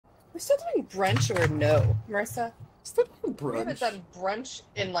still doing brunch or no, Marissa? Still doing We haven't brunch. done brunch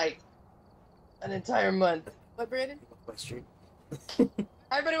in like an entire month. What, Brandon? My stream. Hi,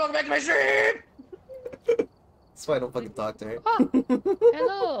 everybody, welcome back to my stream! That's why I don't fucking talk to her. Oh,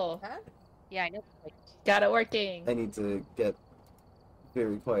 hello. Huh? Yeah, I know. Got it working. I need to get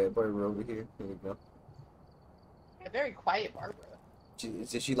very quiet Barbara over here. There we go. A very quiet Barbara.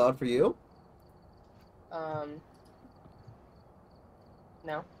 Is she loud for you? No.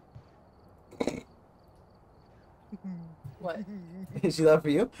 What? Is she loud for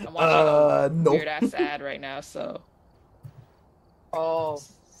you? I'm watching a nope. weird ass ad right now, so. Oh,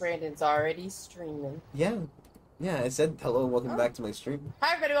 Brandon's already streaming. Yeah. Yeah, I said hello and welcome back to my stream.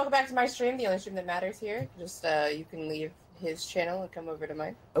 Hi, everybody, welcome back to my stream, the only stream that matters here. Just, you can leave his channel and come over to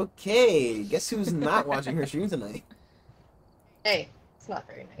mine. Okay, guess who's not watching her stream tonight? Hey, it's not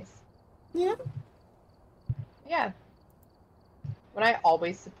very nice. Yeah. Yeah. When I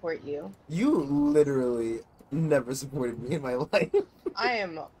always support you. You literally never supported me in my life. I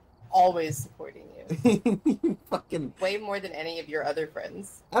am always supporting you. You fucking... Way more than any of your other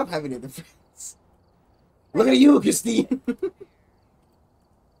friends. I don't have any other friends. Look at you, Christine!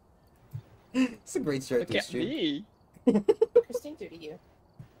 It's a great start to Look the at stream. me. Christine, do to you.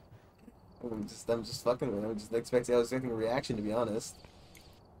 I'm just fucking with it. I was expecting a reaction, to be honest.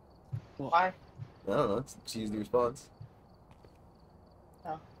 Why? I don't know. She used the response.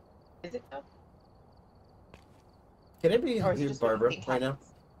 Oh. Is it though? Can anybody Or is it hear just Barbara being right now?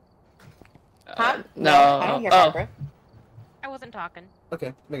 Huh? No. I don't hear Barbara. I wasn't talking.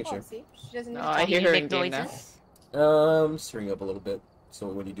 Okay, making Oh, sure. see? She doesn't No, need to I talk. hear You her make in game now. noises? Stirring up a little bit. So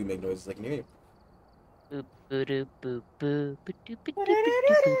when you do make noises, I can hear you. Boop, boo-doo, boop, boo, boo-doo,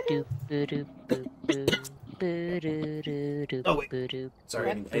 boo-doo, boo-doo, boo-doo, boo-doo, boo-doo, Oh, wait. boo-doo.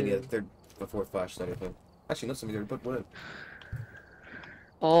 Sorry, I need the fourth flashlight, I think. Actually, no, somebody already put one in.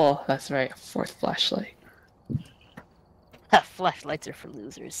 Oh, that's right. Fourth flashlight. Flashlights are for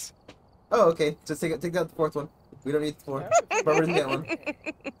losers. Oh, okay. So take out the fourth one. We don't need the fourth. Barbara doesn't get one.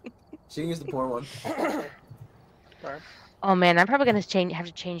 She can use the poor one. Oh man, I'm probably gonna have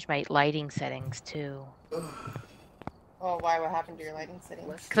to change my lighting settings too. Oh, why? What happened to your lighting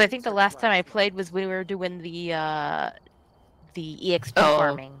settings? Because I think the last time I played was when we were doing the EXP Oh.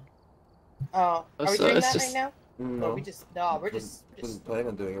 farming. Oh, are we So doing it's that just- right now? No. Or we just we're just Wasn't planning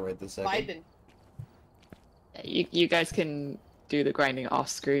on doing it right this second. vibing. You guys can do the grinding off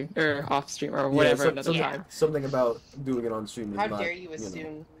screen or off stream or whatever another time. Something about doing it on stream is How not, dare you know.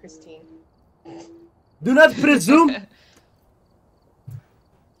 assume, Christine? Do not presume!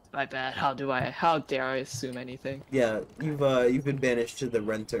 My bad. How dare I assume anything? Yeah, you've been banished to the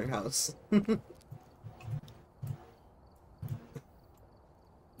renter house.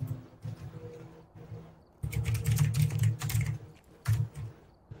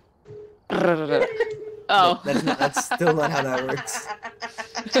 Oh. That's still not how that works.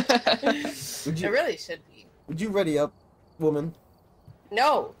 Would It you really should be. would you ready up, woman?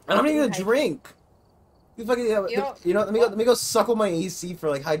 No. I'm not even I- a drink. You fucking let me go suckle my AC for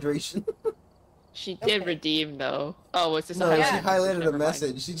like hydration. She did Okay. redeem though. Oh, it's just No, a she Yeah. highlighted Never a mind.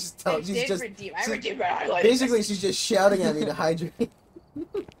 message. She just I tells. She's did just redeem. I she- redeemed my highlight. basically she's just shouting at me to hydrate.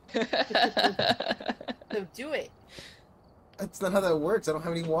 So do it. That's not how that works. I don't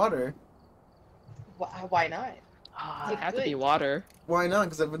have any water. Why not? It had to be water. Why not?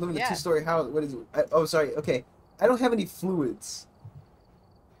 Because I've been living in a Yeah. 2-story house. What is it? Oh, sorry. Okay, I don't have any fluids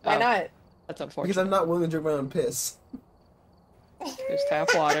Why Oh, not? That's unfortunate. because I'm not willing to drink my own piss. There's tap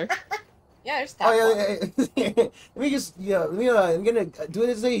water. Yeah, there's tap Oh water. yeah. Let me just I'm gonna do it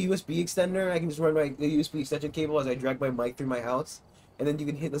as like a USB extender. I can just run my the USB extension cable as I drag my mic through my house, and then you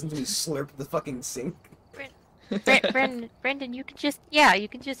can listen to me slurp the fucking sink. Brendan, you can just,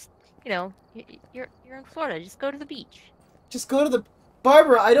 you're in Florida. Just go to the beach. Just go to the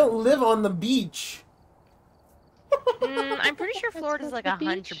Barbara. I don't live on the beach. I'm pretty sure Florida's like The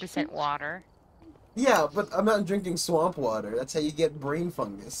beach. 100% water. Yeah, but I'm not drinking swamp water. That's how you get brain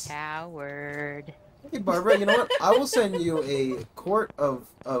fungus. Coward. Hey, Barbara, you know what? I will send you a quart of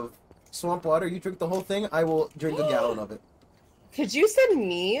swamp water. You drink the whole thing. I will drink a gallon of it. Could you send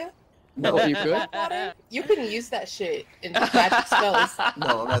me No, You good? water? You can use that shit in magic spells.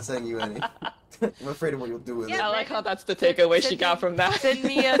 no, I'm not sending you any. I'm afraid of what you'll do with Yeah, I it. like how that's the takeaway she got from that. Send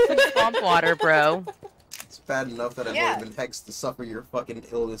me some swamp water, bro. It's bad enough that I've Yeah. already been hexed to suffer your fucking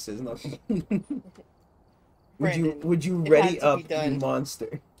illnesses. No. Brandon, would you it ready had to up, be you done.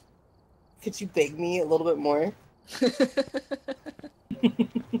 monster? Could you beg me a little bit more?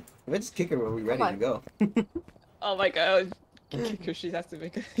 Let's kick her when we're ready Come to go. Oh my god. Because she has to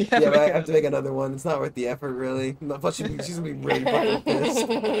make a. Yeah, but I have to make another one. It's not worth the effort, really. Plus, she's gonna be really fucking pissed.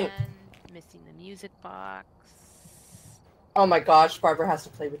 And missing the music box. Oh my gosh, Barbara has to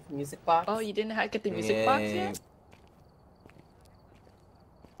play with the music box. Oh, you didn't get the music box yet?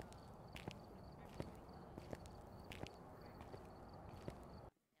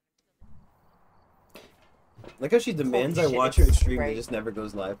 Like how she demands Holy I watch shit, her stream, right. it just never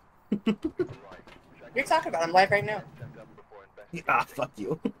goes live. You're talking about I'm live right now. Ah, fuck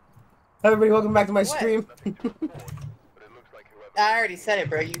you. Hi everybody, welcome back to my What? stream. I already said it,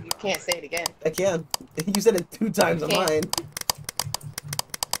 bro. You can't say it again. I can. You said it 2 times on can't. mine.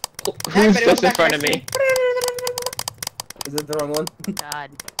 Who's Everybody, just welcome in back front to of my me? Is it the wrong one? God.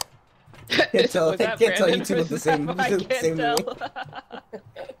 Can't tell. Was I that can't tell you Brandon two or look the was same. that- You I look the can't same to me. tell.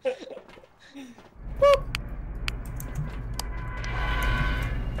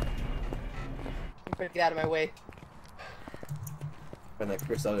 You better get out of my way. When that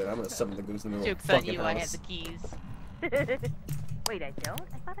Chris out there, I'm gonna summon the ghost in the middle of Joke's the on fucking you, I had house. the keys. Wait, I don't?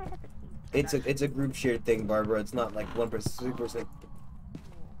 I thought I had the keys. It's a group shared thing, Barbara. It's not like 1 person, 2%.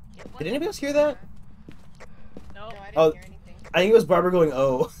 Did anybody else hear that? No. No, I didn't Oh. hear anything. I think it was Barbara going,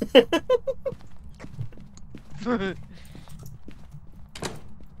 oh.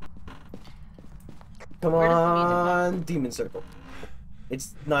 Come Where does the music box- on, demon circle.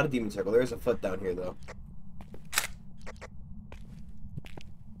 It's not a demon circle. There's a foot down here, though.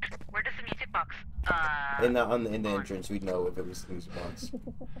 Where does the music box, In the entrance, we'd know if it was the music box. in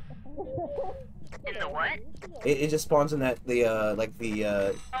the what? It just spawns in that Oh lord,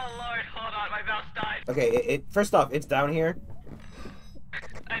 hold on, my mouse died. Okay, it first off, it's down here.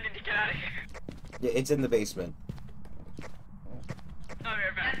 I need to get out of here. Yeah, it's in the basement. I'll be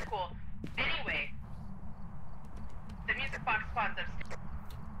right back. That's cool. Anyway, the music box spawns upstairs.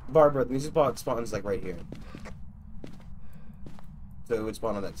 Barbara, the music box spawns like right here. So it would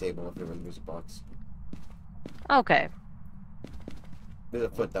spawn on that table if there was a music box. Okay. There's a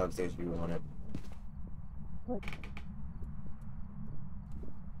foot downstairs if you want it.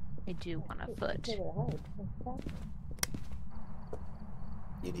 I do want a foot.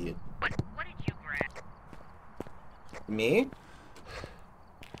 Idiot. What did you grab? Me?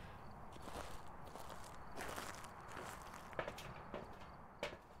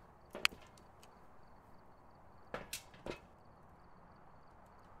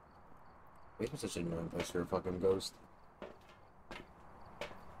 It's such an annoying place for a fucking ghost.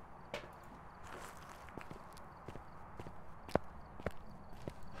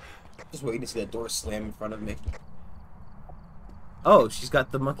 Just waiting to see that door slam in front of me. Oh, she's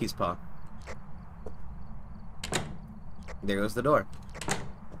got the monkey's paw. There goes the door.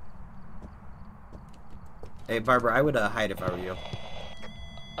 Hey, Barbara, I would hide if I were you.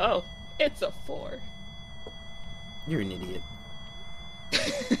 Oh, it's a 4. You're an idiot.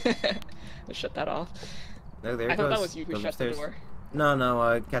 Let's shut that off. No, there it I goes. thought that was you who Goes shut upstairs. the door.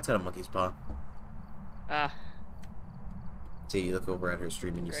 No, Cat's got a monkey's paw. Ah, See, you look over at her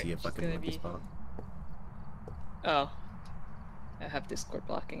stream and you Great, see a she's fucking gonna monkey's be- paw. oh. I have Discord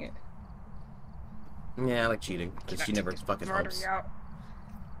blocking it. Yeah, I like cheating, because she never fucking helps. Out.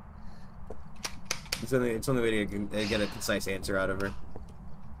 It's the only way to get a concise answer out of her.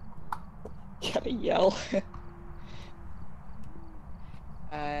 Gotta yell.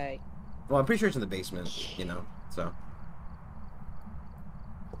 I Well, I'm pretty sure it's in the basement, you know, so.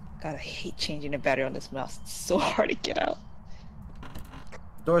 God, I hate changing the battery on this mouse. It's so hard to get out.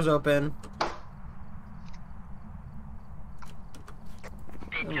 Door's open.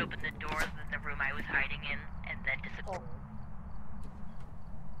 Bitch opened the doors in the room I was hiding in, and then disappeared.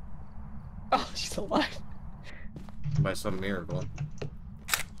 Oh, she's alive. By some miracle.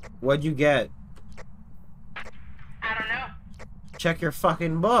 What'd you get? I don't know. Check your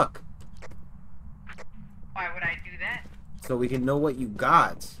fucking book, Why would I do that? so we can know what you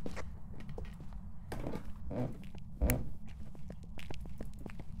got.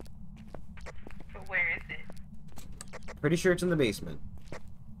 But where is it? Pretty sure it's in the basement.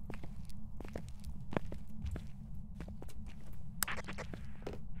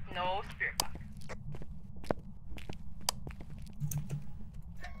 No spirit box.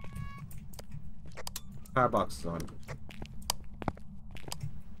 Power box is on.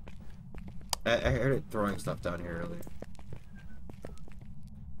 I heard it throwing stuff down here earlier.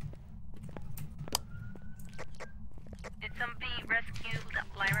 Did somebody rescue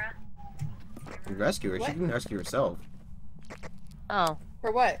Lyra? You rescue her. She What? can rescue herself. Oh.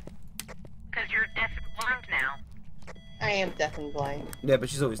 For what? Because you're deaf and blind now. I am deaf and blind. Yeah, but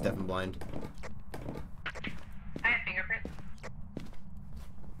she's always deaf and blind. I have fingerprints.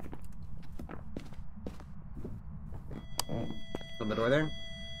 On the door there?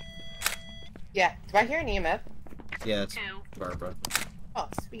 Yeah. Do I hear an EMF? Yeah, it's 2. Barbara. Oh,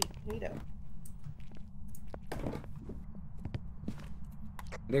 sweet. Neato.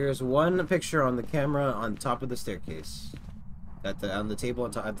 There's one picture on the camera on top of the staircase. On the table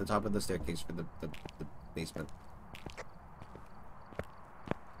at the top of the staircase for the basement.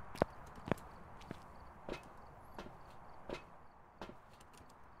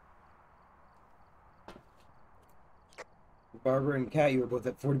 Barbara and Kat, you were both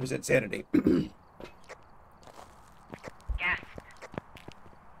at 40% sanity. Yes.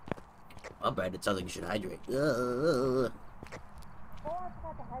 Oh, bad. It sounds like you should hydrate.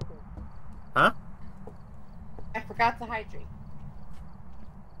 Huh? I forgot to hydrate.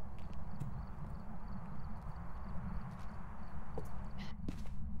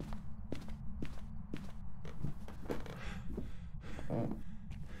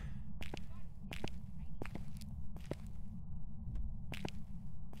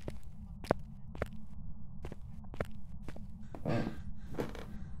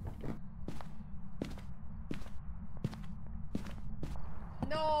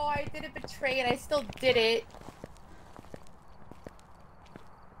 No, I didn't betray it. I still did it.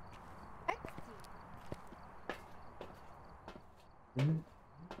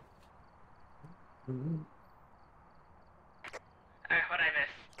 Alright, what'd I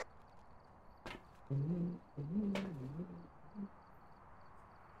miss?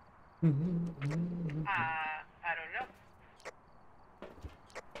 I don't know.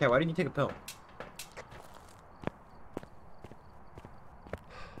 Kat, why didn't you take a pill?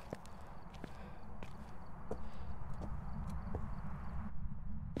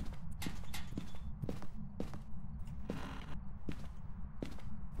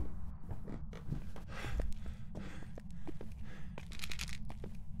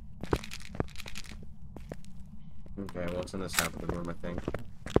 Okay, well, it's in this half of the room, I think.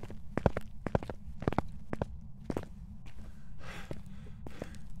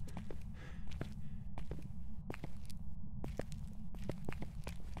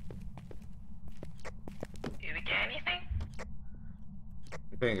 Did we get anything?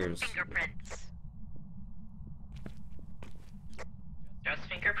 Fingers. Fingerprints. Just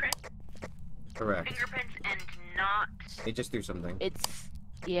fingerprints? Correct. Fingerprints and not... They just threw something. It's...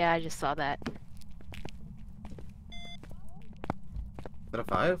 Yeah, I just saw that. Is that a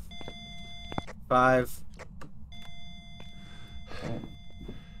 5? 5.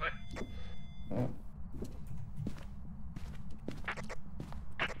 What?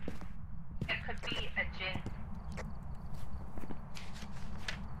 It could be a gin.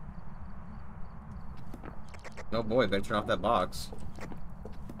 Oh boy, better turn off that box.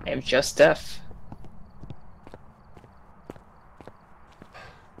 I am just deaf.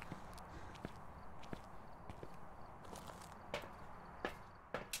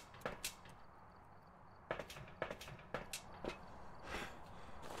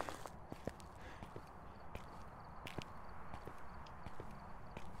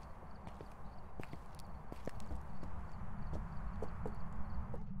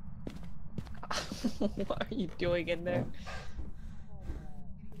 What are you doing in there?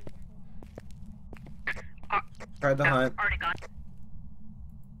 Try the hunt. Already gone.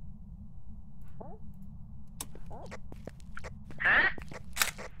 Huh?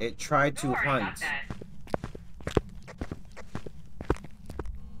 It tried to Don't worry about hunt. that.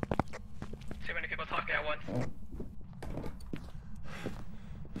 Too many people talking at once.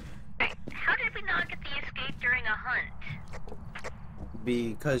 Wait, how did we not get the escape during a hunt?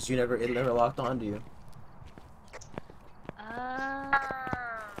 Because it never locked onto you.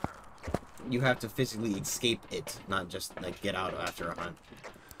 You have to physically escape it, not just like get out after a hunt.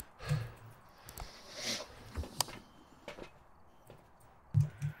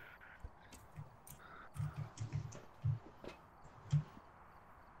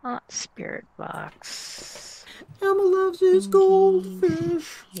 Not spirit box. Emma loves his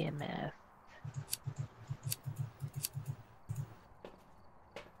goldfish. EMF.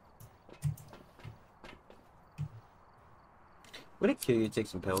 Would it kill you to take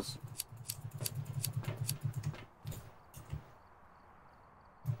some pills?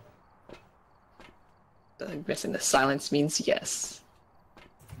 I'm guessing the silence means yes.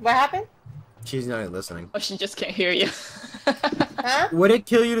 What happened? She's not even listening. Oh, she just can't hear you. Huh? Would it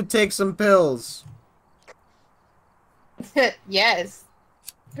kill you to take some pills? Yes.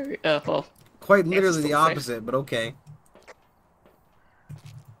 Well, Quite literally still the safe. opposite, but okay.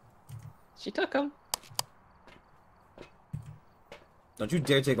 she took him. Don't you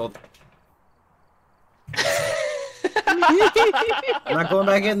dare take all. I'm not going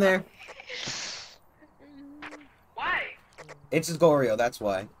back in there. Why? It's Gorio, that's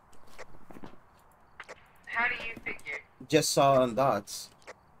why. How do you figure? Just saw on dots.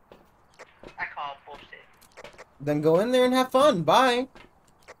 I call bullshit. Then go in there and have fun. Bye.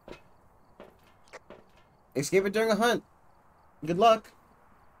 Escape it during a hunt. Good luck.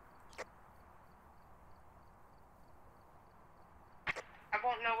 I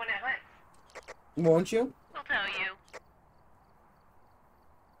won't know when it hunts. Won't you? I'll tell you.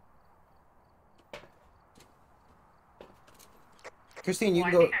 Christine, you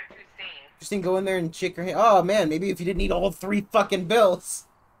Well, can I go. think I'm too sane. Christine, go in there and shake your hand. Oh man, maybe if you didn't eat all 3 fucking bills.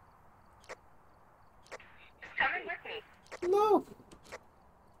 Just coming with me. No.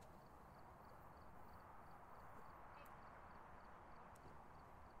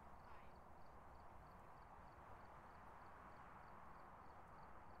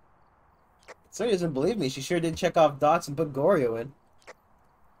 Sonya doesn't believe me. She sure did check off dots and put Gorio in.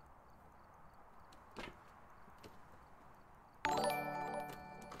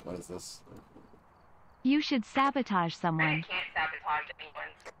 What is this? You should sabotage I someone. can't sabotage anyone.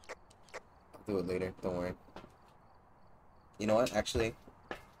 I'll do it later. Don't worry. You know what? Actually,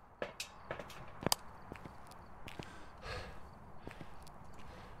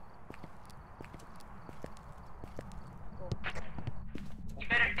 You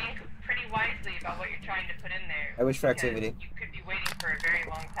better think pretty wisely about what you're trying to put in there. I wish for because activity. You could be waiting for a very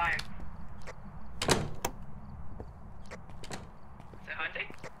long time. Is it hunting?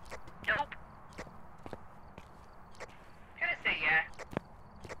 Nope. I'm gonna say yeah.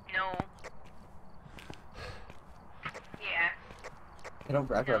 No. Yeah. I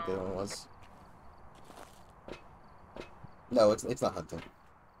don't. I forgot the other one was. No, it's not hunting.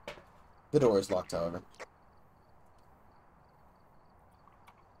 The door is locked, however.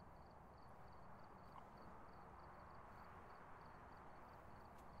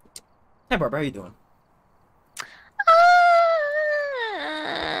 Hi, Barbara. How you doing?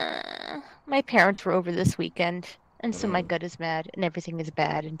 My parents were over this weekend, and so my gut is mad, and everything is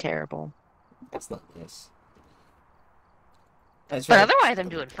bad and terrible. That's not nice. But otherwise, I'm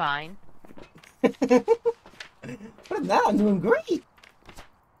doing fine. But now I'm doing great.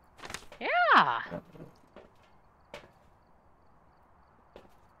 Yeah.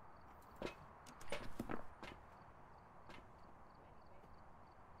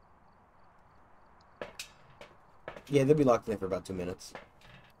 Yeah, they'll be locked in for about 2 minutes.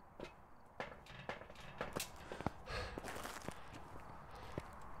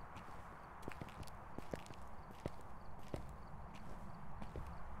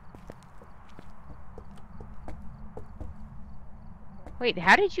 Wait,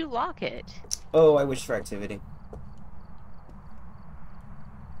 how did you lock it? Oh, I wish for activity.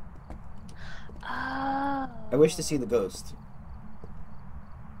 Oh. I wish to see the ghost.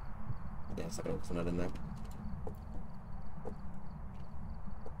 Yeah, it's not in there.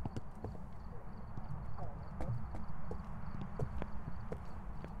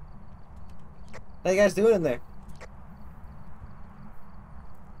 How you guys doing in there?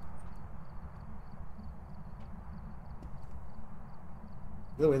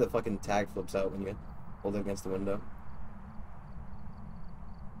 The way the fucking tag flips out when you hold it against the window.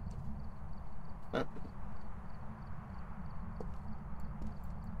 Huh.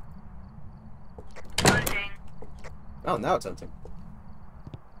 Hunting. Oh, now it's hunting.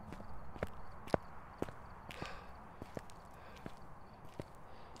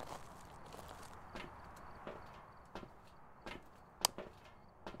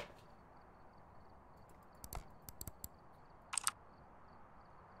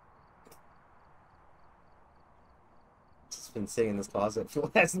 It's been sitting in this closet for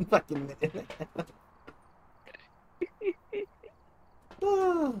the last fucking minute.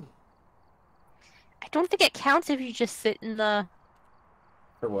 I don't think it counts if you just sit in the...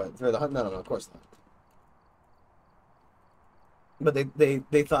 For what? For the hunt? No, of course not. But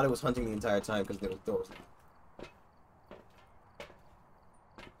they thought it was hunting the entire time because there was doors.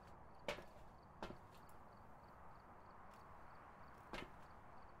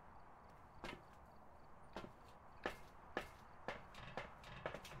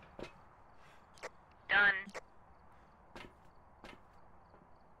 Done.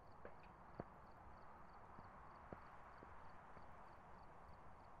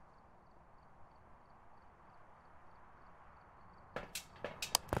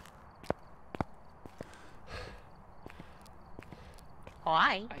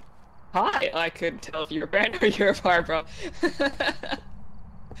 Why? Hi, I couldn't tell if you're Brand or you're Barbara. I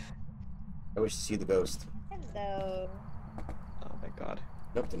wish to see the ghost. Hello. Oh my god.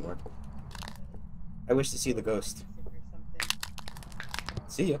 Nope, didn't work. I wish to see the ghost.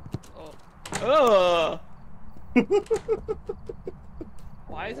 See ya. Oh.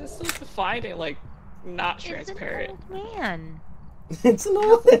 Why is it so defined and like not It's transparent? an old man. It's an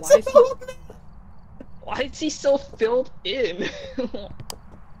old. It's Why an is he- old man. Why is he so filled in?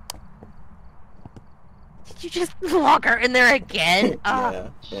 Did you just lock her in there again? Yeah,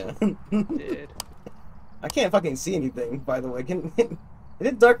 yeah. Dude. I can't fucking see anything, by the way. Is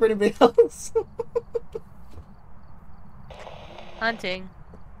it dark for anybody else? Hunting.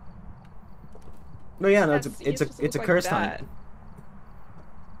 No, yeah, no, It's it's a supposed to it's a look like cursed that. hunt.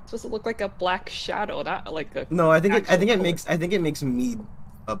 It's supposed to look like a black shadow, not like a. No, I think it actual makes me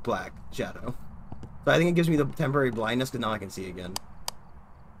a black shadow. So I think it gives me the temporary blindness because now I can see again.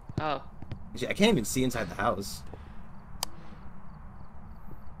 Oh. Actually, I can't even see inside the house.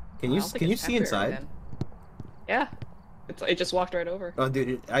 Can I you don't think can you it's see temporary inside? then. Yeah. It just walked right over. Oh,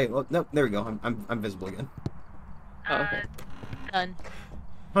 dude, no, there we go. I'm visible again. Oh, okay. Done.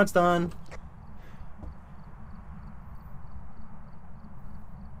 Hunt's done.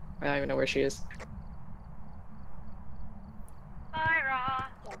 I don't even know where she is. Myra.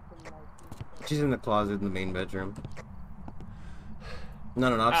 She's in the closet in the main bedroom.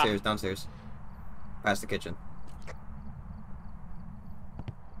 No, upstairs, downstairs. Past the kitchen.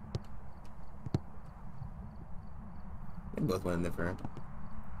 They both went in there for her.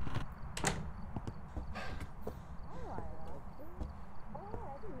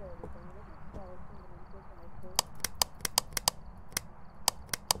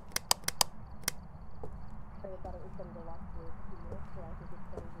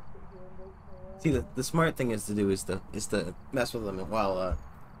 See, the smart thing is to do is to mess with them while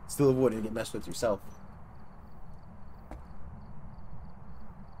still avoiding to get messed with yourself.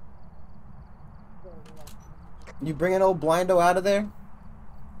 You bringing old Blindo out of there?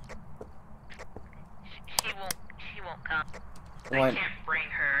 She won't come. Why? I can't bring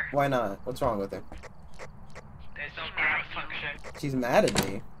her. Why not? What's wrong with her? There's no ground function. She's mad at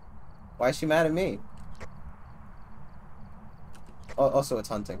me. Why is she mad at me? Oh, also, it's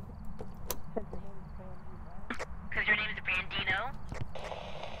hunting. Because your name is Brandino?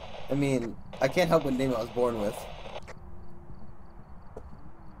 I mean, I can't help what name I was born with.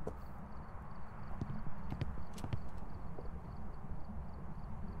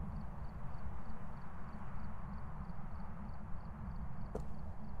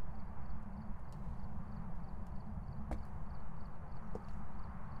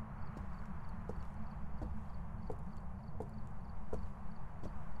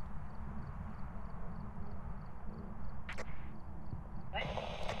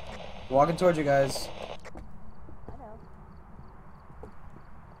 Walking towards you guys.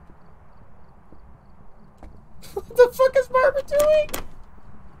 What the fuck is Barbara doing?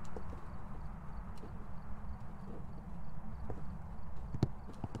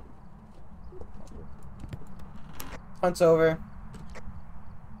 Hunt's over.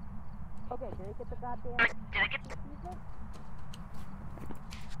 Did I get the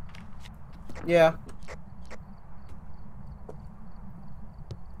Yeah.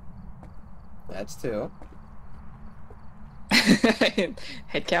 That's two.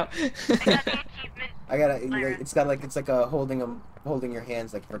 Head count. I got the achievement? I gotta. Lyra. It's like a holding your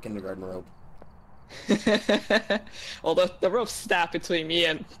hands like for a kindergarten rope. Well, the rope snapped between me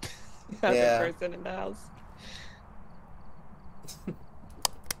and the other Yeah. person in the house.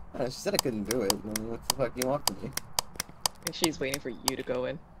 I don't know, she said I couldn't do it. I mean, what the fuck do you want from me? And she's waiting for you to go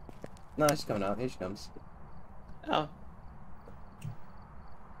in. No, she's coming out. Here she comes. Oh.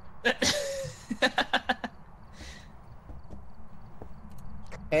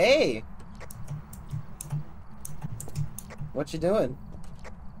 Hey! What you doing?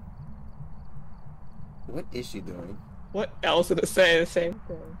 What is she doing? What else did it say? The same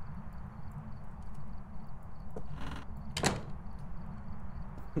thing.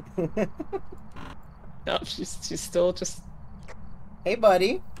 No, she's still just. Hey,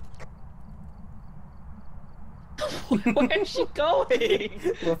 buddy. Where is she going?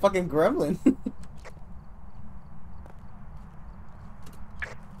 We're fucking gremlin.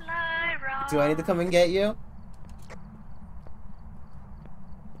 Lyra. Do I need to come and get you?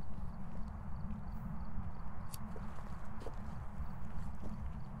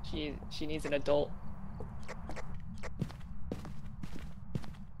 She needs an adult.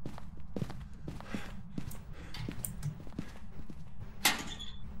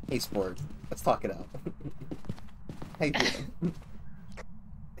 Hey, Sport. Let's talk it out. How you feeling?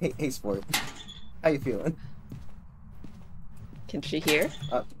 Hey, Sport. How you feeling? Can she hear?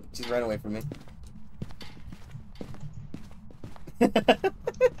 She's running away from me.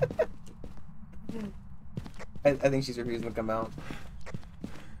 I think she's refusing to come out.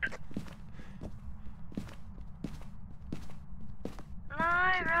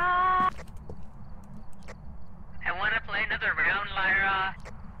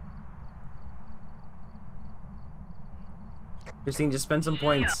 Christine, just spend some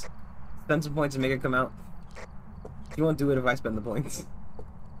points. Spend some points and make it come out. You won't do it if I spend the points.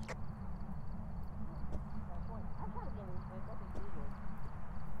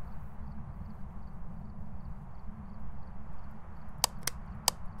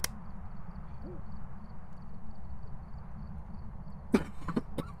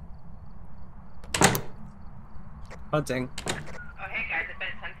 Hunting. Oh, hey guys, I bet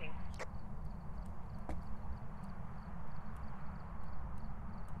it's hunting.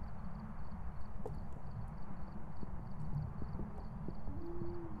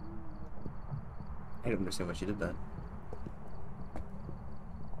 I don't understand why she did that.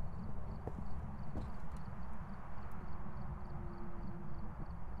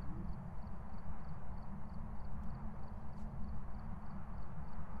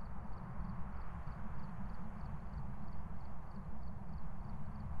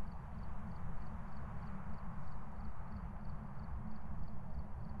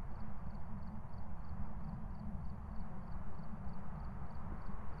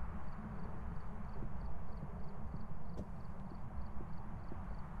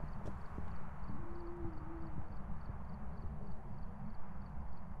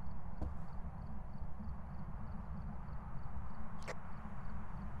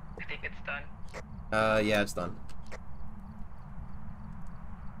 I think it's done. Yeah, it's done.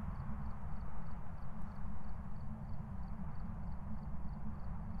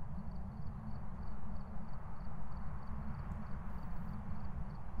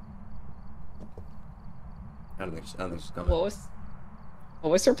 I don't think she's coming.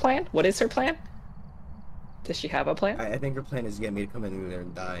 What was her plan? What is her plan? Does she have a plan? I think her plan is to get me to come in there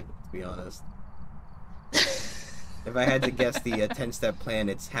and die, to be honest. If I had to guess the 10-step plan,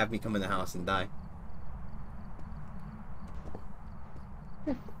 it's have me come in the house and die.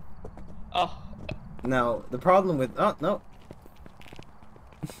 Oh. Now, the problem with... Oh, no.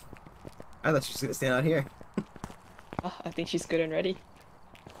 I thought she was going to stand out here. Oh, I think she's good and ready.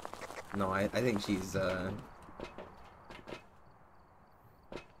 No, I think she's, I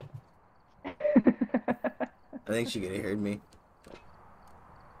think she could have heard me.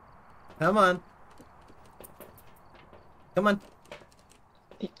 Come on. Come on.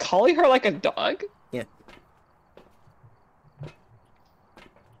 You calling her like a dog? Yeah.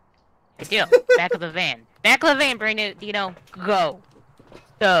 Yo, back of the van. Back of the van, Brandon. You know, go.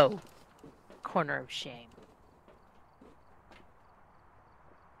 Go. Corner of shame.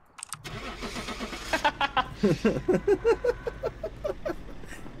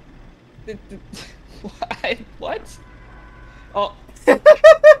 What? Oh.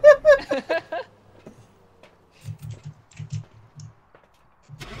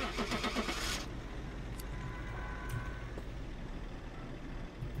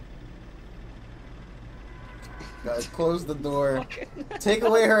 Guys, close the door. Take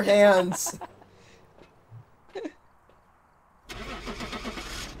away her hands.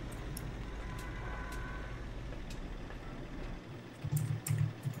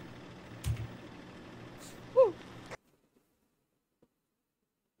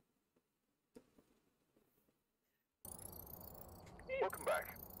 Welcome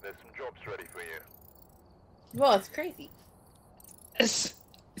back. There's some jobs ready for you. Well, it's crazy.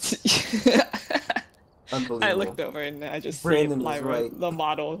 Unbelievable. I looked over and I just Brandon see was Lyra, right. the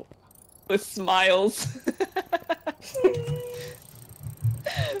model, with smiles.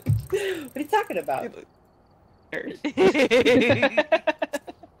 What are you talking about?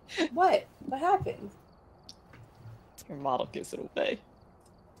 What? What happened? Your model gives it away.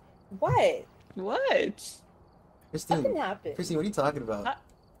 What? What? Nothing Christine, happened. Christine, what are you talking about?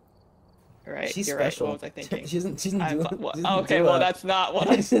 Right, She's you're special. right. What was I thinking? She doesn't do I'm- it. what- She doesn't okay, do well it. that's not what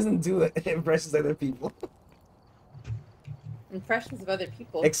I. She doesn't do it. It impressions other people. Impressions of other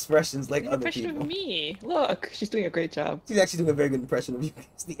people. Expressions like An other impression people. of me. Look, she's doing a great job. She's actually doing a very good impression of you,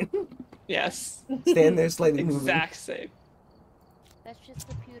 Christine. Yes, Stand there slightly moving. exact same. That's just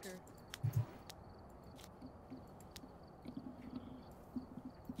the pewter.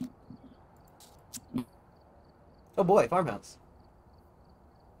 Oh boy, farmhouse.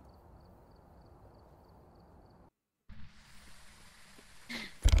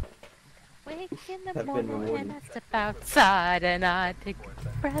 Wake in the Have been morning rewarding. and I step outside and I take a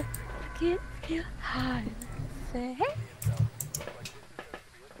breath, get feel high and I say, hey.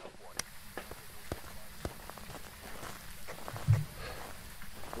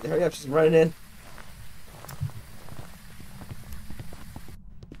 Hurry up, she's running in.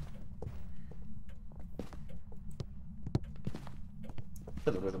 I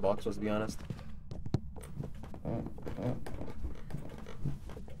don't know where the box was, to be honest.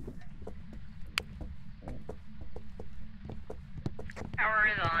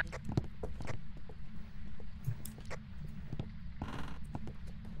 is on.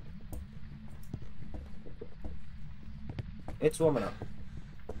 It's warming up.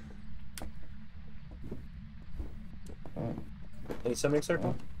 Any summoning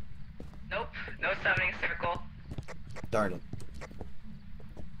circle? Nope, no summoning circle. Darn it.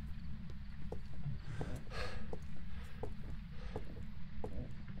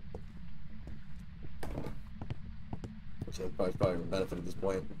 Which is probably a benefit at this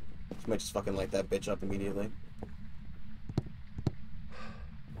point. She might just fucking light that bitch up immediately.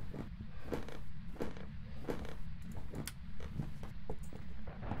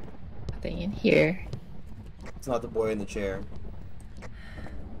 Nothing in here. It's not the boy in the chair.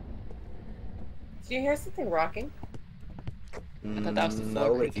 Do you hear something rocking? I thought that was the floor No,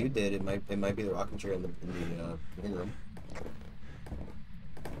 but if creaking. you did, it might be the rocking chair in the living room.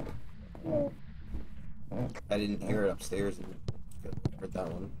 I didn't hear it upstairs and heard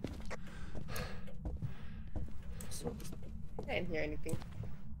that one. So, I didn't hear anything.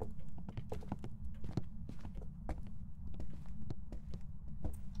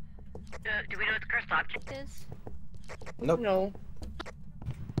 Do we know what the cursed object is? nope. No.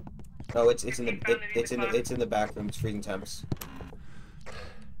 No, it's in the back room. It's freezing temps.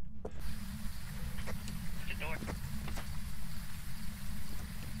 The door.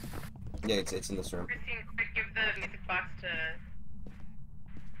 Yeah, it's in this room. Christine, quick, give the music box to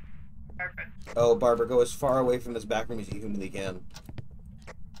Barbara. Oh, Barbara, go as far away from this back room as you humanly can.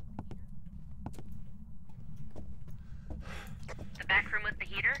 The back room with the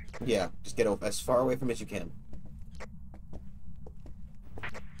heater? Yeah, just get as far away from it as you can.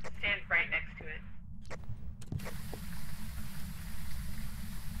 Stand right next to it.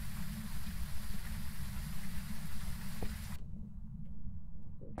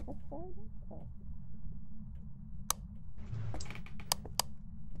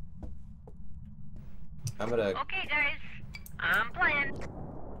 I'm gonna. Okay, guys. I'm playing.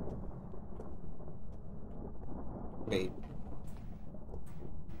 Wait.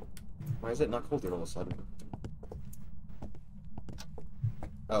 Why is it not cold here all of a sudden?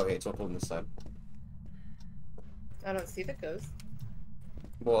 Oh, hey, it's all cold on this side. I don't see the ghost.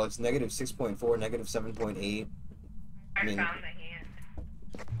 Well, it's negative 6.4, negative 7.8. I mean- found the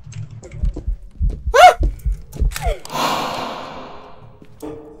hand.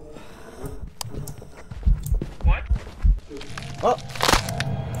 What? Oh!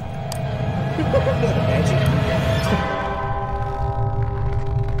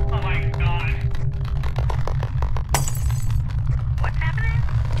 Oh my god. What's happening?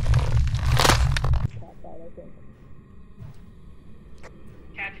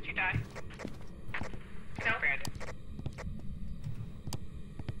 Cat, did you die? No, Brandon.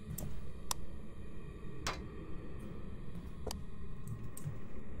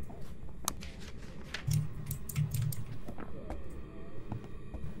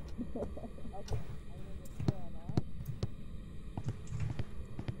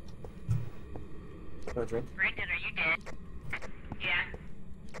 No drink. Brandon, are you dead? Yeah.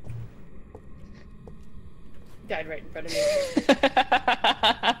 Died right in front of me.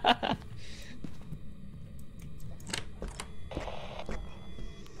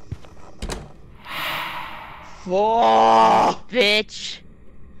 Whoa! Bitch.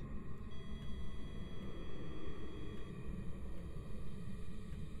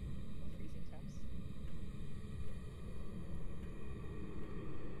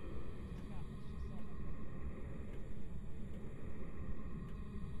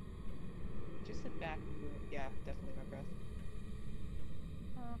 Just sit back. Yeah, definitely my breath.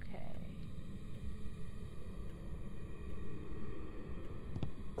 Okay.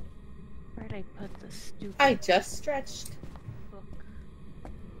 Where'd I put the stupid I just stretched. book?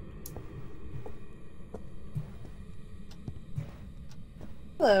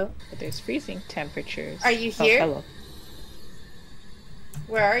 Hello. But there's freezing temperatures. Are you Oh, here? hello.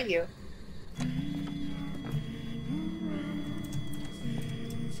 Where are you?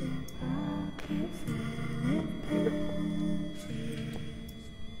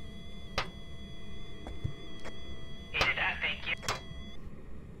 Needed that, thank you.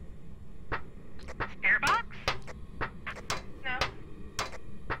 Airbox? No.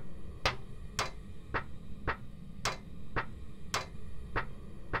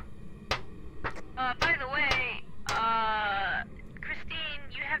 By the way, Christine,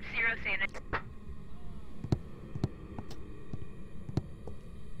 you have 0 sanity.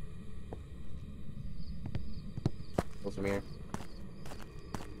 Close from here.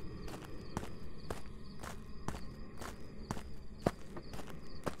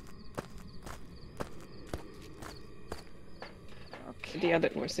 Okay.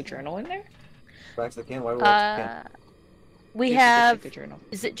 Where's the journal in there? Back to the can. Why do we have the can? We Here's the have. the journal.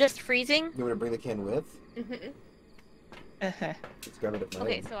 Is it just freezing? You want to bring the can with? Mhm. Uh-huh. Let's grab it at my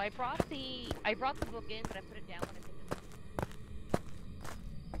Okay, end. so I brought the book in, but I put it down when I took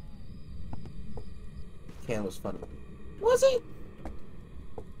it. Can was funny. Was it?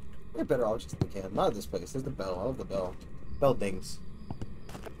 We're better objects than the can. Not at this place. There's the bell. I love the bell. Bell dings.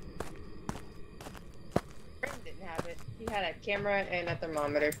 Brandon didn't have it. He had a camera and a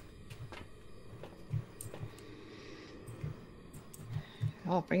thermometer.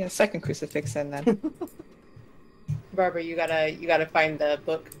 I'll bring a second crucifix in then. Barbara, you gotta find the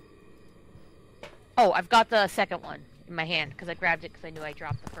book. Oh, I've got the second one in my hand because I grabbed it because I knew I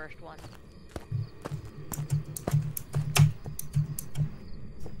dropped the first one.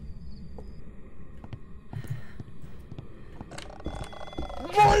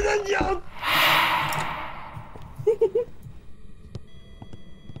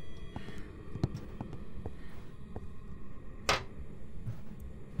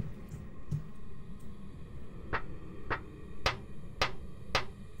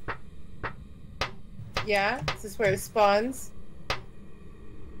 Yeah, this is where it spawns.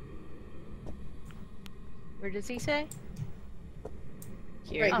 Where does he say?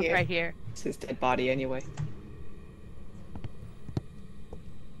 Here. Right Oh, here. right here. It's his dead body anyway.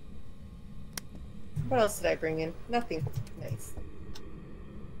 What else did I bring in? Nothing. Nice.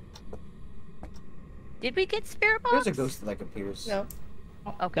 Did we get spirit box? There's a ghost that like appears. No.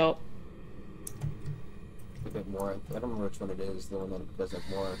 Okay. Nope. A bit more. I don't remember which one it is. The one that does like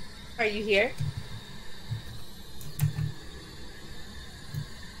more. Are you here?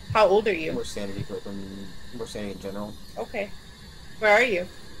 How old are you? More sanity more sanity in general. Okay. Where are you?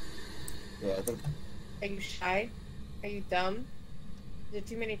 Yeah, I think Are you shy? Are you dumb? Is there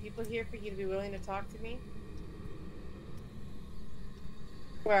too many people here for you to be willing to talk to me?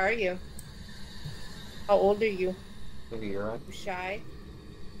 Where are you? How old are you? maybe you're right. Are you shy?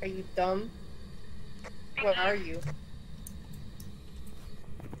 Are you dumb? Where are you?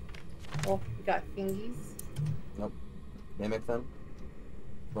 Oh, you got thingies? Mimic them.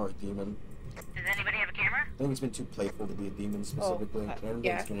 Or a demon. Does anybody have a camera? I think it's been too playful to be a demon specifically. I don't think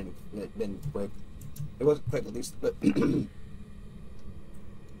yeah. it's been quick. It wasn't quick at least, but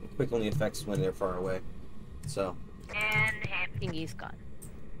quick only affects when they're far away. So And Thingy's gone.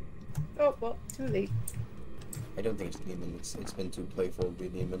 Oh, well, too late. I don't think it's a demon. It's been too playful to be a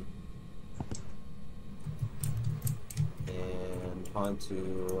demon. And on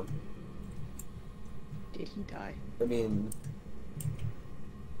to. Did he die? I mean,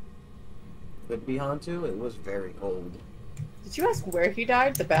 could be Hantu. It was very old. Did you ask where he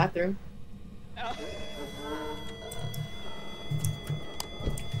died? The bathroom.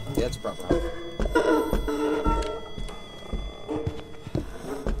 Yeah, it's proper. Hantu.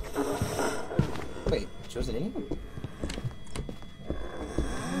 Wait, she wasn't in here?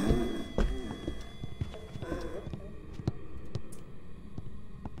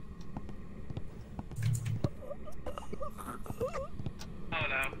 oh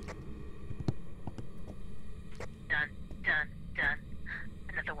no. Dun dun dun.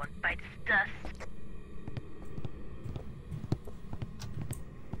 Another one bites dust.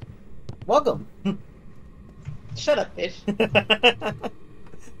 Welcome. Shut up, fish.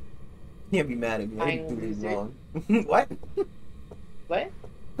 Can't be mad at me. I didn't do anything Loser. wrong. What? What?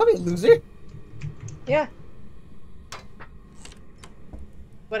 Call me a loser? Yeah.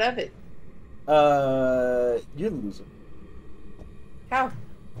 What of it? You're the loser. How?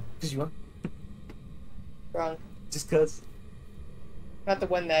 Cause you are. Wrong. Just cause. Not the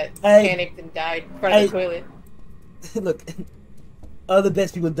one that Hey. panicked and died in front of the toilet. Look. All the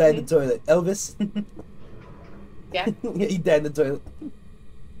best people died in the toilet. Elvis. Yeah. Yeah, he died in the toilet.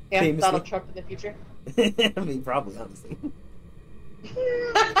 Yeah, Famously. Donald Trump in the future. I mean, probably, honestly.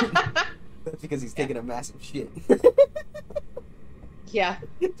 That's because he's taking a massive shit. Yeah,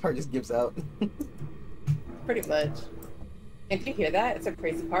 Heart just gives out. pretty much. And can you hear that? It's a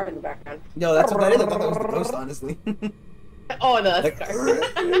crazy car in the background. No, that's what that is. I thought that was the ghost, honestly. Oh, no, that's Like,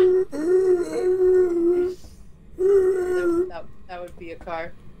 the car. That would be a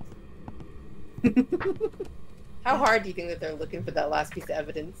car. How hard do you think that they're looking for that last piece of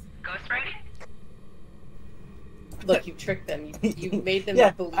evidence? Ghostwriting? Look, you tricked them. You made them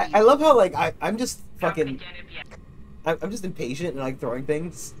Yeah, believe. I love how, like, I'm just fucking... Yeah. I'm just impatient and, like, throwing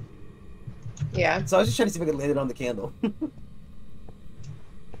things. Yeah, So I was just trying to see if I could land it on the candle.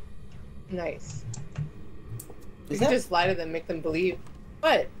 nice. You Is can that... just lie to them, make them believe.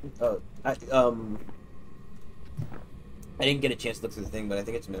 What? I didn't get a chance to look through the thing, but I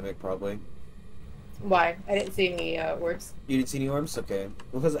think it's Mimic, probably. Why? I didn't see any orbs. You didn't see any orbs? Okay.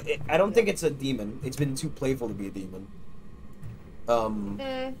 Because I don't think it's a demon. It's been too playful to be a demon.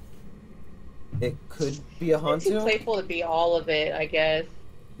 It could be a It's too Hantu. playful to be all of it, I guess.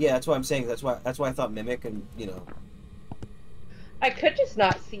 Yeah, that's what I'm saying. That's why I thought mimic and I could just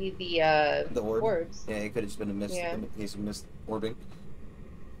not see the orb. orbs. Yeah, it could have just been a mist. Yeah. In case of mist orbing.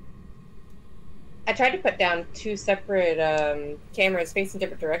 I tried to put down 2 separate cameras facing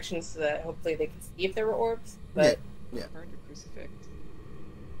different directions so that hopefully they could see if there were orbs. But Yeah. Burn your crucifix.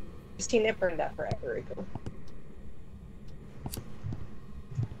 Christina burned that forever ago.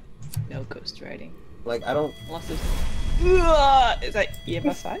 No ghost writing. Like I don't. Unless there's... Is that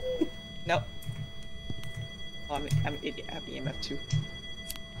EMF 5? No. Oh, I'm an idiot. I have EMF 2.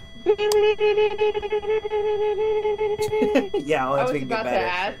 Yeah, well, I that's was making it about to better.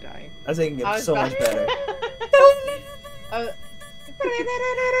 ask. Dying. That's making I it was so about- much better. I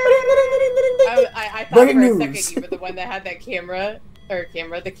thought Breaking for a news. second you were the one that had that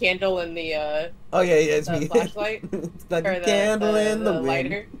the candle and the Oh yeah, it's the me. flashlight It's like or a candle in the wind.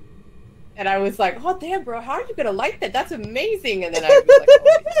 lighter. And I was like, oh damn, bro, how are you gonna light that? That's amazing. And then I was like,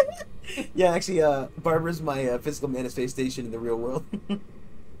 oh, Yeah, actually, Barbara's my physical manifestation in the real world.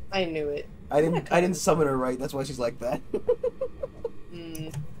 I knew it. I didn't summon her right. That's why she's like that. Cameras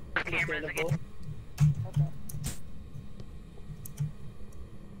again. Understandable. Okay.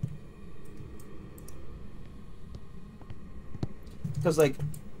 Because like,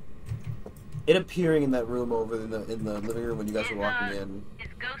 it appearing in that room over in the living room when you guys were Is, walking in. Is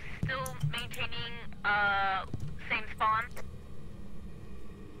Ghost still maintaining, same spawn?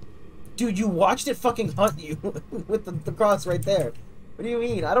 Dude, you watched it fucking hunt you with the cross right there. What do you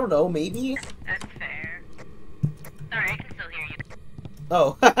mean? I don't know. Maybe. That's fair. Sorry, I can still hear you.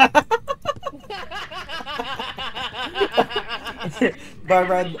 Oh.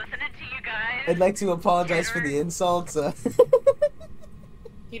 Barbara, Listening to you guys. I'd like to apologize for the insults.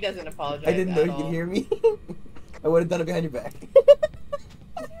 He doesn't apologize. I didn't know at you could all. hear me. I would have done it behind your back.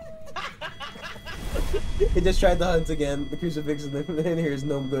 It just tried to hunt again. The crucifix in here is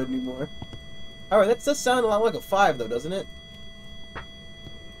no good anymore. Alright, that does sound a lot like a 5 though, doesn't it?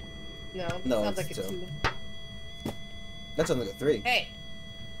 No, No, sounds like it's a 2. 2. That sounds like a 3. Hey,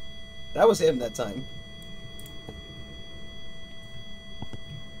 That was him that time.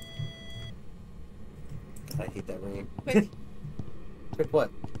 God, I hate that ring. quick. Quick what?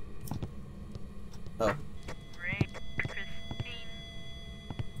 Oh. Brave Christine.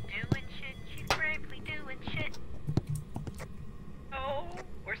 Doing shit. She's bravely doing shit. Oh,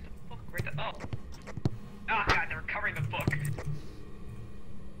 where's the book? Where's the... Oh. Oh god, they're covering the book.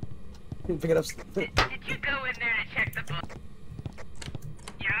 Pick it up. Did you go in there to check the book?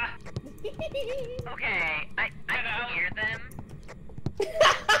 Yeah. Okay, I can hear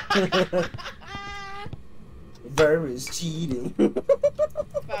them. Barbara's cheating.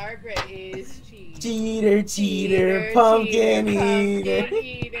 Barbara is cheating. Cheater, pumpkin eater. pumpkin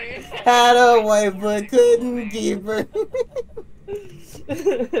eater. Had a wife but couldn't keep her.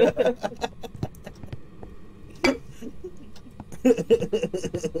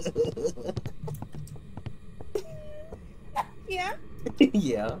 Yeah.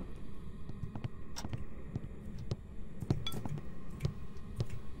 Yeah.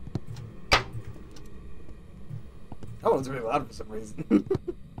 That one's really loud for some reason.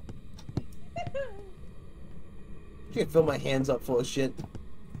 You can fill my hands up full of shit.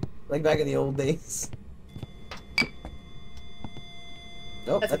 Like back in the old days.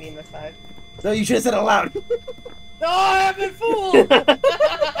 Nope. That's an EMF 5. No, you should have said it aloud. No, I've been fooled! I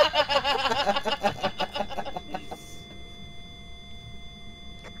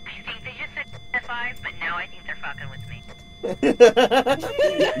think they just said 5, but now I think they're fucking with me.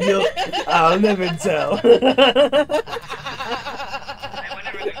 I'll never tell. And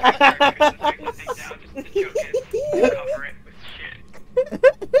whenever the crucifix is taken down, just to choke it, cover it with shit.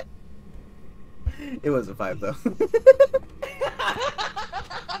 It was a 5 though.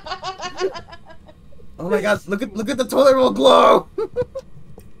 Oh my god, look at the toilet roll glow!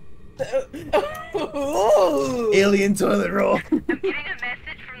 Alien toilet roll. I'm getting a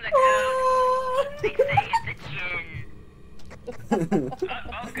message from the code. They say it's a djinn.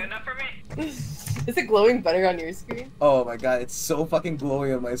 Oh, good enough for me. Is it glowing better on your screen? Oh my god, it's so fucking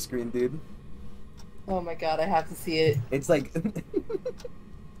glowy on my screen, dude. Oh my god, I have to see it. It's like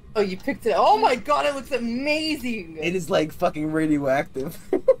Oh, you picked it. Oh my god, it looks amazing! it is like fucking radioactive.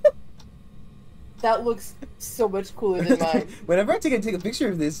 That looks so much cooler than mine. Whenever I take a picture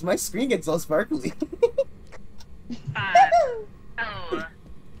of this, my screen gets all sparkly. 5, 4,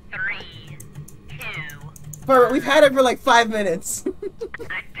 3, 2. Barbara, we've had it for like 5 minutes.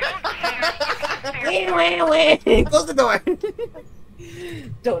 I don't care. Close the door.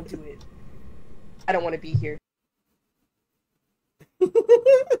 Don't do it. I don't want to be here.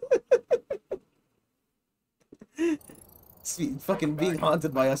 Sweet, fucking being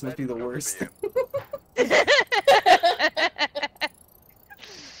haunted by us must be the worst.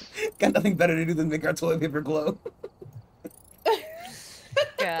 Got nothing better to do than make our toilet paper glow.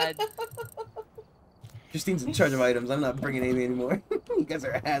 God. Christine's in charge of items. I'm not bringing Amy anymore. You guys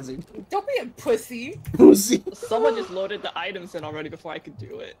are a hazard. Don't be a pussy. Pussy. Someone just loaded the items in already before I could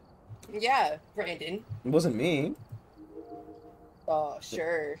do it. Yeah, Brandon. It wasn't me. Oh,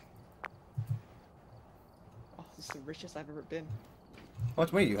 sure. Oh, this is the richest I've ever been. How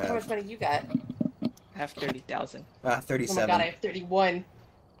much money do you How have? much money you got? I have 30,000. Ah, Oh 37. my god, I have 31.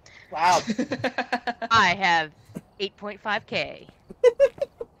 Wow. I have 8.5k.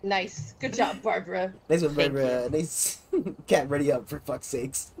 Nice. Good job, Barbara. Nice one, Thank Barbara. Nice. Cat ready up, for fuck's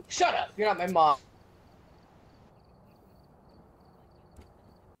sakes. Shut up. You're not my mom.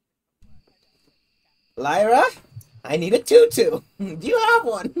 Lyra, I need a tutu. Do you have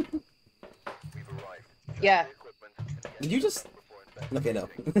one? Yeah. Did you just... Okay, no.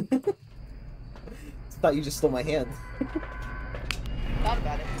 Thought you just stole my hand. Thought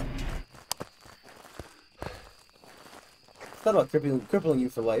about it. Thought about crippling you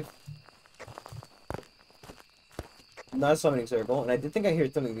for life. Not a summoning circle, and I did think I hear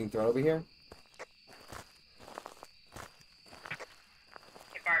something being thrown over here.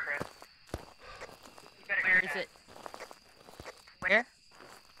 Hey, Barbara. You better Where is it? Where?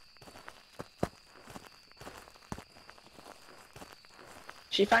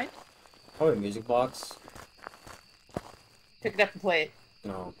 She fine? Probably a music box. Pick it up and play it.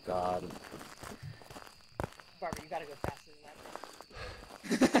 Oh, God. Barbara, you gotta go faster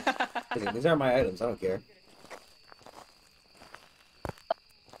than that. Okay, these are my items, I don't care.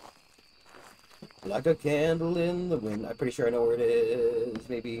 Like a candle in the wind. I'm pretty sure I know where it is.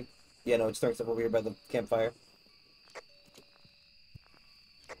 Maybe. Yeah, no, it starts up over here by the campfire.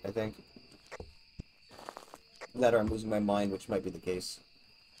 I think. That or I'm losing my mind, which might be the case.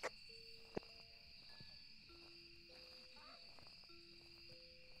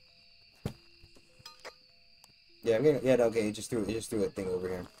 Yeah, I'm getting. Yeah, no, okay, it just threw a thing over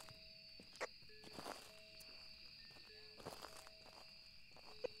here.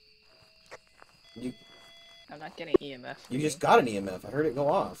 I'm not getting EMF. You just got an EMF. I heard it go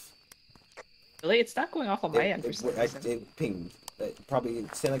off. Really? It's not going off on my end for some reason. It pinged. Probably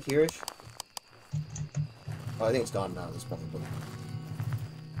sound like here-ish. Oh, I think it's gone now at this point. But...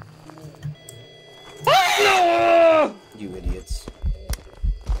 No! You idiots.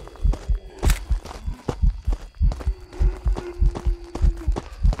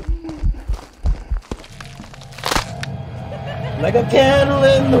 Like a candle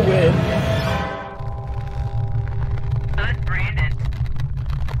in the wind. That's Brandon.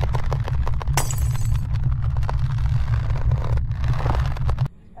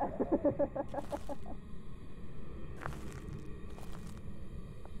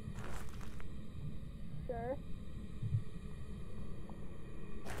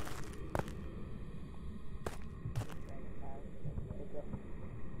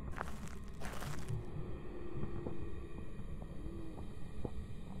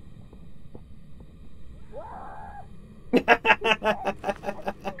 So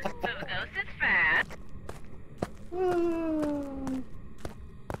the ghost is fast.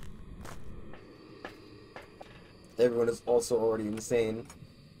 Everyone is also already insane.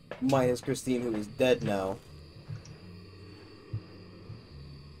 Minus Christine, who is dead now.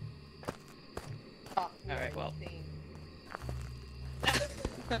 Oh, Alright, well.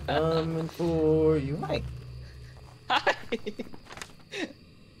 Coming for you. Hi. Hi!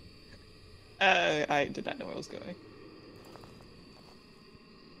 I did not know where I was going.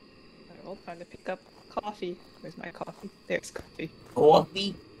 Alright, well, time to pick up coffee. Where's my coffee? There's coffee.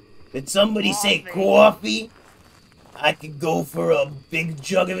 Coffee? Did somebody say coffee? I could go for a big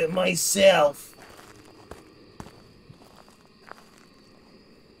jug of it myself.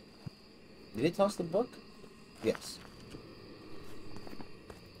 Did it toss the book? Yes.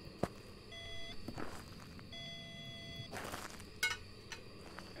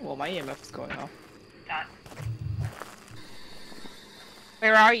 Well, my EMF is going off. Dot.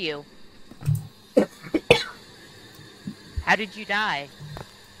 Where are you? How did you die?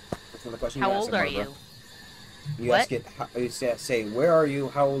 That's another question. How you old asked, are Barbara. you? You What? ask it. You say, where are you?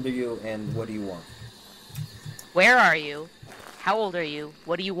 How old are you? And what do you want? Where are you? How old are you?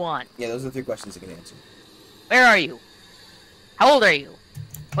 What do you want? Yeah, those are the 3 questions you can answer. Where are you? How old are you?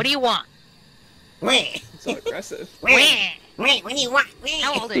 What do you want? Wait. So aggressive. Where? Wait. What do you want?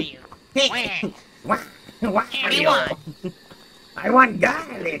 How old are you? Where? Wario! I want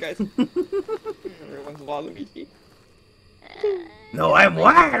garlic! Everyone's Waluigi. No, I'm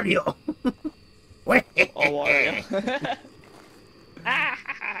Wario! All Wario.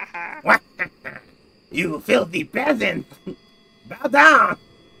 You filthy peasant! Bow down!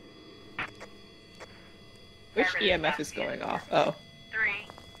 Which EMF is going off? Oh. 3.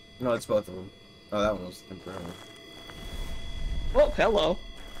 No, it's both of them. Oh, that one was temporary. Oh, hello.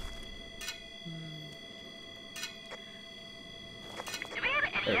 Do we have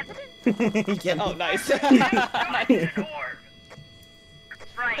any evidence? You can't- Oh, nice.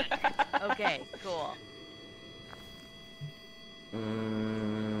 Right. Okay, cool.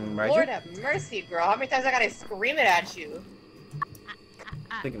 Right? Lord have mercy, girl. How many times I gotta scream it at you?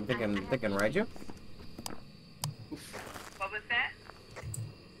 Thinking, Raiju? What was that?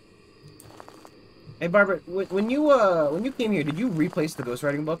 Hey, Barbara, when you came here, did you replace the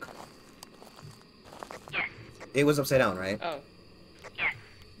ghostwriting book? Yes. It was upside down, right? Oh. Yes.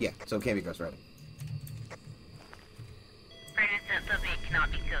 Yeah, so it can't be ghostwriting. Phasmophobia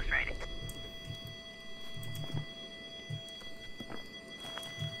cannot be ghostwriting.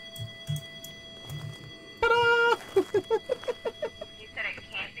 You said it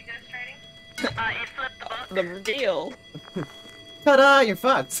can't be ghostwriting? It flipped the book. The reveal. Ta-da! You're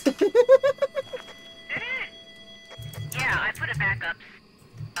fucked. Did it? Yeah, I put it back up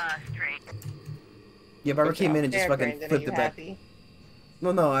straight. Yeah, Barbara Good came job. in and just There, fucking Brandon, are flipped you it back. happy?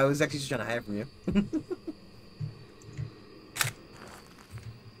 No, I was actually just trying to hide it from you.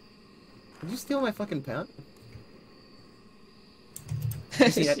 Did you steal my fucking pant?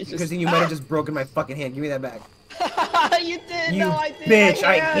 Because then you might have just broken my fucking hand. Give me that back. You did. You No, I did. bitch! My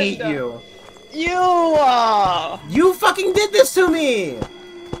I hand. hate you. You. You fucking did this to me.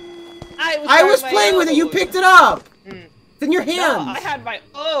 I was playing with it. You picked it up. Mm. It's in your No, hands. I had my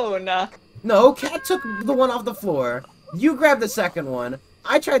own. No, Cat took the one off the floor. You grabbed the second one.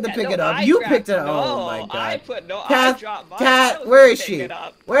 I tried to pick it up. You picked it up. Oh my god. I Cat, dropped mine. I Cat, was where gonna is pick she? it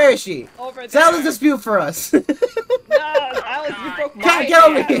up. Where is she? Over there. Settle this dispute for us. No, Alice, you broke my Cat, get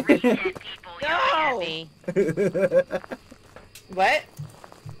over hand. here. Dead people yelling at No. me. What?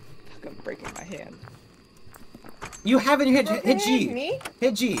 Fuck, I'm breaking my hand. You have it in your head. Hit G. Me?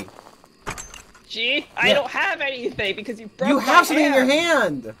 Hit G. Gee, I Yeah. don't have anything because you broke You my have something in your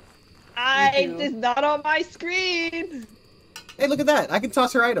hand. hand. It's not on my screen. Hey, look at that. I can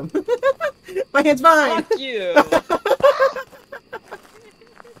toss her item. My hand's fine. Fuck you.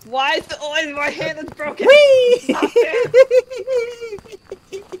 Why is it always my hand that's broken? Whee! Stop it.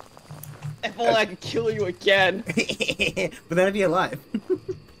 If only I could kill you again. But then I'd be alive.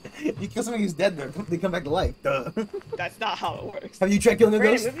 You kill somebody who's dead, they come back to life. Duh. That's not how it works. Have you tried killing a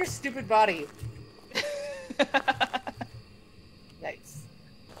Brandon, ghost? move your stupid body. Nice.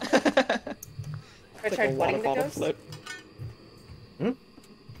 Have I Like tried a wetting water the bottle ghost? float.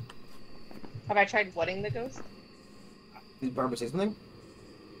 Have I tried wetting the ghost? Did Barbara say something?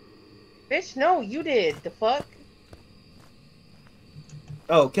 Bitch, no, you did. The fuck?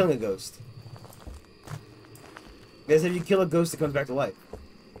 Oh, killing a ghost. Because if you kill a ghost, it comes back to life.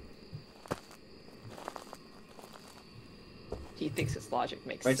 He thinks his logic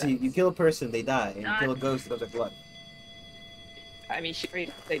makes Right, so sense. you kill a person, they die, and you kill a ghost, it comes back to life. I mean, she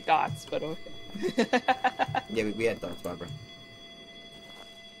already say dots, but okay. Yeah, we had thoughts, Barbara.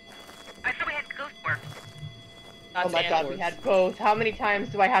 I thought we had ghost work. Oh my god, we had both. How many times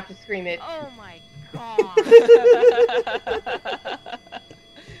do I have to scream it? Oh my god.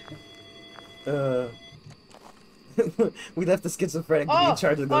 We left the schizophrenic to be in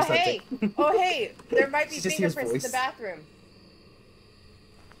charge of the ghost hey! hunting. Oh hey! There might be She just hears fingerprints in the voice. bathroom.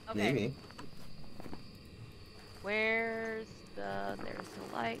 Okay. Maybe. There's the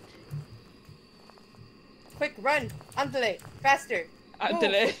light. Quick, run! Andale! Faster!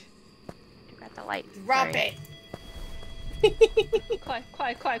 Andale. You got the light. Drop Sorry. it! Quiet.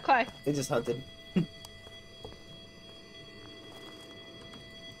 They just hunted. No.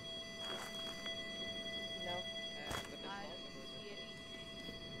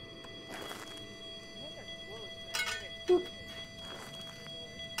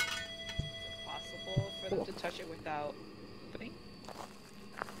 Possible for them to touch it without opening?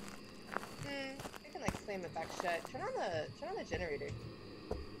 I can like slam it back shut. Turn on the generator.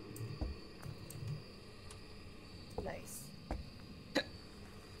 Nice. It's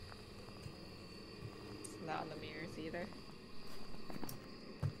not on the mirrors either.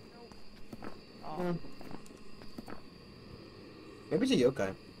 Oh. Maybe it's a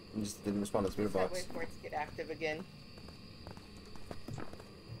yokai. And just didn't respond to the spirit Can't box. wait for it to get active again.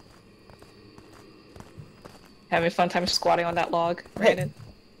 Having a fun time squatting on that log, Brandon?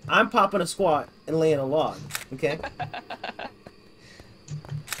 I'm popping a squat and laying a log. Okay.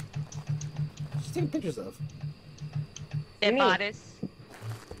 Just taking pictures of. It bodice.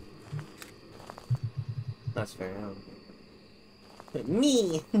 That's fair.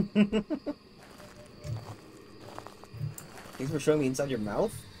 Me. Thanks for showing me inside your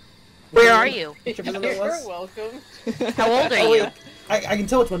mouth. Where are you? Whichever one You're it was. welcome. How old are Oh, you? wait. I can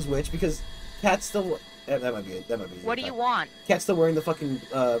tell which one's which because Kat's still. That might be it. That might be it. What do you want? Kat's still wearing the fucking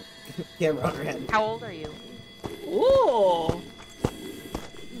camera on her head. How old are you? Ooh.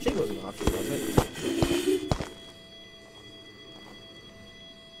 Shit wasn't an option, was it?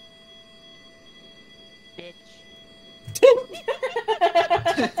 Bitch.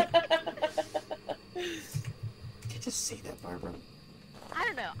 Can't just say that, Barbara. I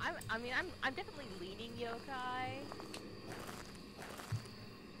don't know. I'm definitely leaning yokai.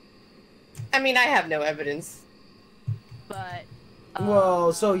 I mean, I have no evidence. But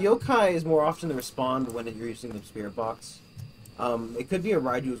Well, so yokai is more often to respond when you're using the spirit box. It could be a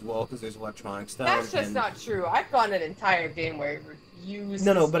Raiju as well because there's electronic stuff. That's just not true. I've gone an entire game where it refused.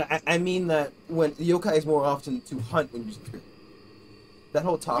 No, but I mean that when yokai is more often to hunt when using spirit. That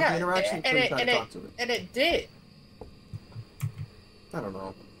whole talking interaction, and trying to talk to it. And it did. I don't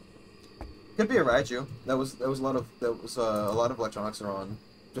know. Could be a Raiju. That was a lot of electronics are on.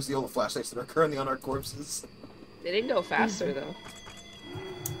 Just the old flashlights that are currently on our corpses. They didn't go faster though.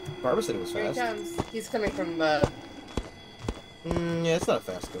 Barbara said it was Here he fast. comes. He's coming from. Yeah, it's not a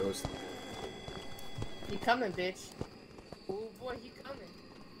fast ghost. He coming, bitch. Oh boy, he coming.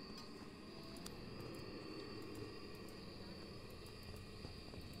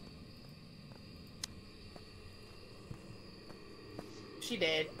 She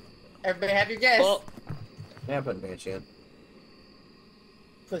dead. Everybody have your guess. Well, Yeah, I'm putting Banshee in.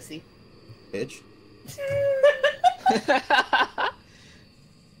 Pussy. Bitch.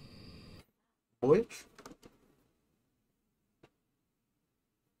 Boy.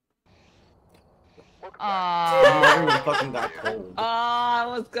 Never even fucking got cold. I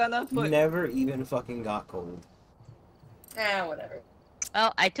was gonna put. Never even fucking got cold. Whatever.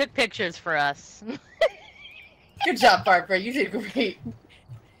 well, I took pictures for us. Good job, Barbara. You did great.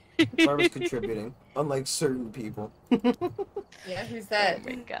 Barbara's contributing, unlike certain people. Yeah, who's that? Oh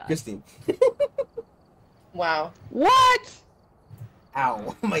my god. Christine. Wow. What?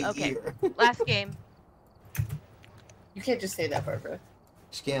 Ow, my Okay. ear. Last game. You can't just say that, Barbara.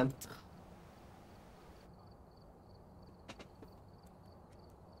 Scan.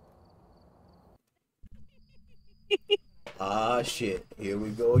 Ah, shit. Here we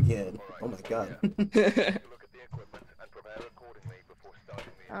go again. Oh my god. Look at the equipment and prepare accordingly before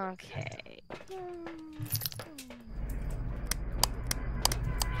starting the Okay.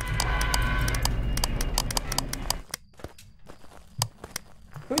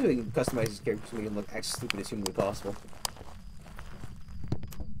 Maybe we can customize his character so we can look as stupid as humanly possible.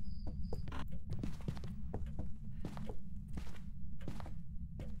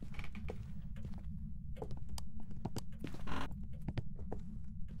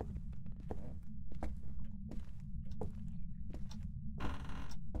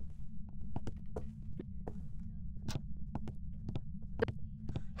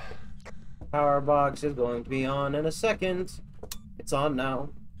 Power box is going to be on in a second. It's on now.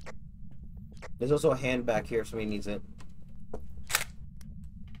 There's also a hand back here if somebody needs it. Did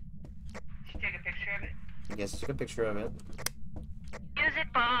you take a picture of it? Yes, I took a picture of it. Use it,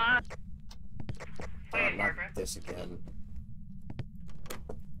 Bob. Play it, Not Barbara. this again.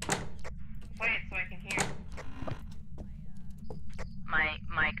 Play it so I can hear.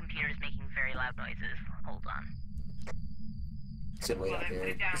 My computer is making very loud noises. Hold on. Sit way Well, out then put there.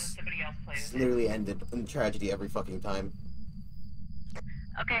 it down and It's somebody else play with it. literally ended in tragedy every fucking time.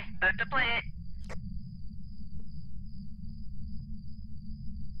 Okay, about to play it.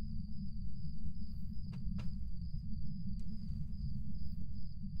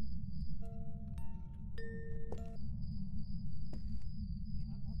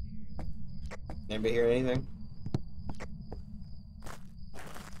 Anybody hear anything?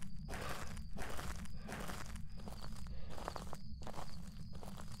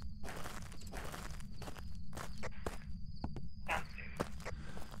 Downstairs.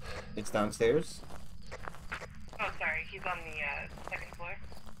 It's downstairs? Oh, sorry, he's on the second floor.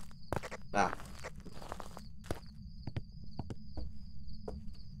 Ah.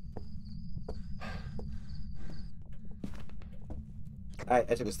 I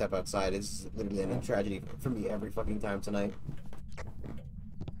took a step outside. It's literally a tragedy for me every fucking time tonight.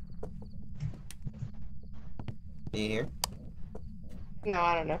 Can you hear? No,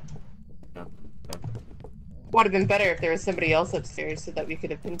 I don't know. No. Okay. Would have been better if there was somebody else upstairs so that we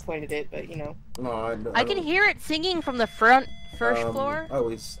could have pinpointed it, but you know. No, I can hear it singing from the first floor. Oh,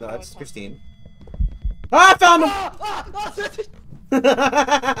 it's Christine. Ah, I found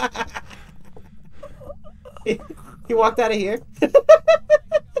him! He walked out of here.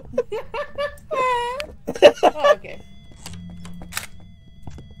 Oh, okay.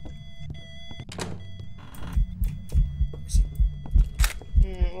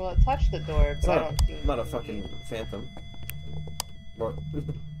 Well, it touched the door, but I don't see not a fucking phantom. What?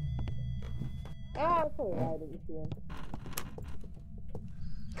 Oh, it's alright, I didn't see him.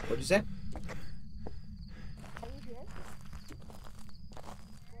 What'd you say?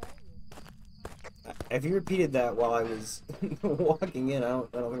 If you repeated that while I was walking in, I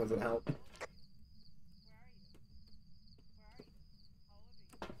don't think it's gonna help.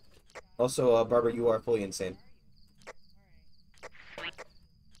 Also, Barbara, you are fully insane.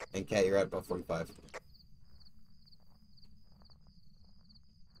 And Kat, you're at about 45.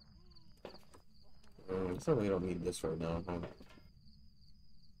 Certainly don't need this right now. I'm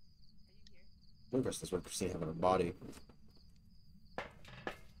interested with Christine having her body.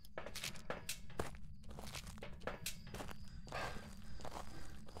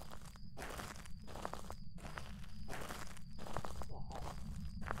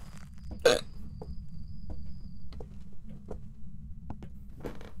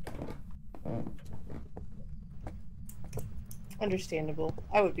 Understandable.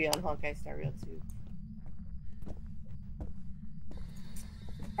 I would be on Honkai Star Rail too.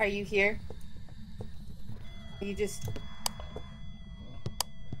 Are you here? You just...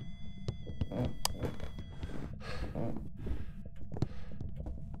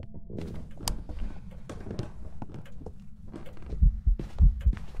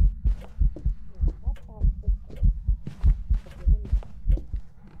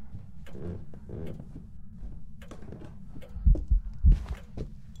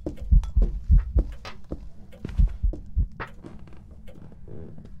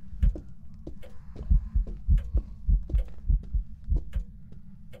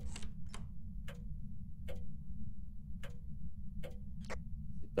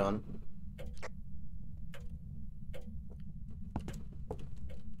 Done.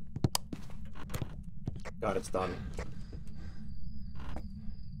 God, it's done.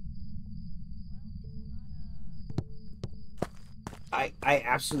 I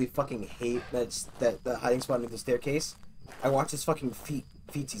absolutely fucking hate that the hiding spot under the staircase. I watch his fucking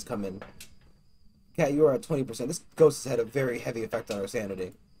feetsies come in. Kat, you are at 20%. This ghost has had a very heavy effect on our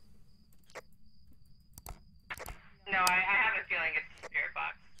sanity. No, I have a feeling it's the spirit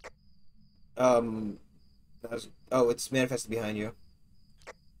box. Oh, it's manifested behind you.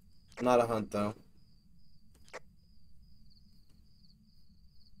 Not a hunt, though.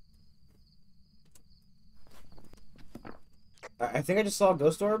 I think I just saw a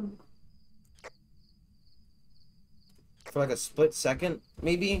ghost orb. For like a split second,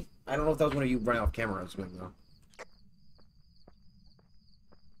 maybe? I don't know if that was one of you running off camera or something, though.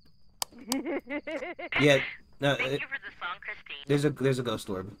 Yeah, no, Thank you for the song, Christine. there's a ghost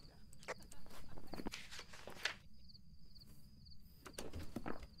orb.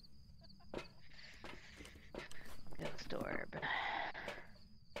 Ghost orb.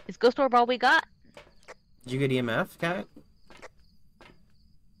 Is Ghost orb all we got? Did you get EMF, Kat?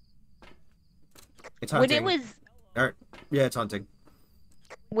 It's When hunting. it was Yeah, it's hunting.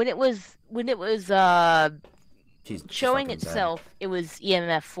 when it was She's showing fucking dead. itself, it was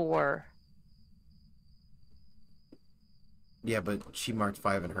EMF 4. Yeah, but she marked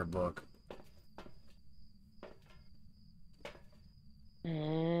 5 in her book. So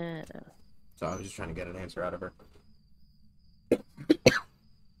I was just trying to get an answer out of her.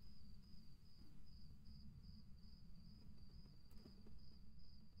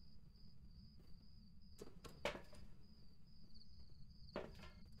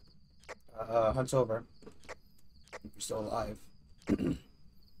 Hunt's over. You're still alive.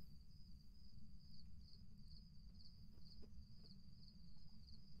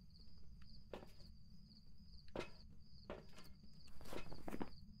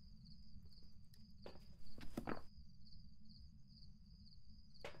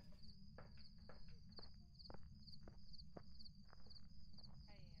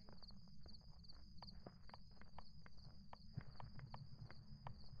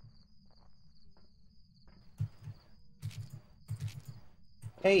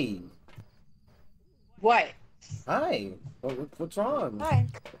 Hey. What? Hi. What's wrong? Hi.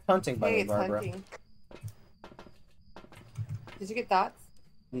 Hunting, by the Hey, way, it's Barbara. hunting. Did you get thoughts?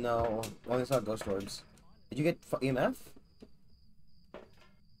 No, I only saw ghost orbs. Did you get EMF?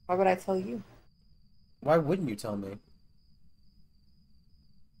 Why would I tell you? Why wouldn't you tell me?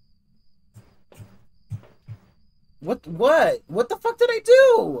 What the fuck did I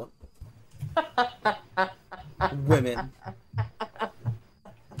do? Women.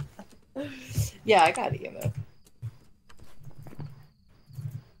 Yeah, I got EMF.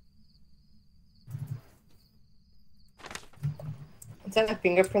 Instead of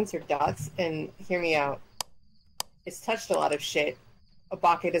fingerprints or dots, and hear me out. It's touched a lot of shit.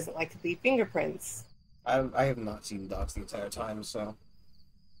 Obake doesn't like to leave fingerprints. I have not seen dots the entire time, so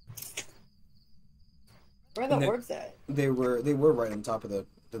Where are the And orbs at? they were right on top of the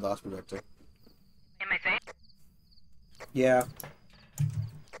dots projector. Am I safe? Yeah.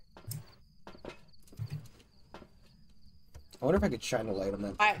 I wonder if I could shine a light on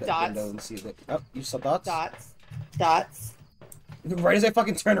that, that Dots. window and see if it. Oh, you saw dots? Dots. Dots. Right as I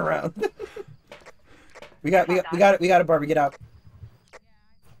fucking turn around. we got it, Barbie, get out.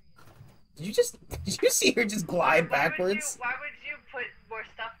 Did you see her just glide backwards? Why would you put more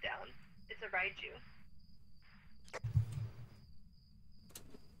stuff down? It's a Raiju.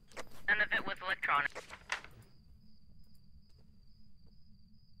 None of it was electronic.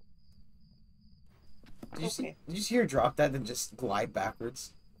 Okay. Did you see her drop that and just glide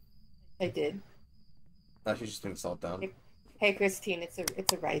backwards? I did. No, she's just doing salt down. Hey, Christine, it's a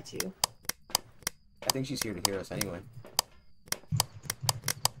Raiju. I think she's here to hear us anyway.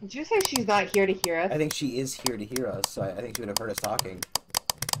 Did you say she's not here to hear us? I think she is here to hear us, so I think she would have heard us talking.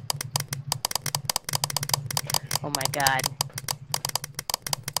 Oh my god.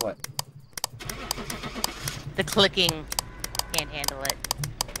 What? The clicking. Can't handle it.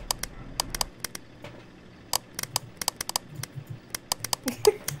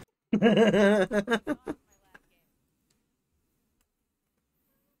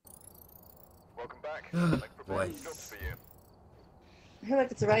 Welcome back. Boy. Jobs for you. Hey,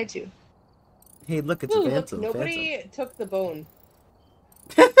 look, it's a Raiju. Hey, look, it's Ooh, a look, phantom. nobody took the bone.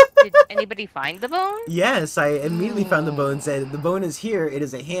 Did anybody find the bone? Yes, I immediately found the bone and said, the bone is here, it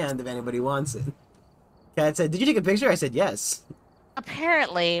is a hand if anybody wants it. Cat said, did you take a picture? I said, yes.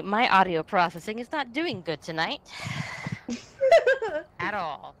 Apparently, my audio processing is not doing good tonight. At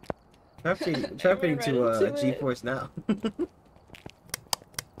all. Try upgrading to GeForce now.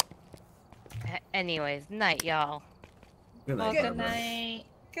 Anyways, night, y'all. Good night, Good Barbara. night.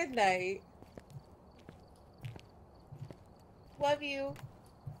 Good night. Love you.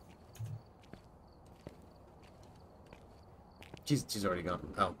 She's already gone.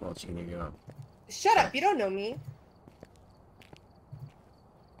 Oh, well, she can hear you now. Shut up, you don't know me.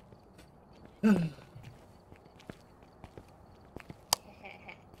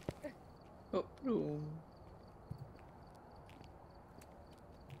 Oh, no.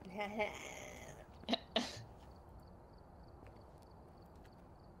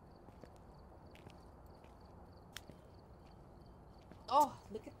 Oh,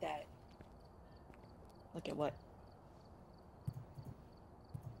 look at that. Look at what?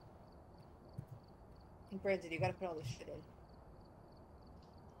 Hey, Brandon, you gotta put all this shit in.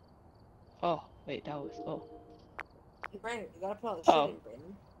 Oh, wait, that was. Oh, Hey, Brandon, you gotta put all this Oh. shit in,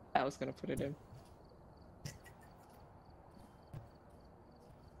 Brandon. I was gonna put it in.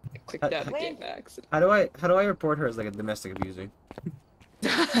 I clicked out of game by accident. How do I report her as like a domestic abuser?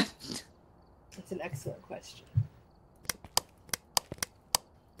 That's an excellent question.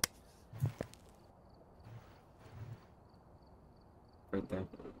 Right there.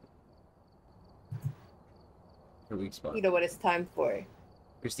 Her weak spot. You know what it's time for.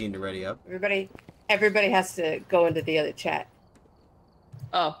 Christine to ready up. Everybody has to go into the other chat.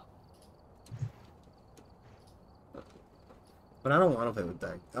 Oh, But I don't want to play with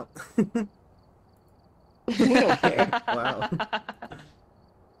Doug. Oh. We don't care. Wow.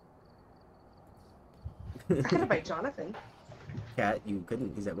 I could invite Jonathan. Cat, you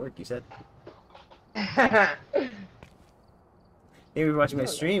couldn't. He's at work, you said. Maybe you're watching my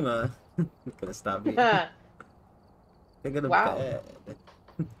stream, Gonna stop me. They're gonna Wow. bed.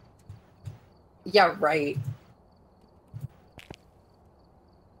 Yeah, right.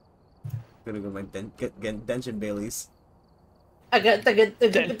 Gonna go my get Dension Baileys. I got the good.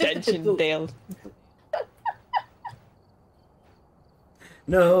 Detention Dale.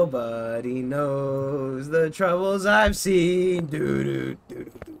 Nobody knows the troubles I've seen. Doo doo doo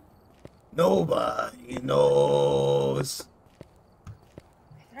doo doo. Nobody knows.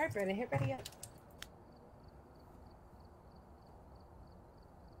 Alright, Brandon, hit ready up.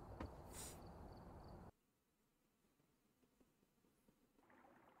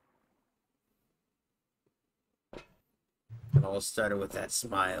 It all started with that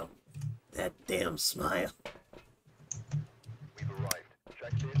smile. That damn smile. We've arrived.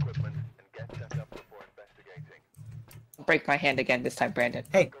 Check the equipment and get set up before Break my hand again this time, Brandon.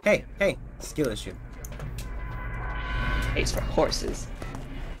 Hey, hey, hey! Skill issue. Ace for horses.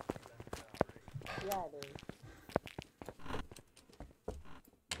 Yeah, it is.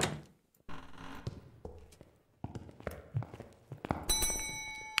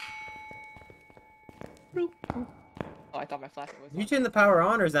 Oh, I thought my flashlight was Did you on. turn the power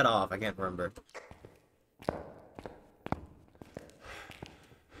on or is that off? I can't remember.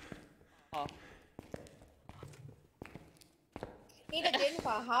 Oh. 你的电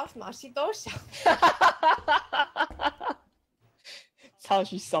话号码是多少？ That's how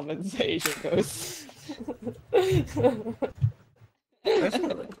she summons the Asian ghosts. It's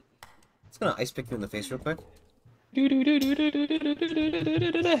gonna ice pick you in the face real quick.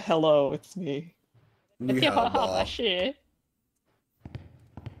 Hello, it's me. 你好吗？是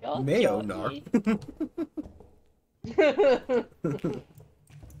没有哪儿。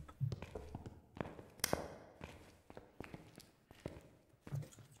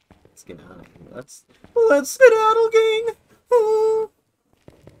Let's get out of here. Let's skedaddle, gang.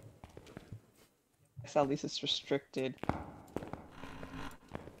 At least it's restricted.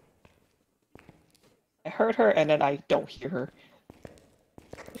 I heard her and then I don't hear her.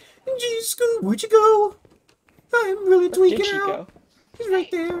 Jeez, where'd you go? I'm really Where tweaking did she out. go? He's right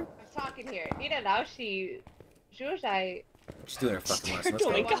there. I'm talking here. 你的老师说在 She's doing her fucking lesson. Let's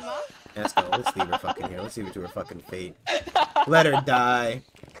doing go. it. 吗？ Let's go. Let's leave her fucking here. Let's leave her to her fucking fate. Let her die.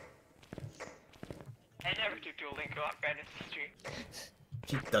 I never do Duolingo on Brandon's stream.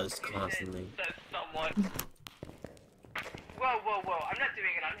 She does constantly. Says someone. Whoa, whoa, whoa. I'm not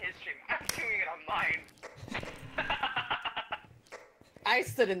doing it on his stream. I'm doing it on mine. I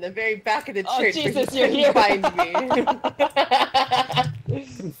stood in the very back of the Oh, church. Jesus, but you're you here. couldn't find me. I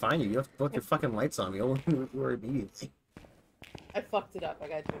couldn't find you. You have both your fucking lights on. We all were immediately. I fucked it up. I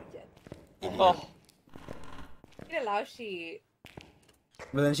gotta do it again. Oh, 你的老师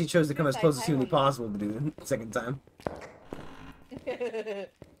But then she chose to come as close as humanly possible to do it the second time. 在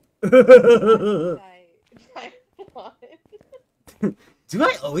Taiwan. Do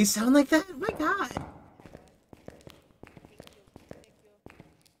I always sound like that? My god.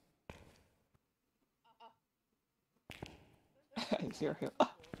 zero here.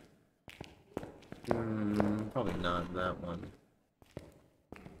 Probably not that one.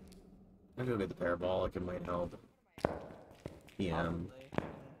 I'll go get the parabolic, it might help. Yeah.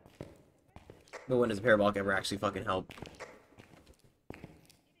 But when does the parabolic ever actually fucking help?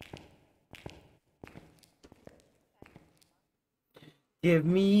 Give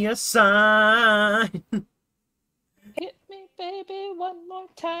me a sign! Hit me, baby, one more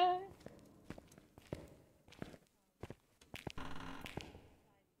time.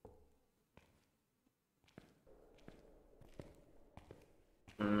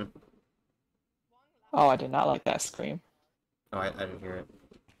 Oh, I did not like that scream. Oh, I didn't hear it.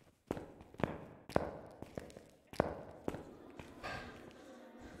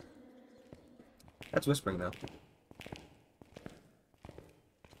 That's whispering, though.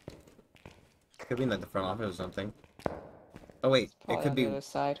 Could be in like the front office or something. Oh wait, Probably it could on be. the other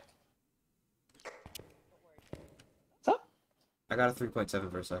side. What's up? I got a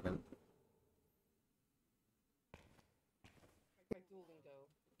 3.7 for a second.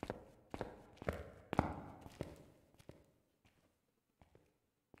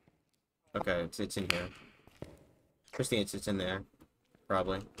 Okay, it's in here. Christine, it's in there.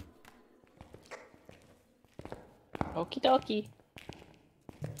 Probably. Okie dokie.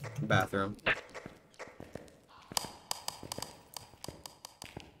 Bathroom.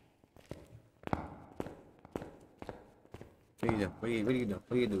 What are you doing? What are you doing?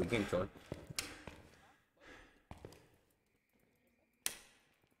 What are you doing? You can't control it.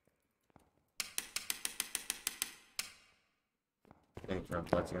 Thanks, Rob.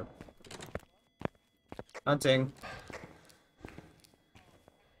 Let's go. Hunting.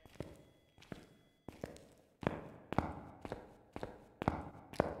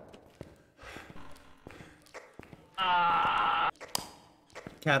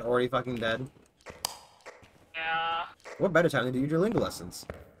 Cat already fucking dead. Yeah. What better time to do your Duolingo lessons?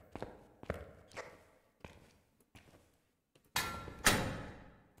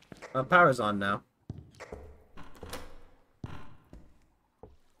 Power's on now.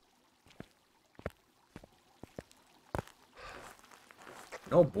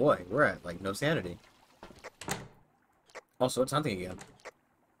 Oh boy, we're at like no sanity. Also, it's hunting again.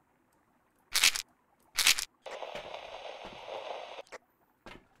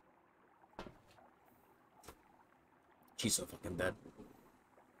 She's so fucking dead.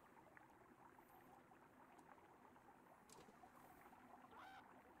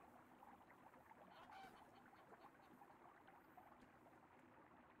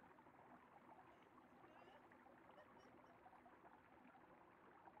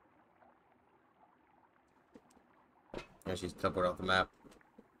 And she's teleported off the map.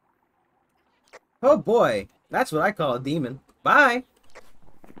 Oh boy, that's what I call a demon. Bye.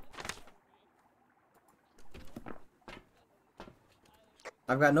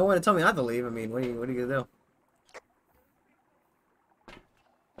 I've got no one to tell me not to leave. I mean, what are you gonna do?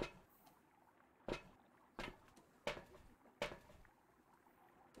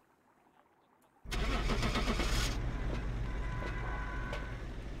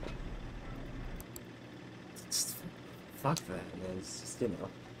 Fuck that, man. It's just, you know.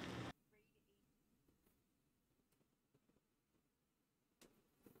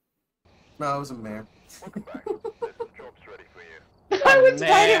 No, it was a mare. Welcome back. List of jobs ready for you. I was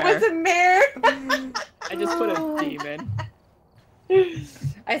right, it was a mare. I just put a demon.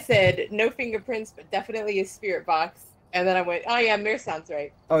 I said no fingerprints, but definitely a spirit box. And then I went, oh yeah, mare sounds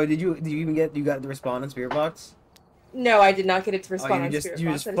right. Oh, did you even get you got the respond on Spirit Box? No, I did not get it to respond Oh, on spirit you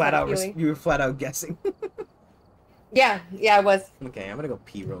box. just flat out you were flat out guessing. Yeah, I was. Okay, I'm gonna go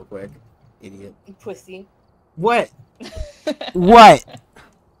pee real quick. Idiot. Pussy. What? What?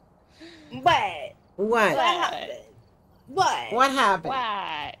 What? What? happened? What? What happened?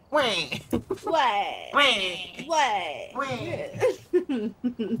 What? What? What?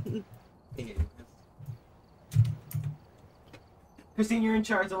 Idiot. Christine, you're in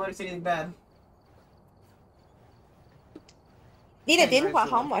charge. Don't let her say anything bad. 你的电话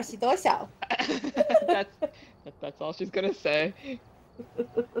号码是多少？ That's all she's gonna say.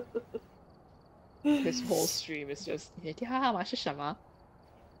 This whole stream is just 你的电话号码是什么？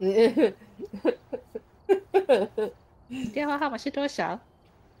电话号码是多少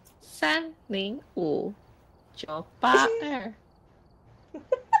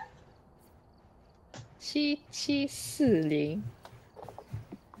？305-982-7740.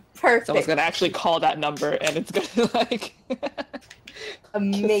 Perfect. Someone's gonna actually call that number, and it's gonna like.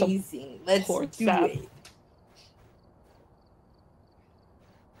 Amazing. Let's do WhatsApp. it.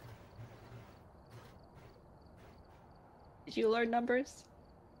 Did you learn numbers?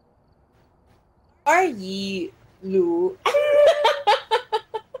 Are ye Lou?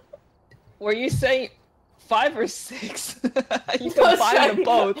 Were you saying 5 or 6? You combined them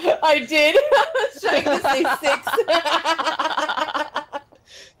both. I did. I was trying to say 6.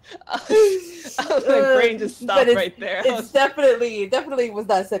 My brain just stopped right there. It's definitely was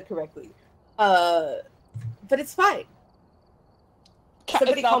not said correctly. But it's fine.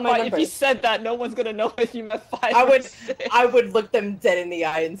 Somebody call my number. If you said that, no one's gonna know if you meant 5 I or would 6. I would look them dead in the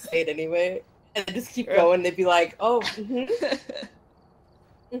eye and say it anyway. And just keep going. They'd be like, oh,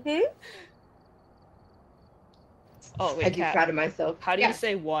 Oh, wait, I'd be proud of myself. How do you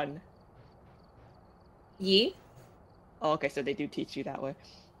say 1? Ye? Oh, okay, so they do teach you that way.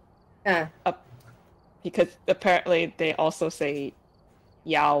 Because apparently they also say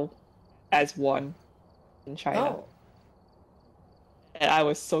Yao as 1 in China. Oh. And I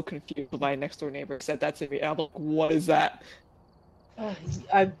was so confused when my next door neighbor said that to me. And I'm like, what is that?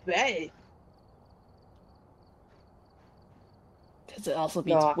 I bet. Because it also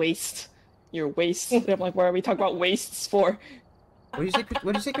means waste. Your waste. I'm like, what are we talking about wastes for? What did you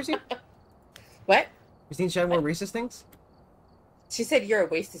say, Christine? What? Christine's trying more racist things? She said you're a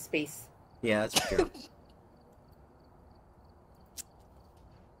waste of space. Yeah, that's true.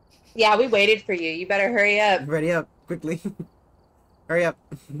 Yeah, we waited for you. You better hurry up. Ready up, quickly. Hurry up.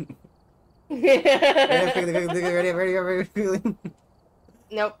 Nope. Ready up, quickly.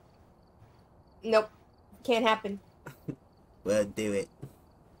 Nope. Can't happen. Well, do it.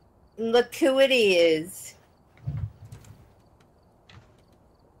 Look who it is.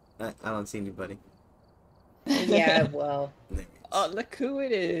 I don't see anybody. Yeah, well. Oh, look who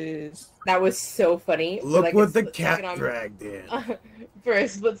it is. That was so funny. Look like what the cat dragged in. For a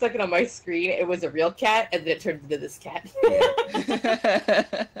split second on my screen, it was a real cat, and then it turned into this cat.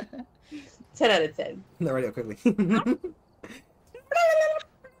 10 out of 10. No, ready up, quickly.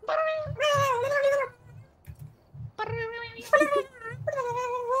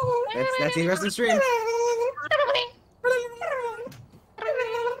 That's the rest of the stream.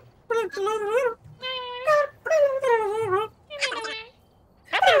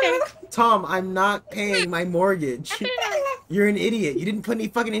 Tom, I'm not paying my mortgage. You're an idiot. You didn't put any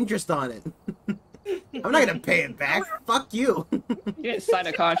fucking interest on it. I'm not gonna pay it back. Fuck you. You didn't sign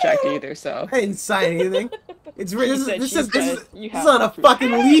a contract either, so. I didn't sign anything. It's this is you on a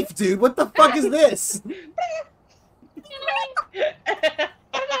fucking leaf, dude. What the fuck is this?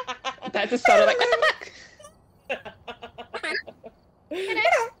 That just sounded like.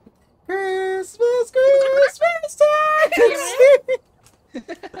 Christmas time.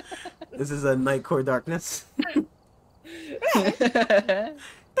 This is a Nightcore Darkness.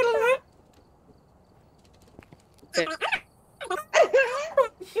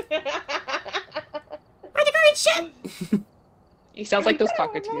 shit! He sounds like those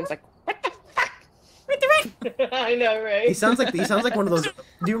cockatoos, like, I know, right? He sounds like one of those. Do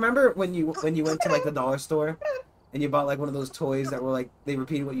you remember when you went to like the dollar store and you bought like one of those toys that were like they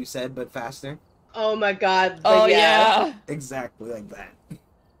repeated what you said but faster? Oh my god. oh yeah. yeah. Exactly like that.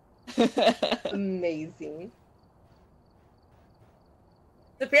 Amazing.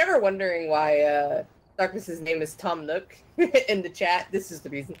 If you're ever wondering why Darkness's name is Tom Nook in the chat, this is the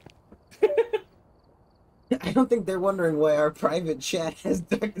reason. I don't think they're wondering why our private chat has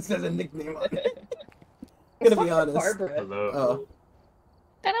Darkness as a nickname on it. Gonna be honest. Barbara. Hello. Oh.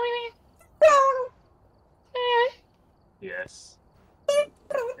 Yes.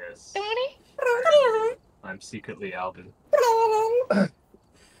 Yes. I'm secretly Alvin.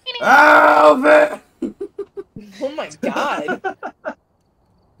 Alvin! Oh my god.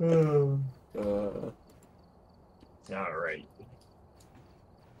 Alright.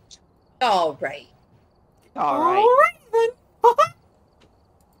 Alright. Alright.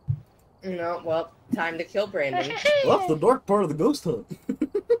 No, well, time to kill Brandon. Well, that's the dark part of the ghost hunt.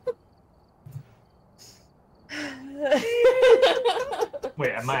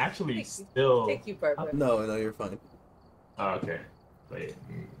 Wait, am I actually still... Thank you, Barbara. No, you're fine. Oh, okay. Wait.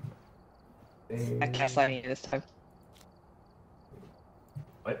 I can't slide me this time.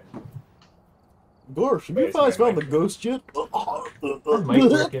 What? Gosh, have Wait, you guys sorry, found the ghost yet?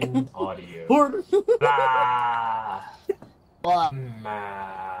 Mic working audio. Pardon? Ah! Well,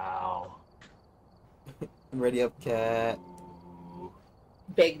 Mow. Ready up, cat. Ooh.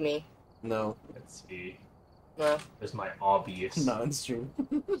 Beg me. No. Let's see. No. There's my obvious. Not on stream.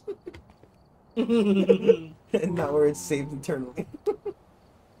 And not where it's saved internally.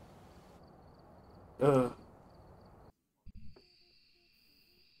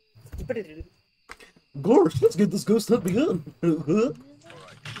 Gosh, let's get this ghost hunt begun.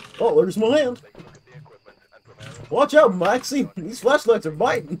 Oh, there's my hand. Watch out, Maxie. These flashlights are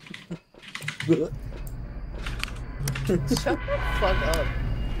biting. Shut the fuck up.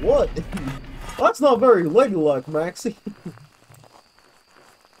 What? That's not very ladylike, Maxie.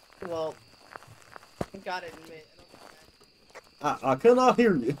 Well, I gotta admit, I cannot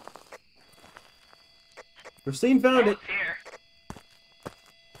hear you. Christine found it. Here.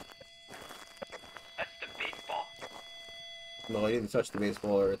 That's the baseball. No, I didn't touch the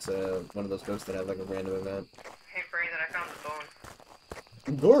baseball, or it's one of those ghosts that have like a random event. Hey, Brandon, I found the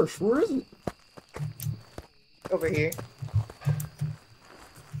bone. Gosh, where is it? over here.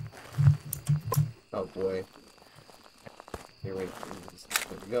 Oh boy. Here we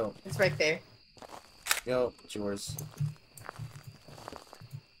go. It's right there. Yo, it's yours.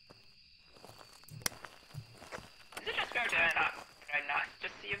 Is it just fair to not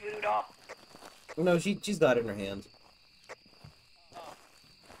just see a voodoo doll? No, she's got it in her hand.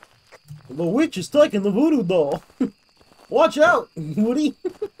 The witch is taking the voodoo doll. Watch out, Woody.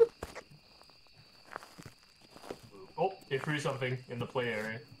 Oh, it threw something in the play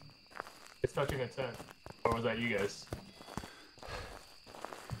area. It's touching a tent. Or was that you guys?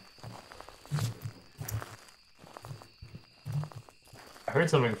 I heard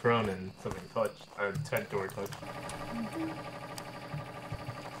something thrown and something touched. A tent door touched.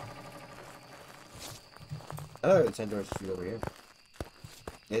 Oh, the tent door's just over here.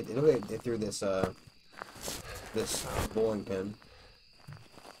 It threw this this bowling pin.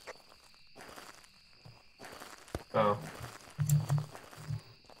 Oh.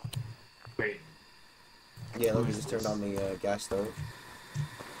 Wait. Yeah, look, we just turned on the gas stove.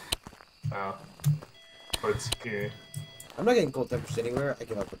 Oh. What's here? I'm not getting cold temperatures anywhere. I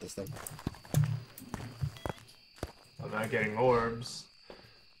give up with this thing. I'm not getting orbs.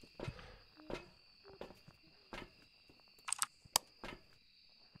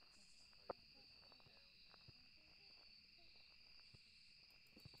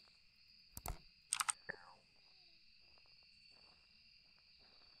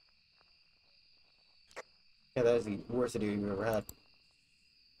 Yeah, that is the worst idea you've ever had.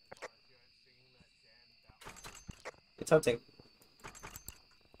 It's hunting.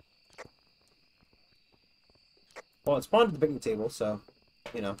 Well, it spawned at the picnic table, so,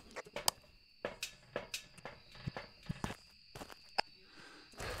 you know.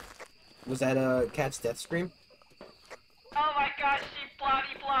 Was that a cat's death scream? Oh my god, she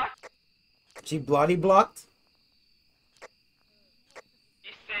bloody blocked. She bloody blocked?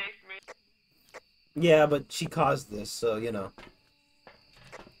 You saved me. Yeah, but she caused this, so, you know.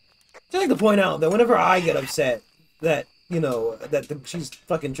 I'd like to point out that whenever I get upset that, you know, she's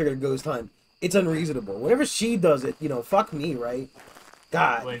fucking triggered Ghost Hunt, it's unreasonable. Whenever she does it, you know, fuck me, right?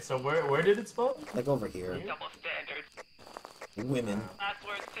 God. Wait, so where did it spawn? Like over here. Double standard. Women. Last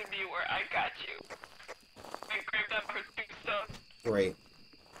words to me were, I got you. And Great.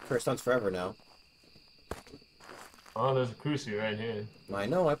 Curse hunts forever now. Oh, there's a cruci right here. I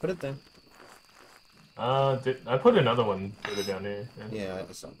know, I put it there. I put another one further down here. Yeah,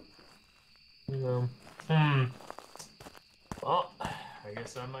 I saw. Well, I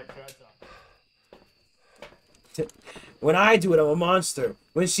guess I might try to. When I do it, I'm a monster.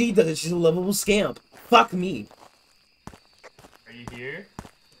 When she does it, she's a lovable scamp. Fuck me. Are you here?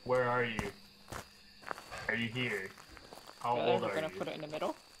 Where are you? Are you here? How Really? old We're are gonna you? put it in the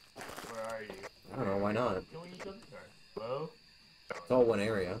middle? Where are you? I don't know, why not? Killing each other? Hello? It's all one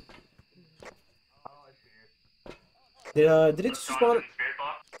area. Oh, I see it. Did it spawn? Spirit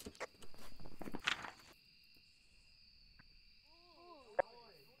box?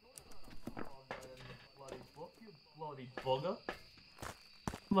 Bloody book, you bloody bugger.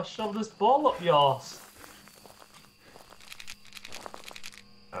 I'm gonna shove this ball up your ass.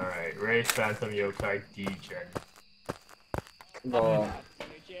 Alright, Ray Phantom Yokai DJ. Well,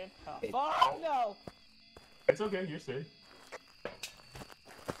 Fuck no! It's okay, you're safe.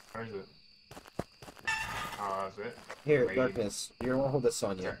 Where is it? Oh, that's it. here, Raid. darkness. You're gonna hold this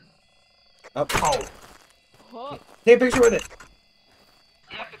on you. Sure. Up. Oh! Huh? Take a picture with it.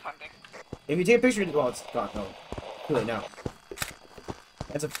 Yep, it's hunting. If you take a picture, well, it's gone. No, too late now.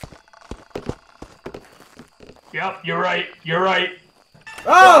 That's a. Yep, you're right, you're right.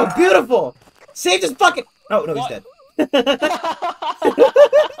 Oh, beautiful! Saved his fucking. Oh no, he's dead.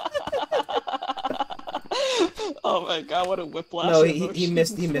 Oh my god, what a whiplash. No, of he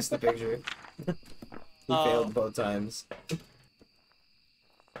emotions. missed the picture. He failed both times.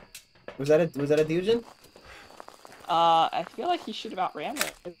 Was that a Deogen? I feel like he should have outran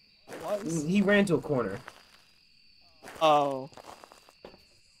it. It was. He ran into a corner. Oh.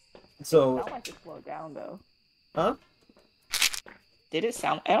 So. Sound like it slowed down though. Huh? Did it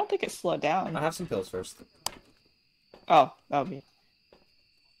sound? I don't think it slowed down. I'll have some pills first. Oh, that would be.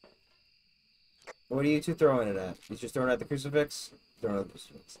 What are you two throwing it at? You just throwing it at the crucifix? Throwing it at the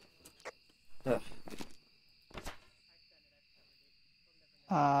crucifix. Ugh.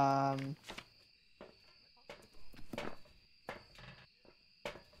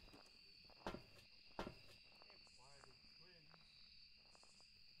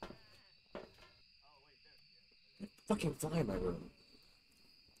 Fucking fly in my room.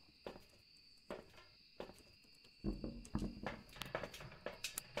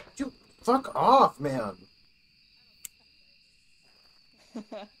 You fuck off, man.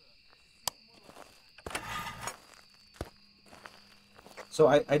 So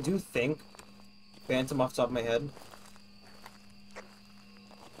I do think Phantom off the top of my head.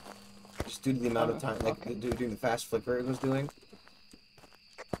 Just due to the amount of time, like doing the fast flicker it was doing.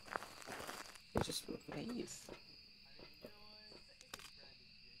 It's just Please.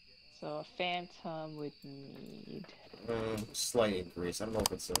 So a phantom would need. slight increase. I don't know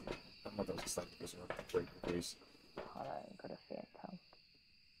if it's a. I don't know if it's a slight increase or a great increase. Hold on, go to phantom.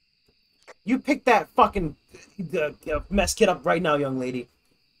 You pick that fucking mess kit up right now, young lady.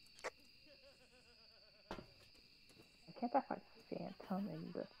 I can't find phantom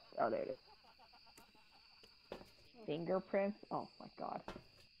in the. Oh, there it is. Fingerprints. Oh my god.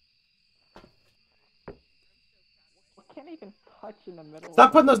 I can't even touch in the middle.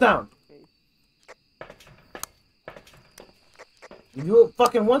 Stop putting those down. You do it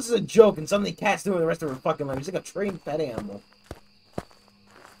fucking once as a joke, and suddenly Cat's doing the rest of her fucking life. She's like a trained pet animal.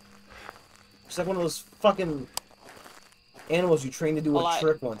 She's like one of those fucking animals you train to do a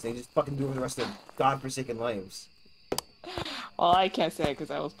trick once, and they just fucking do it for the rest of their godforsaken lives. Well, I can't say it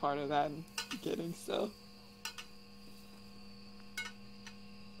because I was part of that beginning, so.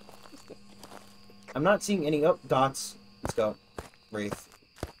 I'm not seeing any dots. Let's go. Wraith.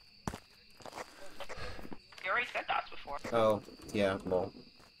 You already said dots before. Oh, yeah, lol.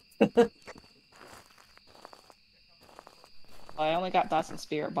 I only got dots in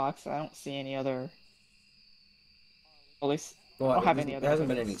spirit box. I don't see any other. At least Well, I don't have any other. there hasn't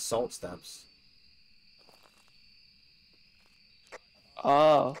been any salt steps.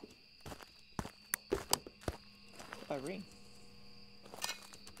 Oh. A ring.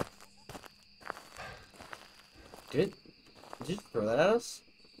 Did you throw that at us?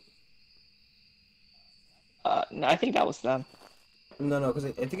 No, I think that was them. No, because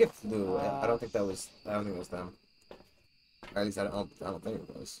I think it flew. I don't think that was. I don't think it was them. Or at least I don't think it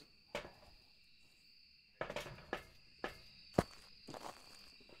was.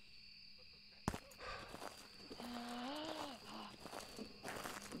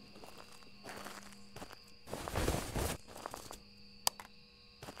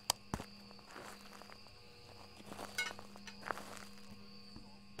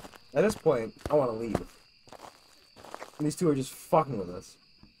 At this point, I want to leave. And these two are just fucking with us.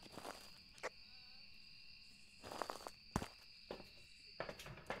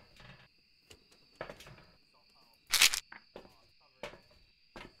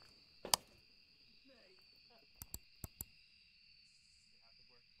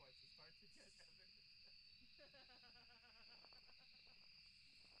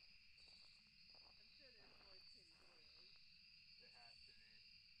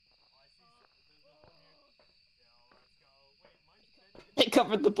 They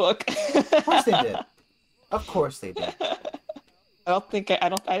covered the book. Of course they did. Of course they did. I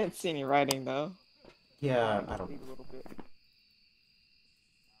didn't see any writing though. Yeah, I don't A little bit.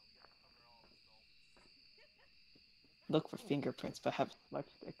 Look for fingerprints, but have a smudge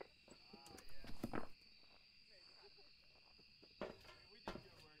stick.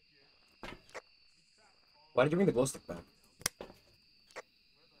 Why did you bring the glow stick back?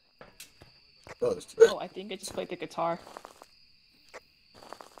 Oh, there's two. Oh, I think I just played the guitar.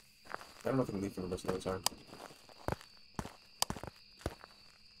 I don't know if I can leave fingerprints in the guitar.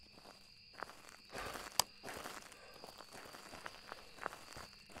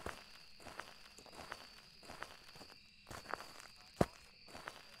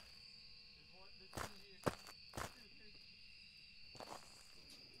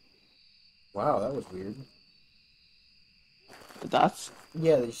 Wow, that was weird. The dots?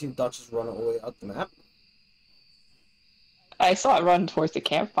 Yeah, you see the dots just run all the way out the map? I saw it run towards the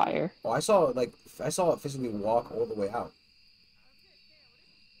campfire. Oh, I saw it physically walk all the way out.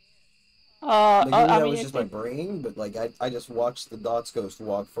 Like, maybe I that mean, was just my brain, but like I just watched the dots ghost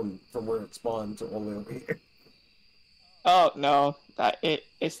walk from where it spawned to all the way over here. Oh no, it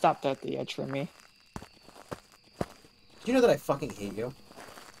stopped at the edge for me. Do you know that I fucking hate you?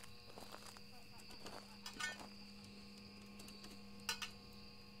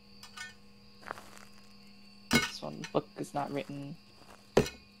 This one book is not written.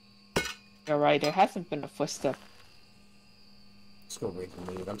 You're right, there hasn't been a footstep. Let's go break and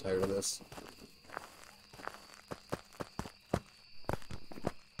leave. I'm tired of this.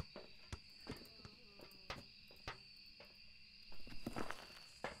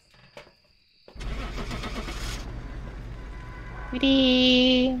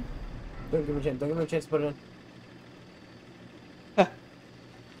 Sweetie. Don't give him a chance. Don't give him a chance to put it in.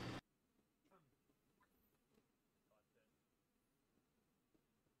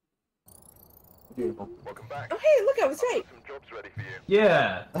 Beautiful. Welcome back. Oh, hey, look, I was right. Some jobs ready for you.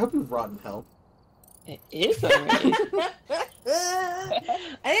 Yeah. I hope you rot in hell. It is already.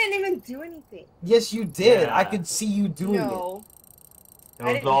 I didn't even do anything. Yes, you did. Yeah. I could see you doing it. No. It I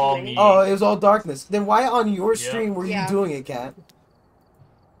was didn't all do me. anything. Oh, it was all darkness. Then why on your Yep. stream were Yeah. you doing it, Kat?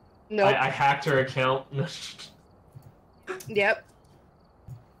 Nope. I hacked her account. Yep.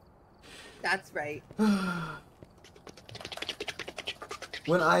 That's right.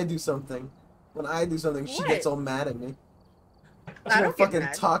 When I do something, she What? gets all mad at me. She I won't don't get fucking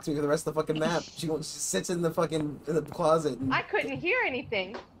mad. talk to me for the rest of the fucking map. She sits in the closet and I couldn't hear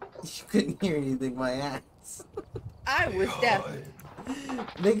anything. you couldn't hear anything. My ass. I was deaf.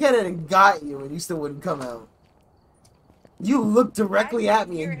 They get it and got you, and you still wouldn't come out. You looked directly I at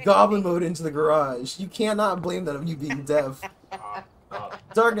me didn't and hear goblin anything. mode into the garage. You cannot blame that on you being deaf.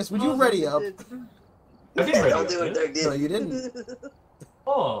 Darkness, would you ready up? I did ready Don't up, do it, yeah? Darkness. No, you didn't.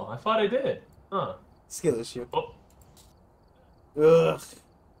 Oh, I thought I did. Huh. Skill issue. Oh. Ugh.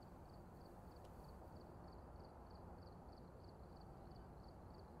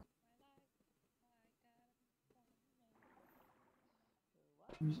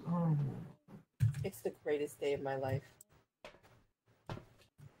 It's the greatest day of my life.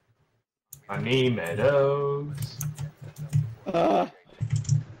 Honey Meadows. The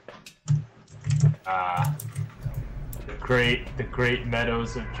great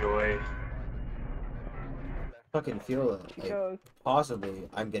meadows of joy. Fucking feel it. Like, Because possibly,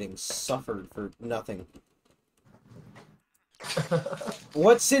 I'm getting suffered for nothing.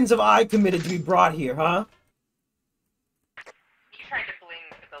 What sins have I committed to be brought here, huh? You tried to blame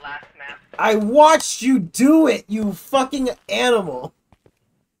me for the last map. I watched you do it, you fucking animal!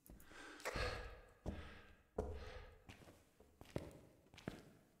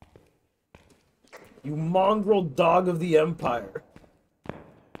 You mongrel dog of the Empire.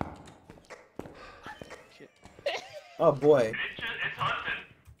 Oh boy. It's hunting.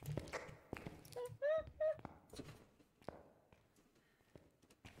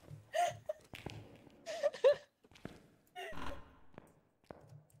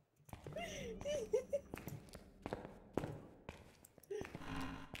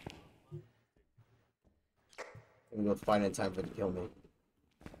 I'm gonna find it in time for it to kill me.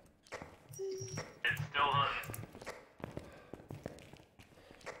 It's still hunting.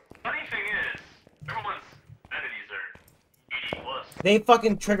 They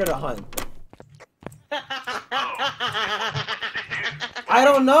fucking triggered a hunt. I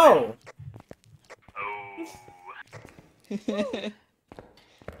don't know.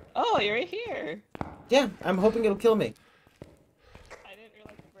 Oh, you're right here. Yeah, I'm hoping it'll kill me. I didn't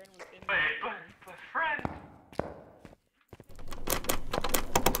realize the burn was in Wait, but friend.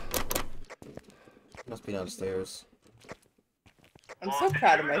 Must be downstairs. I'm so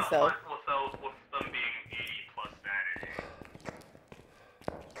proud of myself. With them being 80 plus sanity.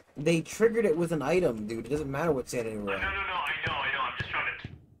 They triggered it with an item, dude. It doesn't matter what sanity we're No, at. I know. I'm just trying to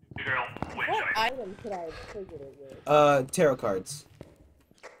figure out which What item. item could I have triggered it with? Tarot cards.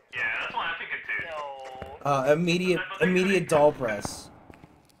 Yeah, that's what I'm thinking too. No. Immediate doll press.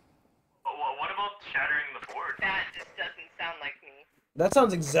 What about shattering the board? That just doesn't sound like me. That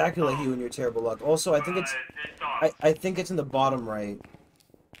sounds exactly like you and your terrible luck. Also, I think I think it's in the bottom right.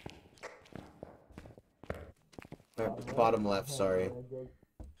 Or bottom left, sorry.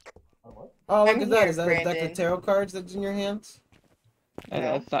 Oh, look I'm at that. here, Is that a deck Brandon. of tarot cards that's in your hands?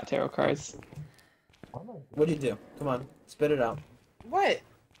 No, it's not tarot cards. What'd you do? Come on, spit it out. What?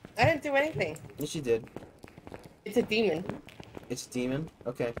 I didn't do anything. Yes, you did. It's a demon. It's a demon?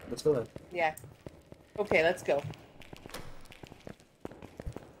 Okay, let's go then. Yeah. Okay, let's go.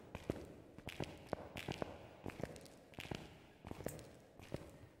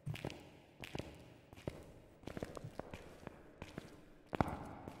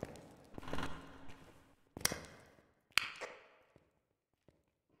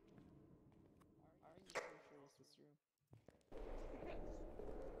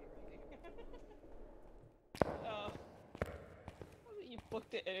 You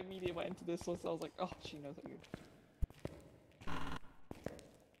booked it and immediately went into this one, so I was like, oh, she knows what you're doing.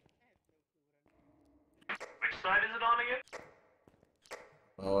 Which side is it on again?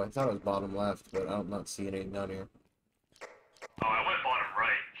 Oh, I thought it was bottom left, but I'm not seeing anything down here. Oh, I went bottom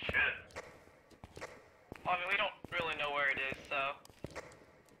right. Shit. Well, I mean, we don't really know where it is, so.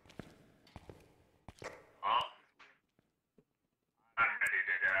 Oh. I'm ready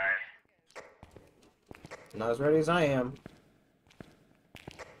to die. Not as ready as I am.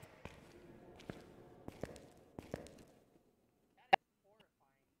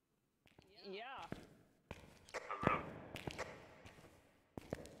 Yeah. Hello.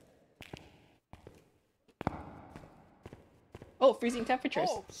 Oh, freezing temperatures.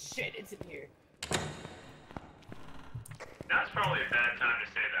 Oh shit, it's in here. That's probably a bad time to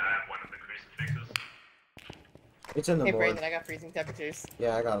say that I have one of the crucifixes. It's in the Hey board. Brandon, I got freezing temperatures.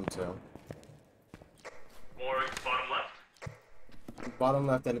 Yeah, I got them too. More bottom left? Bottom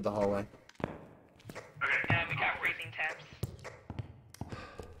left end of the hallway. Okay. Yeah, we got freezing temps.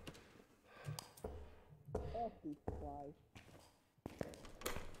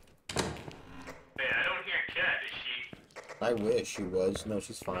 Hey, I don't hear Cat. Is she I wish she was. No,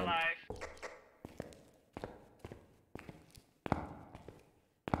 she's fine. Alive.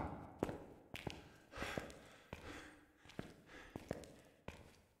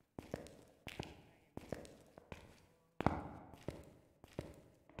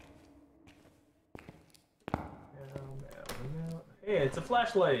 Hey, it's a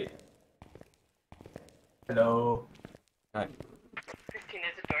flashlight. Hello. Hi. Christine,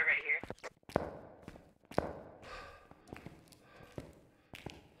 there's a door right here.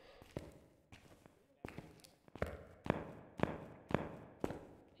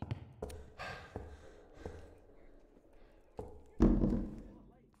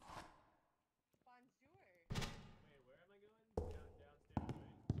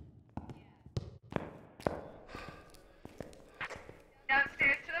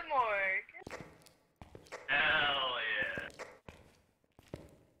 Downstairs to the morgue. hell yeah.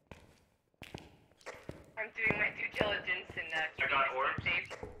 I'm doing my due diligence in keeping got this orbs.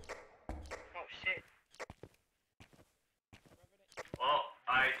 safe. Oh shit. Well,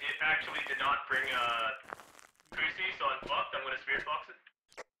 I actually did not bring a cruci, so I'm fucked. I'm gonna spirit box it.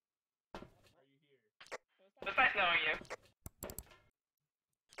 It was nice knowing you.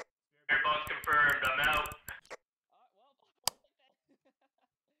 Spirit box confirmed. I'm out.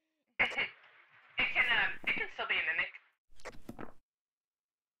 It can still be a mimic.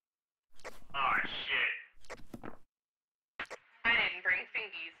 Oh shit. I didn't bring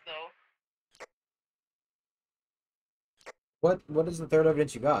fingies though. What is the third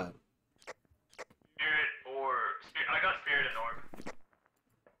evidence you got? I got spirit and orb.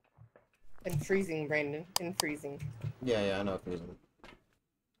 In freezing, Brandon. In freezing. Yeah, I know what reason.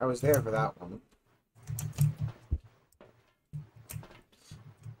 I was there for that one.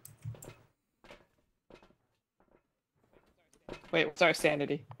 Wait, what's our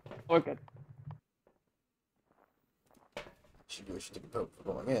sanity? We're good. really should take a vote for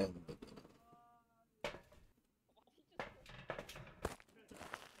going in. But...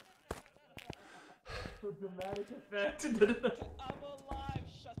 For dramatic effect. I'm alive.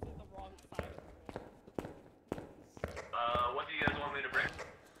 Shuts in the wrong side. What do you guys want me to bring?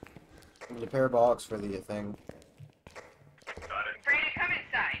 The parabolics for the thing. Got it. Free to come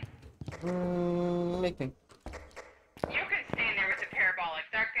inside. Make me. You can stand there with the parabolic.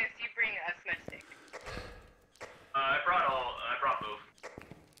 Darkness, you bring a smudge stick. I brought both.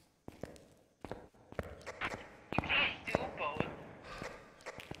 You can't do both.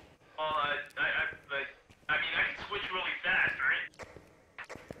 Well, I mean, I can switch really fast, right?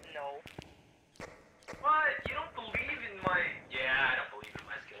 No. What? You don't believe in my... Yeah, I don't believe in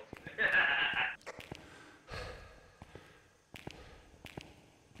my skills.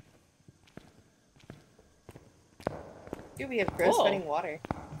 Dude, we have gross Cool. running water.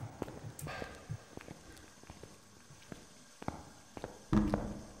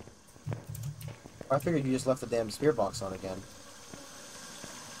 I figured you just left the damn spear box on again.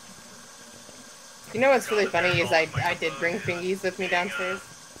 You know what's really funny is I did bring fingies with me downstairs.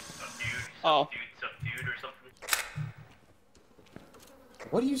 Oh. Subdued or something.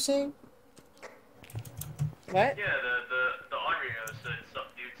 What are you saying? What? Yeah, the audio said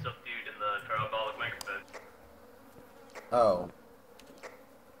subdued in the parabolic microphone. Oh.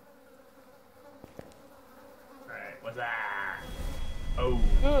 Alright, what's that? Oh.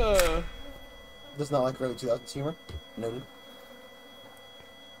 That's not like early 2000s humor. Noted.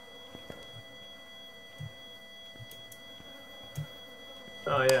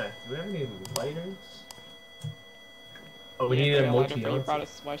 Oh yeah. Do we have any lighters? Oh, we need Yeah, a lighter, multi. but you brought a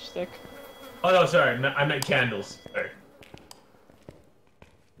smudge stick? Oh no, sorry. I meant candles. Sorry.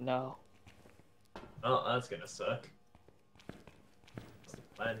 No. Oh, that's gonna suck. What's the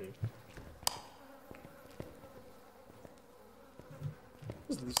plan here?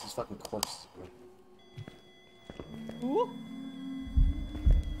 Just leave these fucking corpses. Ooh.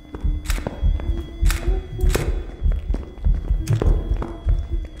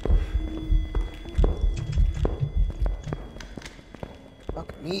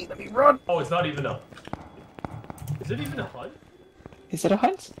 Fuck me, let me run! Oh, it's not even a... Is it even a hunt? Is it a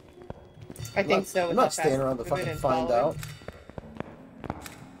hunt? I think so. I'm with not how fast staying around to we fucking didn't find follow out.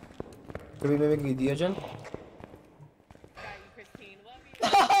 Could we maybe make a Diogen?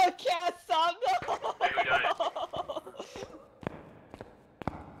 Oh, can't stop!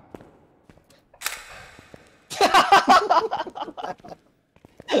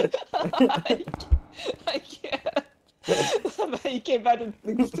 I can't. He came back and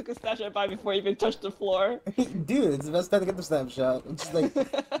took a snapshot by before he even touched the floor. Dude, it's the best time to get the snapshot. It's just like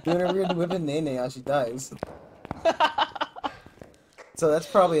doing a weird whip and nene as she dies. So that's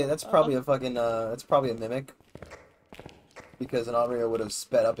probably a fucking that's probably a mimic. Because an Onryo would have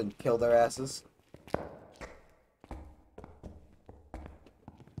sped up and killed their asses.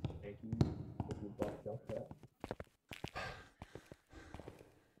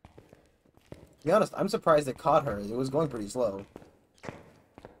 To be honest, I'm surprised it caught her. It was going pretty slow.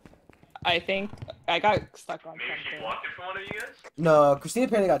 I think I got stuck on Maybe she something. blocked it for one of you guys? No, Christina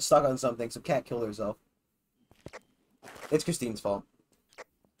apparently got stuck on something, so Cat killed herself. It's Christine's fault.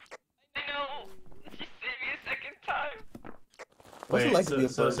 I know. She saved me a second time. What's it like to be a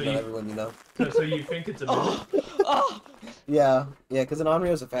so burden on everyone you know? So you think it's a mimic? Oh. Yeah, because an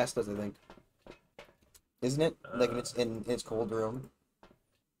Onryo's a fastest, I think. Isn't it? Like in its cold room.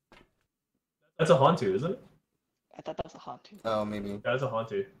 That's a Hantu, isn't it? I thought that was a Hantu. Oh, maybe. That's a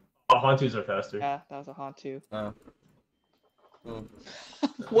Hantu. Oh, Hantus are faster. Yeah, that was a Hantu. Oh. Mm.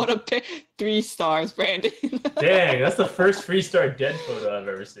 What a 3 stars, Brandon. Dang, that's the first 3-star dead photo I've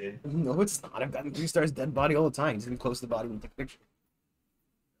ever seen. No, it's not. I've gotten 3 stars dead body all the time. Just close to the body and take a picture.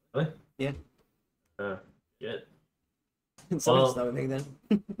 Really? Yeah. Shit. Somebody's not with me then.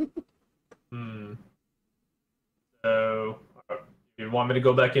 So, you want me to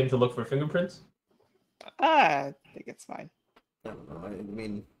go back in to look for fingerprints? I think it's fine. I don't know. I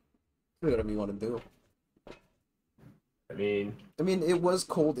mean, do whatever you want to do. I mean, it was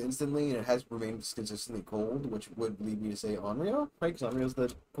cold instantly, and it has remained consistently cold, which would lead me to say Onryo, right? Because Onryo's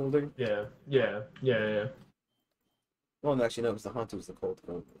the colder. Yeah. Well, actually, no, it's the Hantu's the cold.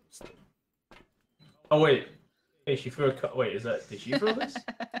 Oh, wait. Hey, she threw a wait, did she throw this?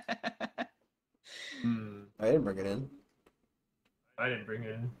 I didn't bring it in. I didn't bring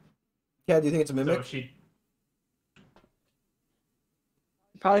it in. Yeah, do you think it's a mimic? So she...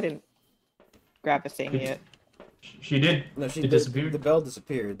 Probably didn't grab a thing yet. She did. No, it disappeared. The bell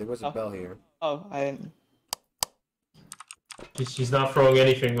disappeared. There was a bell here. Oh, I didn't. She's not throwing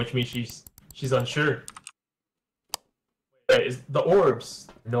anything, which means she's unsure. Is the orbs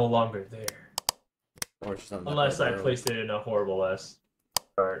no longer there? Or something. Unless I placed it in a horrible ass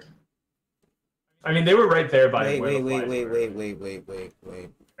part. I mean, they were right there by where the flies were. Wait.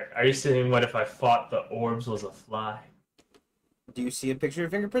 Are you saying what if I thought the orbs was a fly? Do you see a picture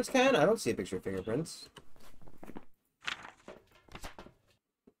of fingerprints, Ken? I don't see a picture of fingerprints.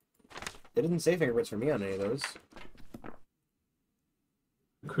 It didn't say fingerprints for me on any of those.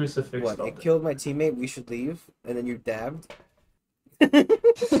 Crucifix. What? It killed my teammate. We should leave, and then you dabbed.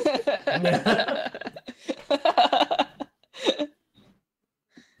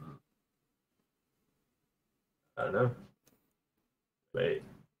 I don't know. Wait.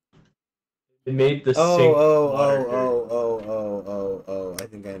 It made the sink. Oh. I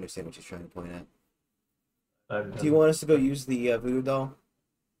think I understand what she's trying to point at. Do you want us to go use the voodoo doll?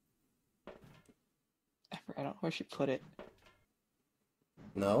 I don't know where she put it.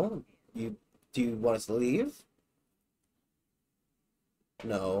 No? Do you want us to leave?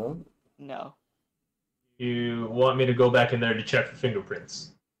 No. No. You want me to go back in there to check for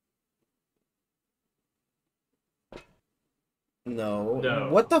fingerprints? No. No.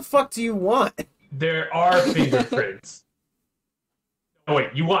 What the fuck do you want? There are fingerprints. Oh wait,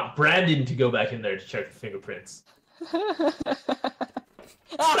 you want Brandon to go back in there to check the fingerprints? Look,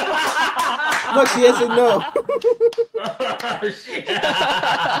 she answered no.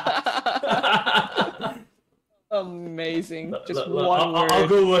 Amazing. Just Look, one word. I'll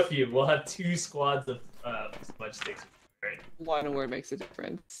go with you. We'll have 2 squads of smudge sticks. Right. One word makes a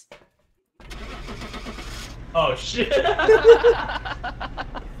difference. Oh shit!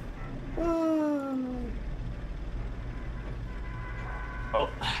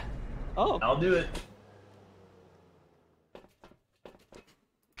 Oh. I'll do it.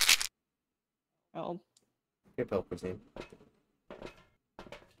 Oh. Good help, Christine.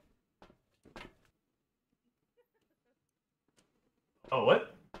 Oh,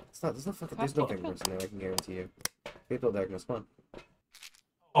 what? It's not. There's no fingerprints in there. I can guarantee you. Fatal darkness. Come on.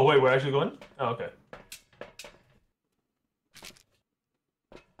 Oh wait, we're actually going? Oh, okay.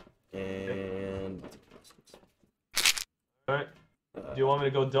 And. Alright. Do you want me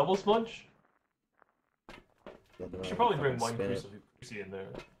to go double smudge? Yeah, You should probably bring one crucifix in there.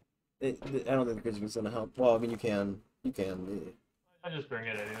 I don't think the crucifix is gonna help. Well, I mean, you can. I just bring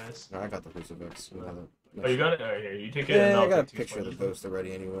it anyways. No, I got the crucifix. Oh, you got it? Alright, here, you take it. Yeah, and I I'll got a take 2 picture of the sponges. ghost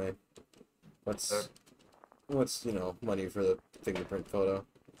already anyway. What's money for the fingerprint photo?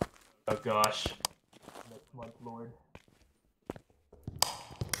 Oh gosh. My lord.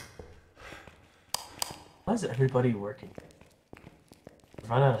 Why is everybody working? I've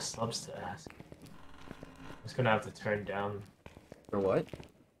run out of subs to ask. I'm just gonna have to turn down. For what?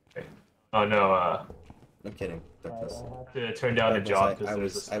 Okay. Oh no, I'm kidding. Darkness. to turn down a job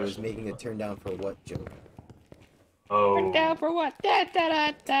because I was making a turn down for what joke? Oh. Turn down for what?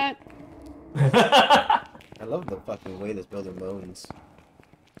 That. I love the fucking way this building moans.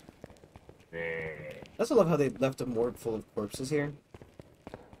 Man. I also love how they left a morgue full of corpses here.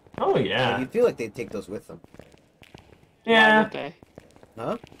 Oh yeah. Like, you'd feel like they'd take those with them. Why Yeah. would they?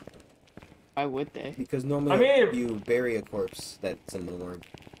 Huh? Why would they? Because normally you bury a corpse that's in the morgue.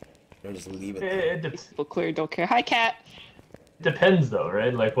 You don't just leave it there. People clearly don't care. Hi, cat. Depends though,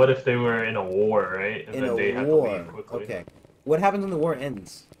 right? Like, what if they were in a war, right? And In then a they had war. to leave quickly. Okay. What happens when the war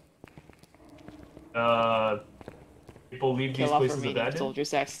ends? People leave these Kill off places remaining abandoned.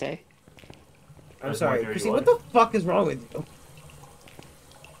 soldiers that stay. I'm There's sorry, more dirty Chrissy, water. what the fuck is wrong with you?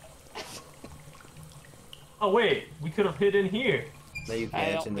 Oh wait, we could have hid in here. No, you I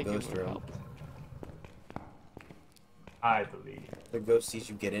can't. It's don't in the think it ghost would've room. helped. I believe. The ghost sees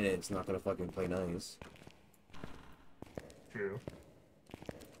you get in it, it's not gonna fucking play nice. True.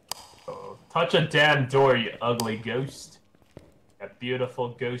 Oh, touch a damn door, you ugly ghost. That beautiful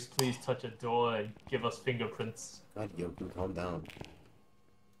ghost, please touch a door and give us fingerprints. God, Yoku, calm down.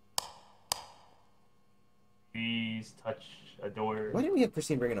 Please touch a door. Why didn't we have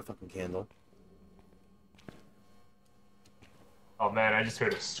Christine bring in a fucking candle? Oh man, I just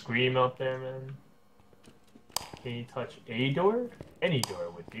heard a scream out there, man. Can you touch a door? Any door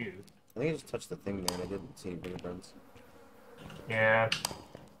would do. I think I just touched the thing there and I didn't see any fingerprints. Yeah.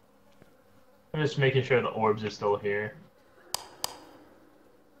 I'm just making sure the orbs are still here.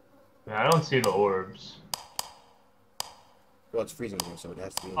 Man, I don't see the orbs. Well, it's freezing here, so it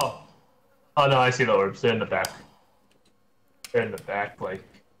has to be in Oh. Oh no, I see the orbs. They're in the back. They're in the back, like...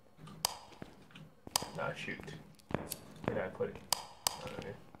 Ah, shoot. Where did I put it? Okay.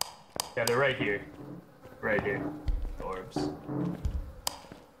 Yeah, they're right here. Right here. The orbs.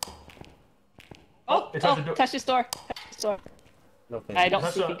 Oh, It's at the door. touch this door. Touch this door. No I don't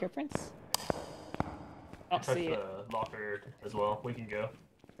Touch see the- fingerprints. I'll touch see the it. locker as well. We can go.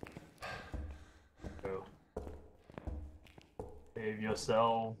 Go. Save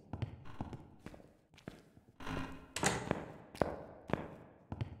yourself.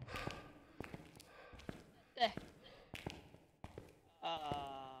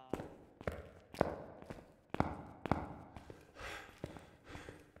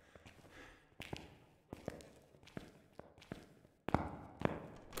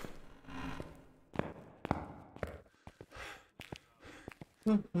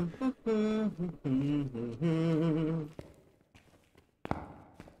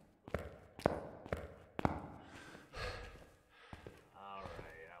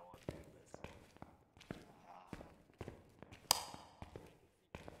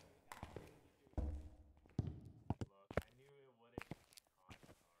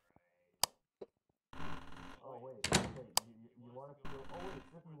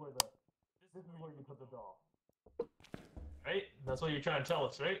 You put the doll. Right? That's what you're trying to tell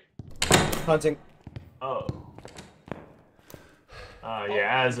us, right? Hunting. Oh.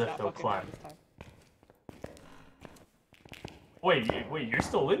 Yeah, as if they'll climb. Wait, you're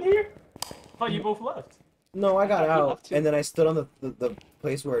still in here? I thought you both left. No, I got out, and then I stood on the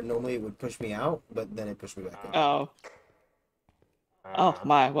place where normally it would push me out, but then it pushed me back in. Oh. Oh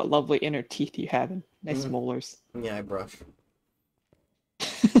my, what lovely inner teeth you have. Nice molars. Yeah, I brush.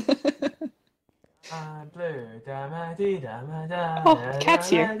 Oh, cat's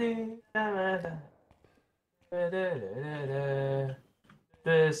here.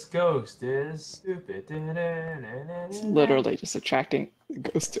 This ghost is stupid. It's literally just attracting the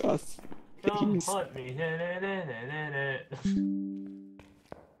ghost to us. Come hunt me.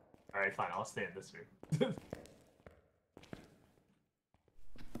 Alright, fine, I'll stay in this room.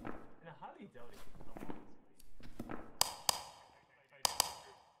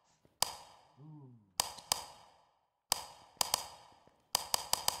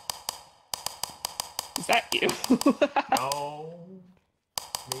 Is that you? No.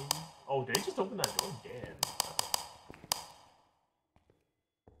 Maybe. Oh, did they just open that door again?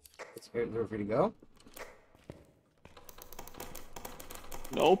 We're free to go?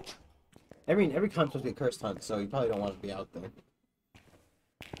 Nope. Every time's supposed to be a cursed hunt, so you probably don't want to be out there.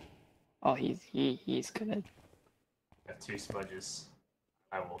 Oh, he's gonna. I have 2 smudges.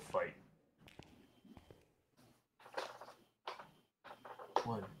 I will fight.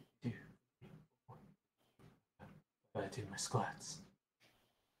 1, 2, 1. Gotta do my squats.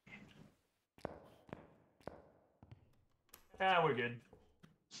 Ah, we're good.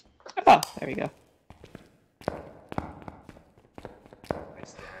 Oh, there we go. I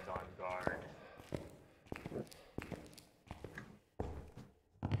stand on guard.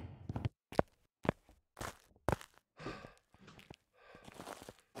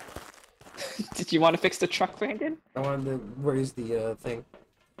 Did you want to fix the truck, Brandon? I wanted to raise the thing.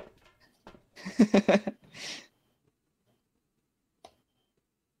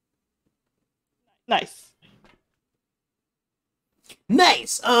 Nice.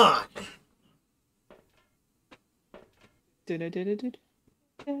 Nice on.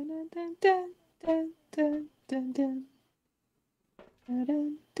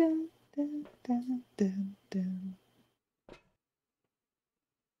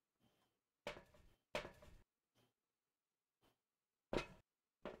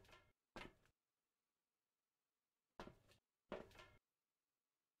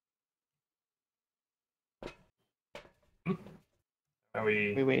 Are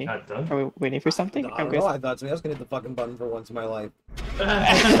we waiting? not done? Are we waiting for something? I don't know. I thought somebody else gonna hit the fucking button for once in my life.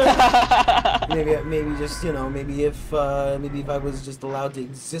 maybe just maybe if I was just allowed to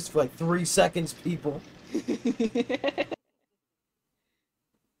exist for like 3 seconds, people.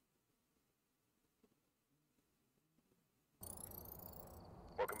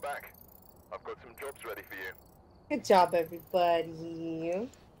 Welcome back. I've got some jobs ready for you. Good job, everybody.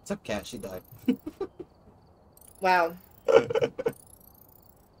 What's up, Cat? She died. Wow.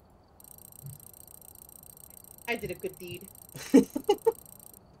 I did a good deed. Did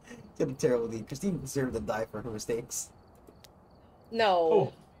a terrible deed. Christine deserved to die for her mistakes. No.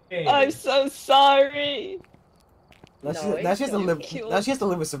 Oh, hey. I'm so sorry. Now she has to live. Now she has to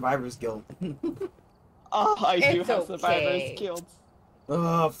live with survivor's guilt. Oh, I do It's have survivor's okay. guilt.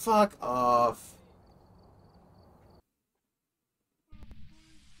 Oh, fuck off.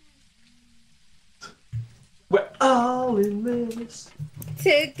 We're all in this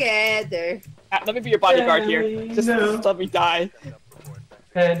together. Let me be your bodyguard here. Just let me die.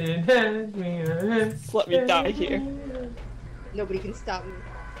 Hand in hand, Just let me die here. Nobody can stop me.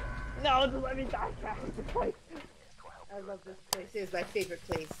 No, just let me die. I love this place. It is my favorite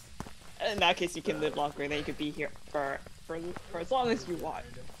place. In that case, you can live longer, and then you can be here for as long as you want.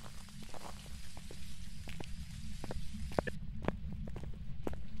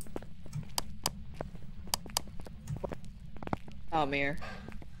 Oh, Mir.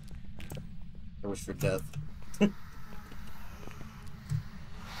 I wish for death.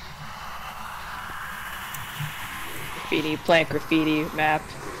 Graffiti, plant graffiti map.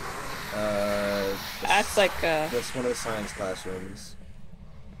 That's like That's one of the science classrooms.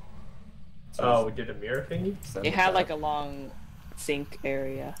 Oh, we did a mirror thingy? It had like a long sink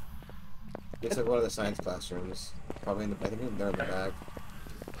area. It's like one of the science classrooms. Probably in the, I think they're in the back.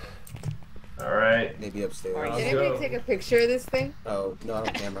 Alright. Maybe upstairs. Did anybody take a picture of this thing? Oh, no, I don't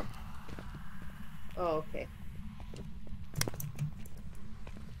have a camera. Oh, okay.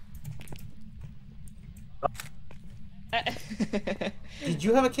 Did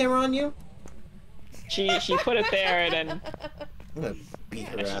you have a camera on you? She put it there and then I'm gonna beat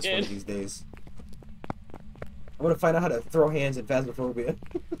her Yeah, she ass one did. of these days. I'm gonna find out how to throw hands in Phasmophobia.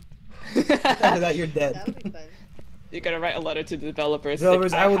 After that, you're dead. That would be fun. you're gonna write a letter to the developers.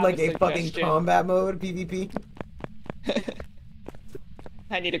 Developers, I would have like a fucking suggestion. combat mode PvP.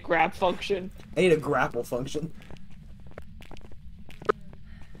 I need a grab function. I need a grapple function.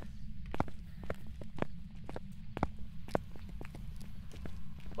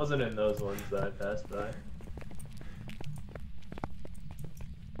 Wasn't in those ones that I passed by.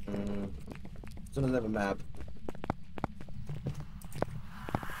 This one doesn't have a map.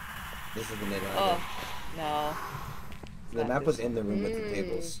 This is the name of it. Oh, no. The map was in the room with the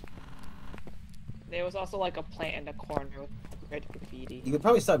tables. There was also like a plant in the corner with red graffiti. You could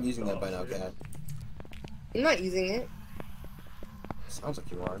probably stop using that by now, Cat. I'm not using it. Sounds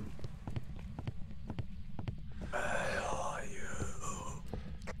like you are.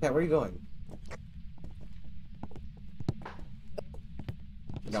 Cat, where are you going?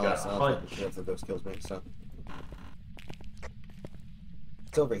 No, got it's a not. hunch. That's what those kills me, so.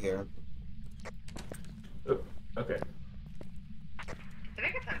 It's over here. Oh, okay. Did I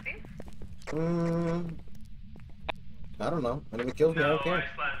get something? I don't know. And if it kills me, I No, don't care. I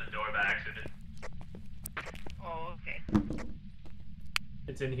slammed the door by accident. Oh, okay.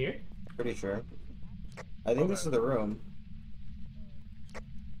 It's in here? Pretty sure. I think this is the room.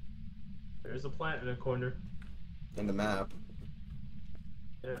 There's a plant in the corner. In the map.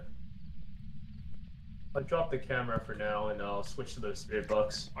 Yeah. I'll drop the camera for now and I'll switch to those spirit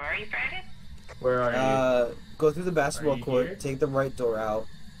bucks. Where are you, Brandon? Where are you? Go through the basketball you court, here? take the right door out,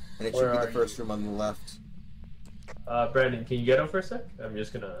 and it Where should be are the first room on the left. Brandon, can you get up for a sec? I'm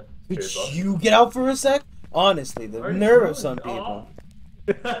just gonna Could spirit box. you get out for a sec? Honestly, the Where are you nerve of going? some people.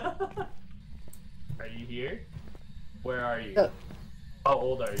 Are you here? Where are you? Oh. How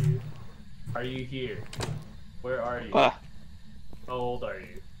old are you? Are you here? Where are you? Ah. How old are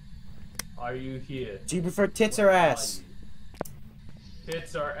you? Are you here? Do you prefer tits or Where are ass? you?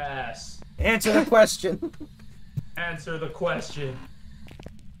 Tits or ass? Answer the question. Answer the question.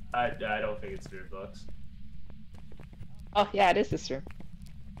 I don't think it's spirit box. Oh yeah, it is this room.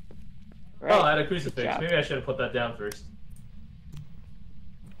 Right. Oh, I had a Good crucifix. job. Maybe I should have put that down first.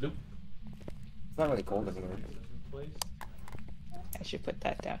 Nope. It's not really cold in here. Placed. I should put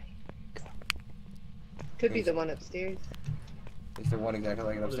that down. Could be the one upstairs. Is there one exactly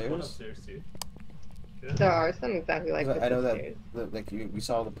like it Oh, there's one upstairs? upstairs too. There are some exactly like this I know upstairs. that like you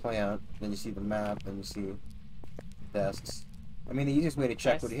saw the plant, then you see the map, then you see desks. I mean, the easiest way to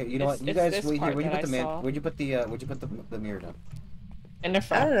check Yes, would you know what? You it's guys this wait here. part Where'd you that put the I saw. where'd you put the mirror down? In the I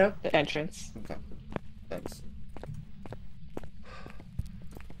front. don't know. The entrance. Okay. Thanks.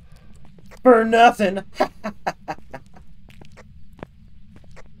 For nothing.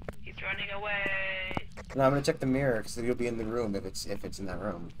 He's running away. No, I'm gonna check the mirror because you'll be in the room if it's in that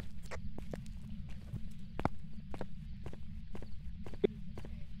room.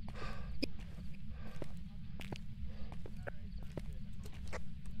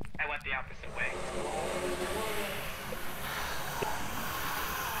 I went the opposite way.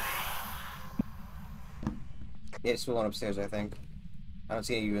 Yeah, it's the one upstairs, I think. I don't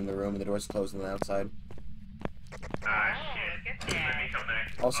see you in the room, and the door's closed on the outside. Ah, shit. Look at Let me that. come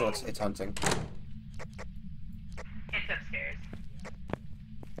back. Also, Oh. it's hunting. It's upstairs.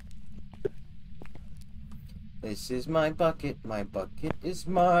 This is my bucket is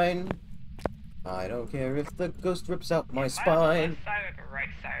mine. I don't care if the ghost rips out my Am I on the spine. left side or the right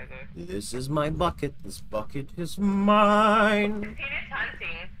side of the... This is my bucket, this bucket is mine. Penis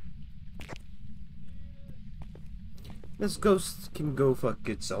hunting. This ghost can go fuck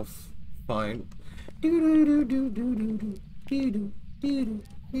itself. Fine.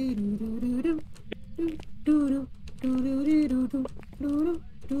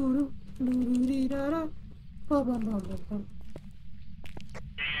 da-da. Bum, bum, bum, bum, bum.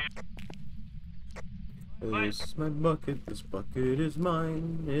 This is my bucket, this bucket is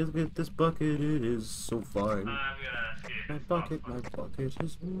mine. Look at this bucket, it is so fine. My bucket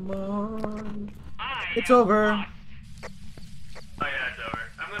is mine. It's over. Oh yeah, it's over.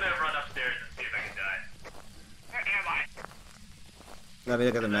 I'm gonna run upstairs and see if I can die. Where am I? Let me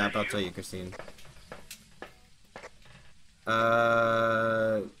look at the map, I'll tell you, Christine.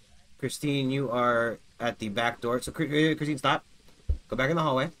 Christine, you are at the back door. So, Christine, stop. Go back in the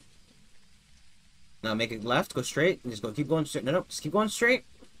hallway. Now make it left, go straight, and just keep going straight. No, just keep going straight,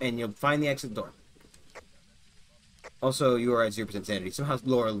 and you'll find the exit door. Also, you are at 0% sanity. Somehow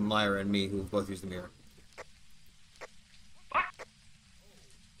Laura, Lyra, and me, who both use the mirror.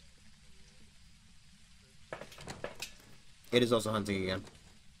 It is also hunting again.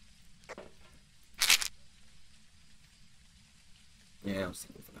 Yeah, I was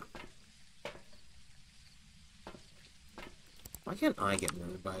thinking for that. Why can't I get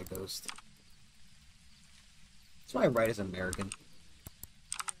murdered by a ghost? That's why I write as American.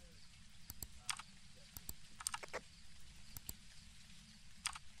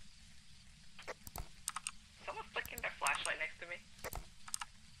 Someone flicking their flashlight next to me.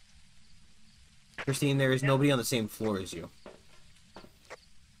 Christine, there is nobody on the same floor as you.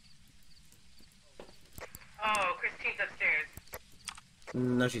 Oh, Christine's upstairs.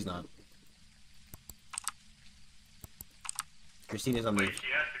 No, she's not. Christine is on the...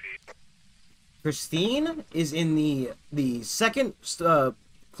 Christine is in the second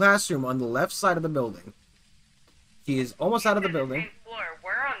classroom on the left side of the building. She is almost out of the building. Main floor.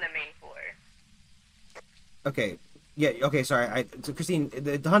 We're on the main floor. Okay. Yeah, okay, sorry. So Christine,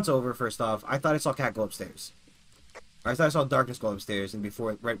 the hunt's over, first off. I thought I saw Cat go upstairs. I thought I saw Darkness go upstairs and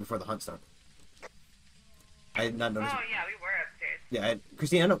right before the hunt started. I did not notice. Oh, yeah, we were upstairs. Yeah,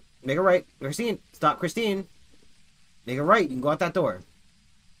 Christine, I know. Make a right. Christine, stop, Christine. Make a right. You can go out that door.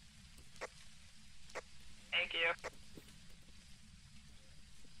 Thank you.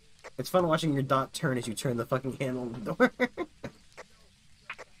 It's fun watching your dot turn as you turn the fucking handle on the door. I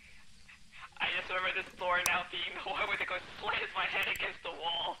just remember this floor now being the one where it goes slams my head against the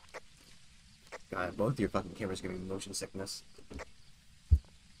wall. God, both your fucking cameras giving me motion sickness.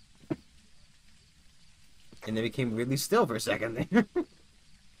 And they became really still for a second there.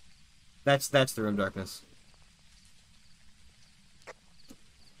 That's the room, Darkness.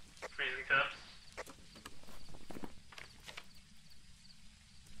 Freezing cups.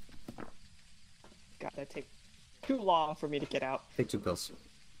 God, that take too long for me to get out. Take 2 pills.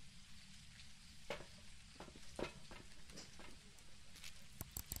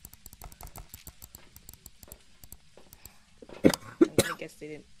 I guess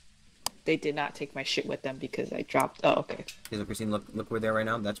they did not take my shit with them because I dropped. Oh, okay. Okay, so Christine, look where they're right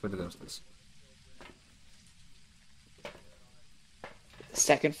now. That's where the ghost is.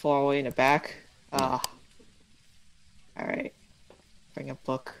 Second floor way in the back. Ah. Alright. Bring a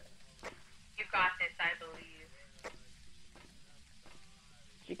book. You got this, I believe.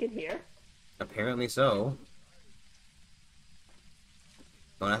 She can hear? Apparently so.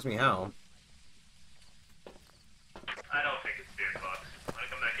 Don't ask me how. I don't think it's Spirit Box. I'm gonna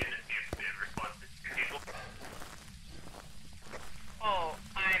come back in and see if it responds to people. Oh,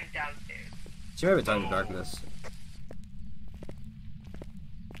 I'm downstairs. She might have been talking to Darkness.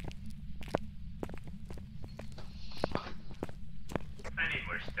 I need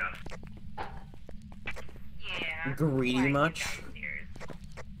more stuff. Yeah. Greedy much? Downstairs.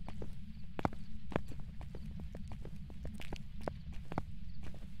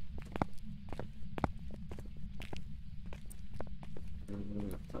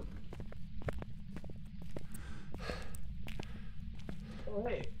 Oh,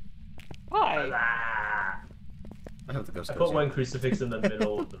 hey. Hi. I hope the ghost I goes put one crucifix in the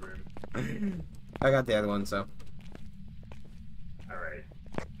middle of the room. I got the other one, so. Alright.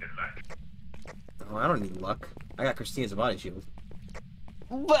 Good luck. Oh, I don't need luck. I got Christine as a body shield.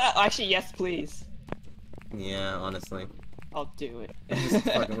 Well, actually, yes, please. Yeah, honestly. I'll do it. Just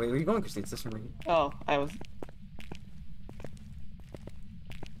fucking, wait, where are you going, Christine? It's this from Oh, I was.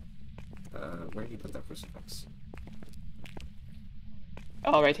 where did you put that crucifix?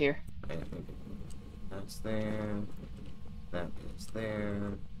 Oh, right here. Okay, that's there. That is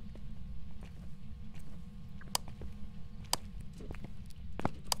there.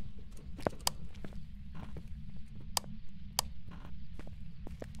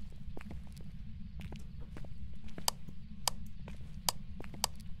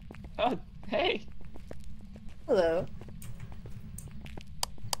 Oh, hey. Hello.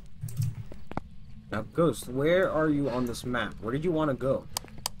 Now, Ghost, where are you on this map? Where did you want to go?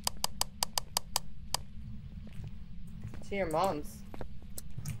 To your mom's.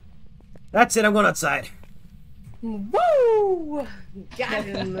 That's it, I'm going outside. Woo! Got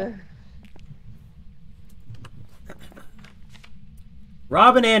him.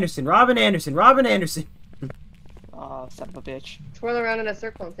 Robin Anderson, Robin Anderson, Robin Anderson. Oh, son of a bitch. Twirl around in a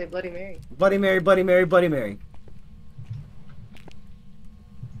circle and say Bloody Mary. Bloody Mary, Bloody Mary, Bloody Mary.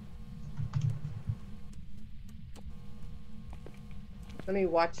 Let me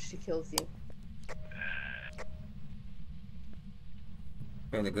watch she kills you.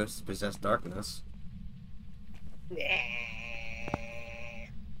 Man, the ghosts possess darkness.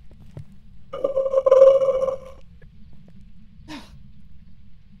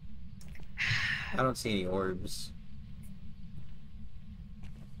 I don't see any orbs.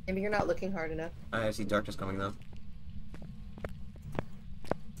 Maybe you're not looking hard enough. I see darkness coming though.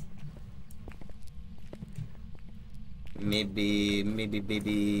 Maybe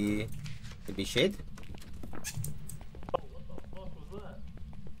shade?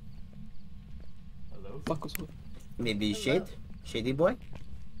 Fuck was what? Maybe shade? Shady boy?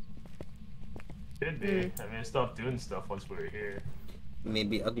 Could be. I mean, it stopped doing stuff once we were here.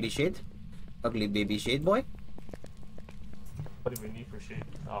 Maybe ugly shade? Ugly baby shade boy? What do we need for shade?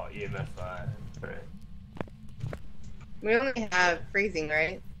 Oh, EMF 5. Right. We only have freezing,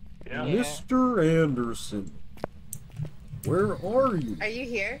 right? Yeah. Mr. Anderson. Where are you? Are you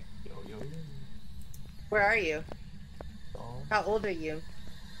here? Yo, yo, yo. Where are you? Oh. How old are you?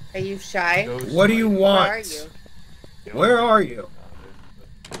 Are you shy? What do you want? Where are you? Where are you?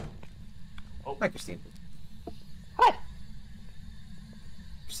 Oh. Hi, Christine. Hi.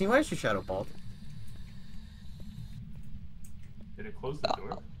 Christine, why is your shadow bald? Did it close the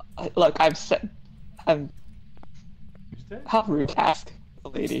door? Look, I'm set. I'm. Who's dead? How rude. Ask the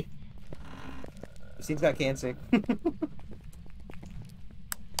lady. Christine's got cancer.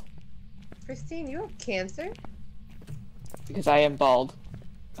 Christine, you have cancer? Because I am bald.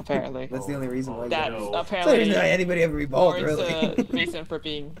 Apparently. That's the only reason why. That's That's apparently. the reason why anybody ever be bald, warrants really. the reason for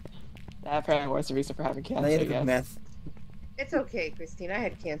being. That apparently was the reason for having cancer. Now you have to I cook guess. meth. It's okay, Christine. I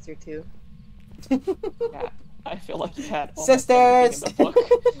had cancer too. Yeah, I feel like you had almost Sisters! everything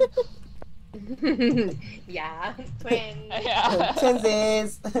in the book. Yeah, twins. Yeah.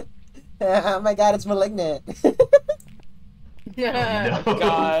 Twinsies! Oh my god, it's malignant. No.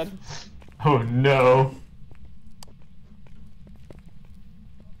 God. Oh no.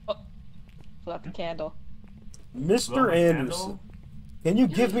 Pull out the candle. Mr. Anderson, can you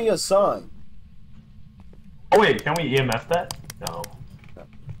give me a sign? Oh wait, can we EMF that? No.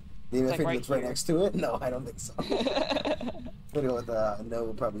 The EMF like like right that's right here. next to it? No, I don't think so. We'll go with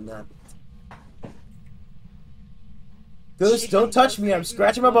no, probably not. Ghost, don't touch me, I'm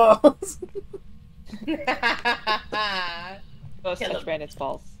scratching my balls. Ghost touch Brandon's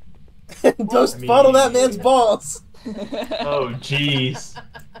balls. Ghost, I mean- follow that man's balls. Oh jeez.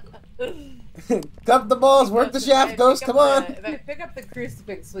 Cup the balls, work the shaft, Ghost, come on. If I pick up the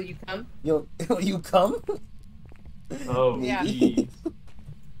crucifix, will you come? Will you come? Oh Yeah. jeez.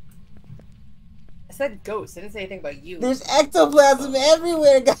 I said ghost. I didn't say anything about you. There's ectoplasm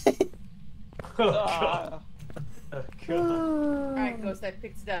everywhere, guys. Oh god. Oh god. Alright, ghost, I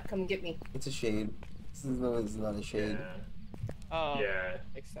picked it up. Come get me. It's a shade. This is not a shade. Oh, Yeah.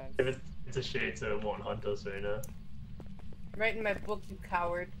 makes sense. If it's a shade, so it won't hunt us right now. Right in my book, you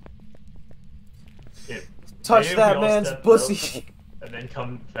coward. If Touch maybe that we all man's step pussy. up and then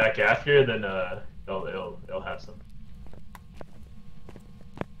come back after, then it'll have some.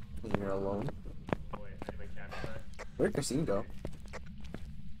 You're alone. Oh wait, I need my camera back. Where'd Christine go?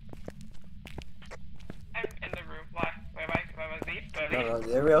 I'm in the room. Why? Why am I leave? But No,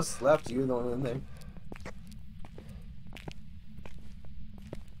 everybody else left. You're the one in there.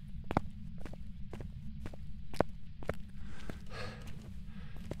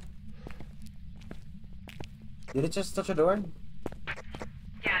 Did it just touch a door?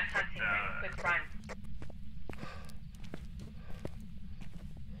 Yeah, it's hunting. Quick run.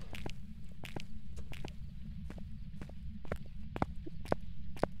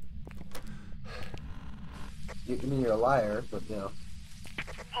 You mean you're a liar, but you know.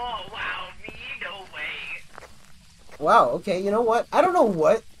 Oh wow, me no way. Wow, okay, you know what? I don't know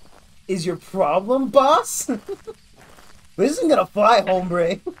what is your problem, boss. But this isn't gonna fly,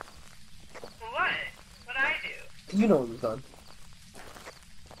 hombre. What? What'd I do? You know what we've done.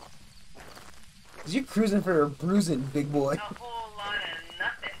 Cause you're cruising for a bruising, big boy. A whole lot of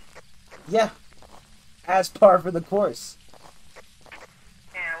nothing. Yeah. As par for the course.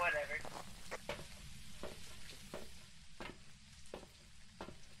 Yeah, whatever.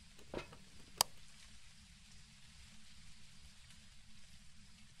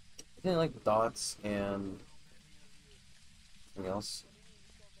 I didn't like the dots and something else.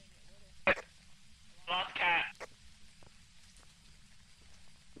 Lost cat.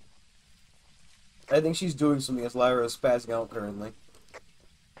 I think she's doing something as Lyra is spazzing out currently.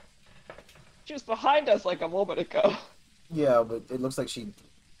 She was behind us like a moment ago. Yeah, but it looks like she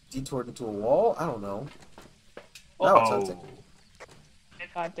detoured into a wall? I don't know. Now it's hunting.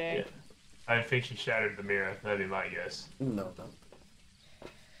 God dang. Yeah. I think she shattered the mirror. That'd be my guess. No.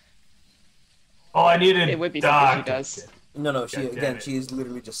 Oh, I needed It would be Doc. something she does. No, she God damn it. she is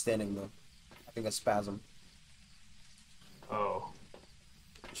literally just standing there. Having a spasm. Oh.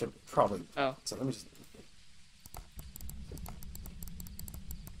 Should probably. Oh. So let me just.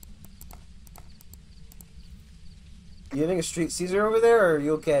 You having a street Caesar over there, or are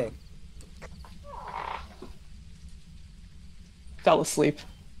you okay? Fell asleep.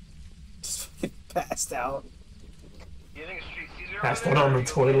 Just passed out. You think a street Caesar over Passed there, out on or the you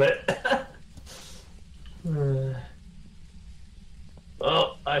toilet.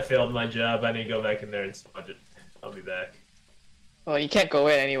 Oh, I failed my job. I need to go back in there and smudge it. I'll be back. Well, you can't go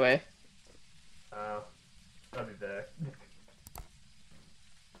in anyway. I'll be back.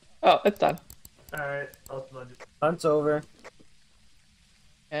 Oh, it's done. Alright, I'll smudge it. Hunt's over.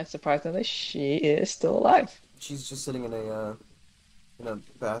 And surprisingly, she is still alive. She's just sitting in a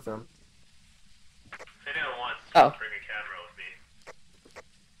bathroom. They didn't want Oh. to bring a camera with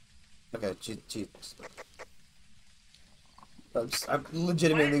me. Okay, I'm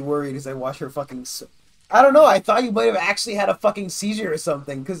legitimately worried as I watch her fucking. I don't know. I thought you might have actually had a fucking seizure or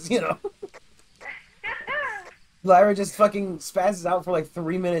something, because Lyra just fucking spazzes out for like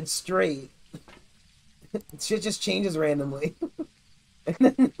 3 minutes straight. Shit just changes randomly. And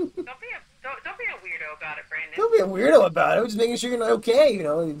then, Don't be a weirdo about it, Brandon. don't be a weirdo about it. I'm just making sure you're not okay.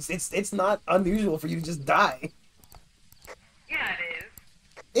 It's not unusual for you to just die. Yeah, it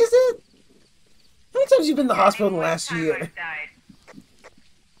is. Is it? How many times have you been in the hospital in the last Time year? I've died.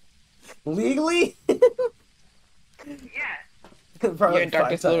 Legally? Yeah. Probably You and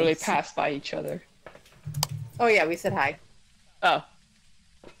Darkness 5 literally times. passed by each other. Oh yeah, we said hi. Oh.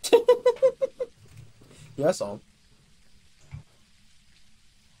 Yeah, I saw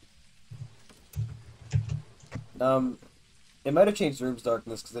him. It might have changed Room's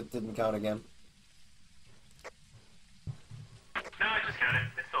darkness because it didn't count again. No, I just got it.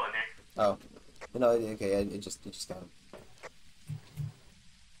 It's still in there. Oh. Okay, it just counted.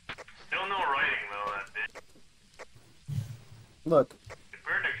 Still no writing though. That bit. Look, It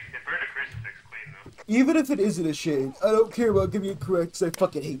burned a crucifix clean though. even if it isn't a shade, I don't care about giving it correct because I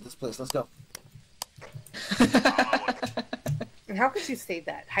fucking hate this place. Let's go. And how could you say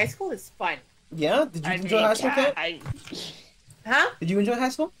that? High school is fun. Yeah? Did you enjoy high school, Kat? Huh? Did you enjoy high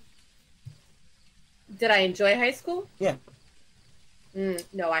school? Did I enjoy high school? Yeah. No,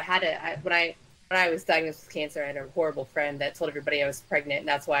 when I was diagnosed with cancer, I had a horrible friend that told everybody I was pregnant, and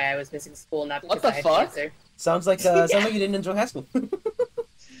that's why I was missing school, not because What the I had fuck? cancer. Sounds like you didn't enjoy high school.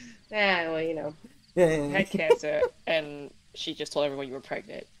 Yeah, well, You had cancer, and she just told everyone you were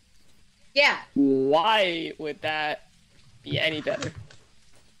pregnant. Yeah. Why would that be any better?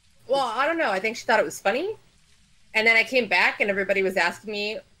 Well, I don't know. I think she thought it was funny. And then I came back and everybody was asking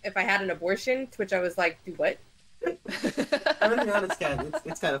me if I had an abortion, to which I was like, do what? I'm gonna be honest, Kat.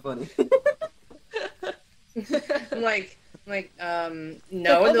 It's kind of funny. I'm like, no. And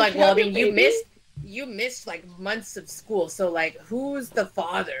they're like, well, I mean, you missed like months of school. So like, who's the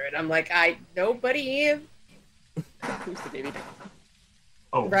father? And I'm like, nobody. Who's the baby?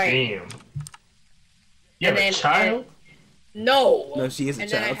 Oh, Right. damn. You have a child? No. No, she is a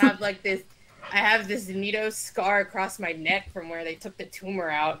and child. then I have this neato scar across my neck from where they took the tumor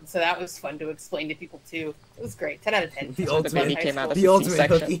out. So that was fun to explain to people too. It was great. 10 out of 10. The baby came out of the ultimate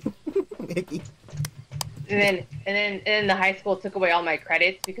C-section. hooky. Hickey. And then the high school took away all my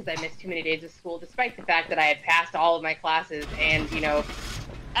credits because I missed too many days of school, despite the fact that I had passed all of my classes. And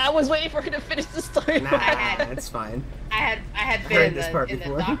I was waiting for her to finish the story. Nah, it's fine. I had heard been this part in the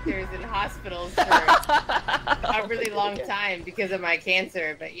before. doctors and hospitals for a really long time because of my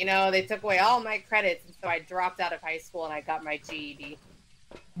cancer. But they took away all my credits, and so I dropped out of high school and I got my GED.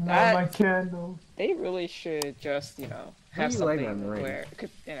 Not my candle. They really should just, have do you like something on the ring? where,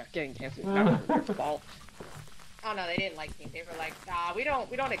 getting cancer is not their fault. Oh no, they didn't like me. They were like, "Nah, we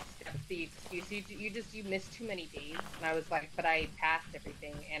don't accept the excuse. You missed too many days." And I was like, "But I passed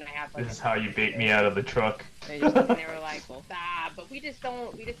everything, and I have like." This is how you bait me out of the truck. And they were like, but we just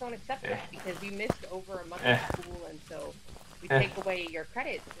don't accept that because you missed over a month of school, and so we take away your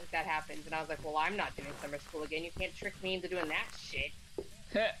credits if that happens." And I was like, "Well, I'm not doing summer school again. You can't trick me into doing that shit."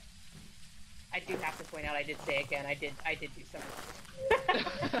 I do have to point out, I did say again, I did do summer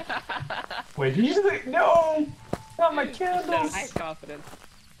school. Wait, did you say no? Got my Showed candles. high confidence.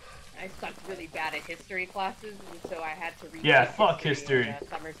 I sucked really bad at history classes, and so I had to read Yeah, fuck history. in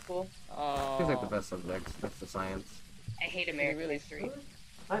summer school. Seems like the best subject. That's the science. I hate American history.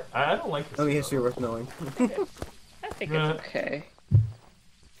 I don't like history. Only history worth knowing. I think it's okay.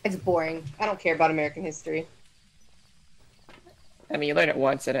 It's boring. I don't care about American history. I mean, you learn it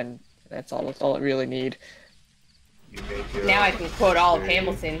once, and then that's all it really need. Now I can quote all of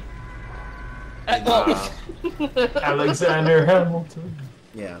Hamilton. Alexander Hamilton.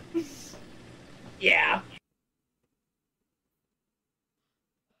 Yeah. Yeah.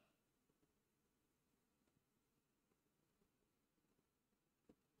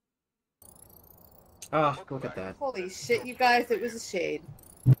 Oh, look at that. Holy shit, you guys, it was a shade.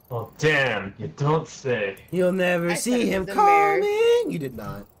 Oh, damn. You don't say. You'll never I see said it him was a mare. coming! You did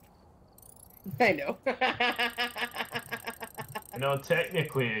not. I know. You know,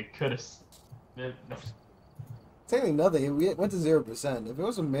 technically, it could have... No. Technically nothing. We went to 0%. If it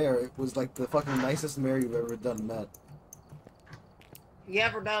was a mayor, it was like the fucking nicest mayor you've ever done met. You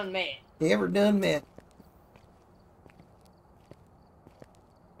ever done man? You ever done met?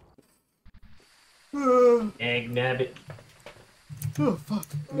 Egg nabbit. Oh, fuck.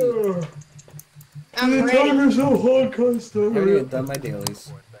 I'm ready. so hard, I already done my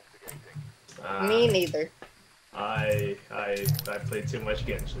dailies. Me neither. I played too much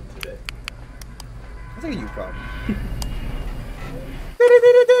Genshin today. That's like a you problem.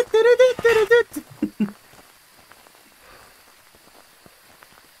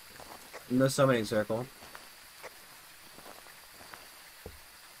 No summoning circle.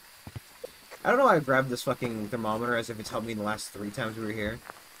 I don't know why I grabbed this fucking thermometer as if it's helped me the last 3 times we were here.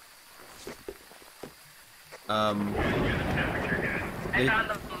 I found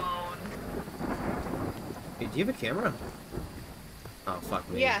the phone. Hey, do you have a camera? Oh, fuck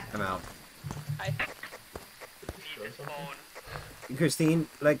me. Yeah. I'm out. I need this phone. Christine,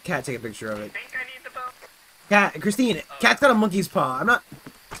 let Cat take a picture of it. I think I need the phone. Cat, Christine, Cat's got a monkey's paw. I'm not...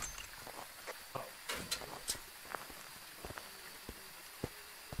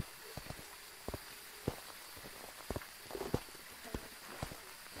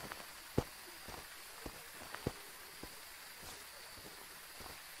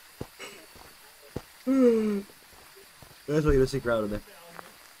 That's why you're a secret out of there.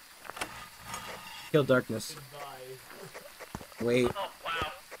 Kill darkness. Wait. Oh,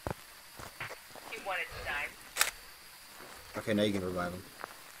 wow. He wanted to die. Okay, now you can revive him.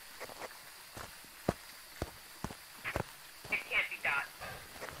 It can't be done.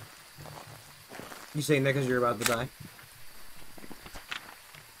 You saying that because you're about to die?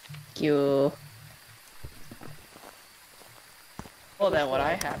 You. Well, then what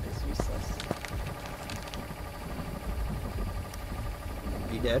I have is useless.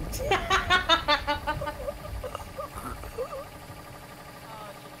 You dead?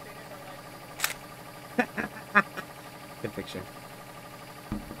 Good picture.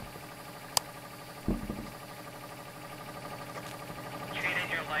 Traded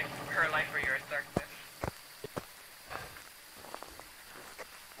your life, her life for yours, darkness.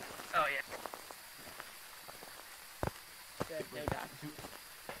 Oh, yeah. No doc.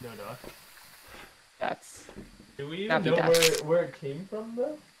 No, Doc. That's. Do we Not even know Doc. where it came from,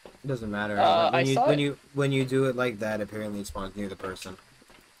 though? It doesn't matter. I saw it. When you do it like that, apparently it spawns near the person.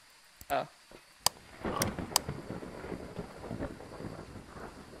 Oh.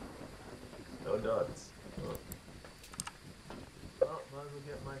 No dots. Oh, might as well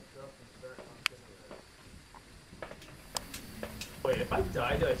get my stuff and start hunting. Wait, if I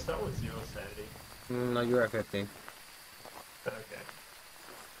die, do I start with 0 sanity? No, you're at 50. Okay.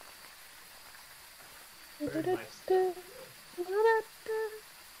 Where's my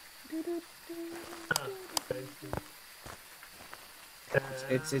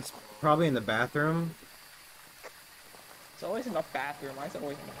It's probably in the bathroom. It's always in the bathroom. Why is it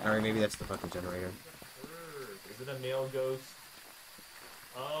always in the bathroom? Or maybe that's the fucking generator. Is it a male ghost?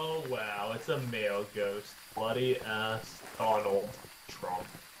 Oh wow, it's a male ghost. Bloody ass Donald Trump.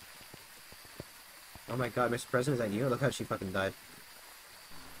 Oh my god, Mr. President, is that you? Look how she fucking died.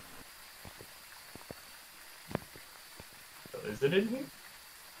 Is it in here?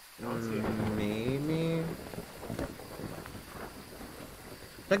 I don't see it. Maybe.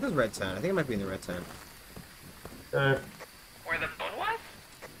 Check this red sign. I think it might be in the red sign. Where the phone was?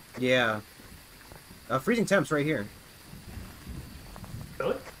 Yeah. Freezing temps right here.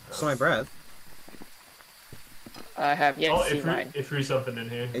 Really? Saw my breath. I have yet Oh, to see mine. it threw something in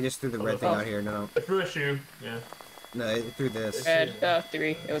here. It just threw the red thing out here. No. It threw a shoe. Yeah. No, it threw this. Red,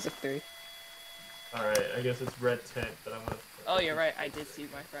 3. It was a 3. Alright, I guess it's red tent, but I'm gonna... Oh, you're right. I did see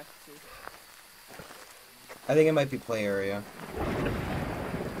my breath too. I think it might be play area.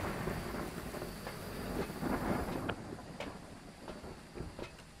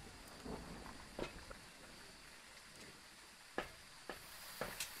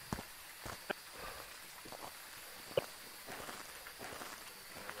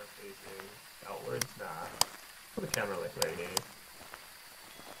 Camera facing outwards? Nah. Put the camera like right here.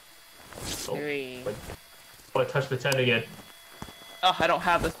 Oh, Three. I touched the 10 again. Oh, I don't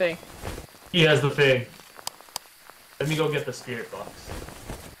have the thing. He has the thing. Let me go get the spirit box.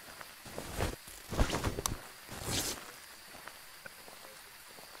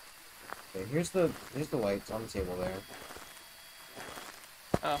 Okay, here's the lights on the table there.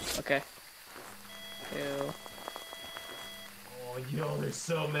 Oh, okay. Ew. Oh, yo, there's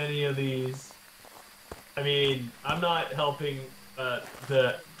so many of these. I mean, I'm not helping, that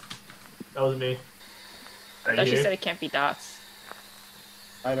was me. Are you She here? said it can't be dots.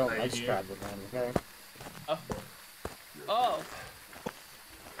 I don't. Are I you just here? grabbed it, man. Okay. Oh. Oh.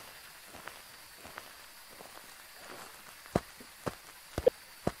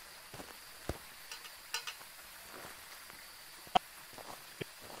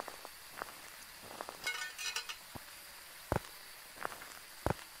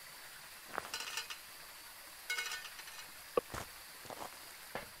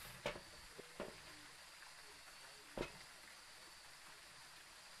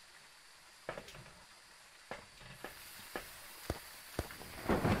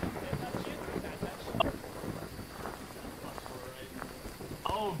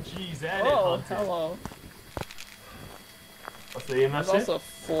 Oh, jeez, that Oh, is hunted. hello. What's the EMF There's say? also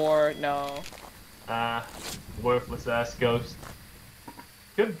 4. No. Worthless ass ghost.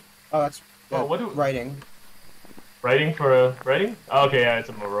 Good. Oh, that's What do writing. writing for writing? Oh, okay, yeah, it's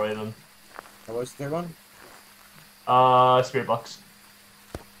a Moroi then. What was the third one? Spirit box.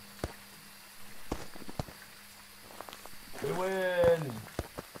 We win.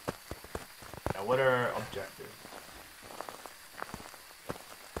 Now, what are objectives?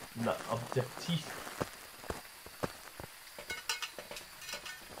 No, objectif.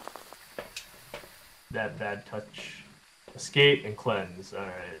 That bad touch. Escape and cleanse.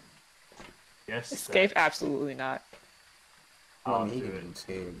 Alright. Yes. Escape? Absolutely not. Well, I'll he do can it.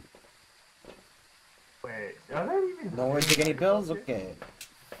 escape. Wait, are there even... No one take any bills? Okay.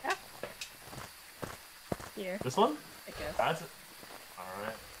 Here. This one? I guess. That's it.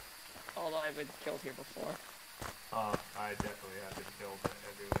 Alright. Although I've been killed here before. Oh, I definitely have been killed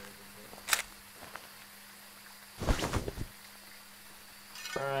everywhere.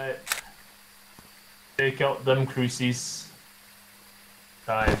 Alright. Take out them crucies.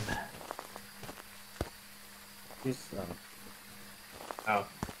 Time. Just, Oh.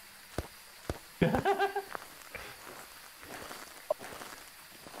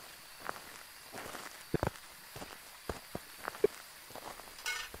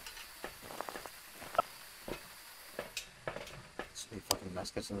 so many fucking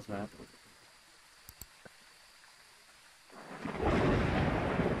mess kits in this map.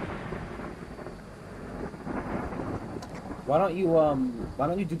 Why don't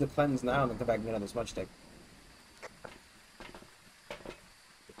you do the cleanse now and then come back and get another smudge stick?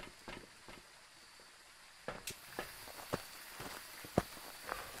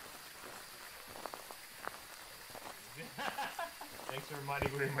 Thanks for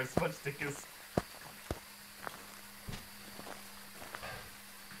reminding me where my smudge stick is.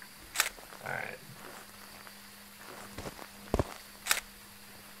 Alright.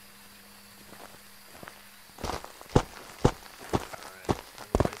 Alright, I'm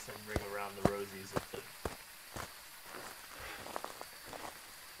gonna place some ring around the rosies.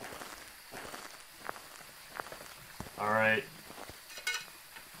 Alright.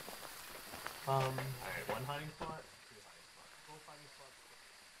 Alright, one hiding spot, two hiding spots, both hiding spots.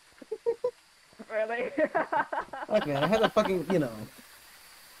 Really? Look, man, I had a fucking, you know.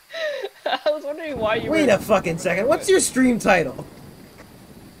 I was wondering why you Wait were... a fucking second. What's your stream title?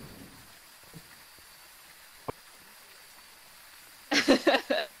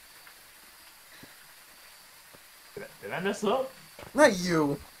 Did I mess up? Not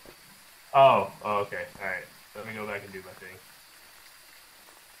you. Oh, okay. Alright. Let me go back and do my thing.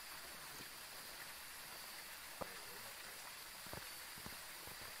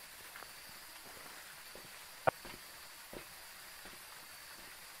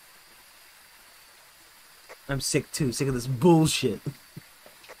 I'm sick too. Sick of this bullshit.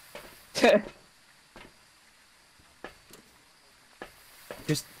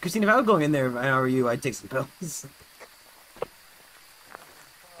 Christine, if I were going in there, if I were you, I'd take some pills.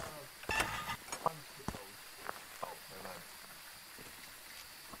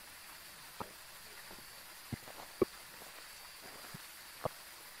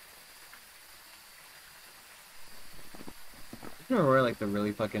 gonna wear like the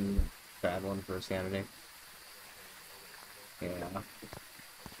really fucking bad one for sanity. Yeah.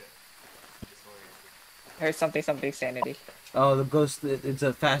 I heard something sanity. Oh, the ghost. It's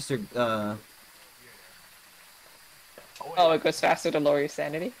a faster. Oh, it goes faster to lower your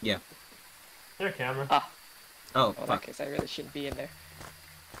sanity? Yeah. There, camera. Ah. Oh, In fuck. that case, I really shouldn't be in there.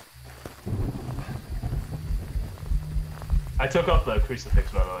 I took off the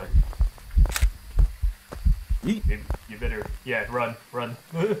crucifix, by the way. You better, yeah, run. All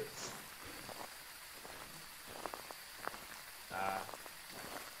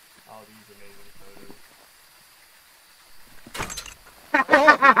these amazing photos.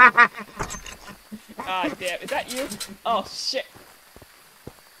 Ah, damn. Is that you? Oh, shit.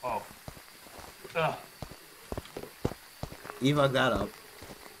 Oh. Evog that up.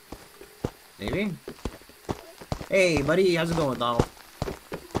 Maybe? Hey, buddy, how's it going, Donald?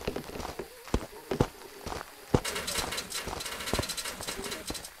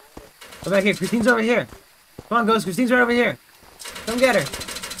 Come back here. Christine's over here. Come on, Ghost. Christine's right over here. Come get her.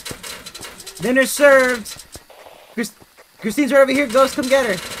 Dinner served. Christine's right over here. Ghost, come get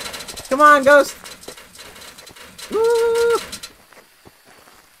her. Come on, Ghost. Woo!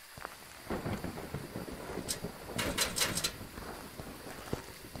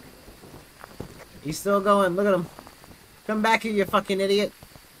 He's still going. Look at him. Come back here, you fucking idiot.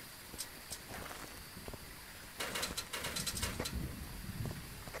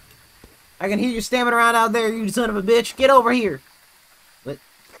 I can hear you stamping around out there, you son of a bitch. Get over here. What?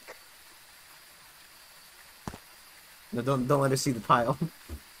 No, don't let her see the pile.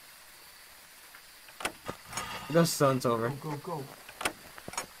 The sun's over. Go. I'll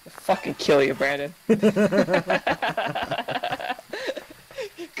fucking kill you, Brandon.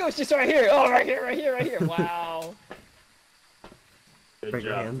 Ghost just right here. Oh, right here. Wow. Good Break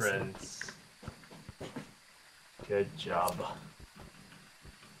your job, hands. friends. Good job.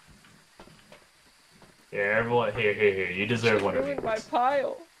 Here, everyone. Here. You deserve one of these. Ruined my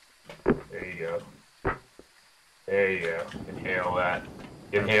pile. There you go. There you go. Inhale that.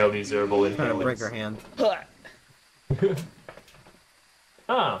 Inhale these herbal Trying to break inhalants. her hand.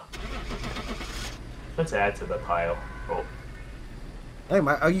 Oh. Let's add to the pile. Oh. Hey,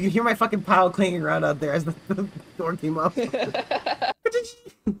 you hear my fucking pile clanging around out there as the door came up. That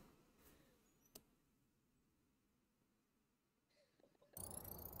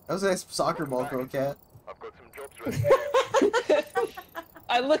was a nice soccer ball throw, cat. I've got some jobs ready.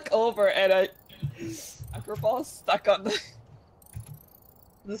 I look over and a ball stuck on the.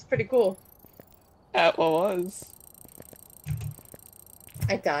 This is pretty cool. At what was?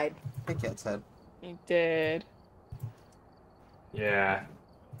 I died. Hey, cat's head. He did. Yeah.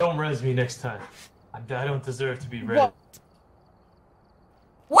 Don't res me next time. I don't deserve to be res.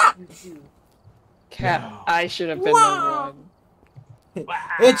 What? Cat, No. I should have been Wow. the one.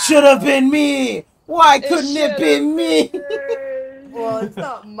 It should have been me! Why couldn't it been me? Well, it's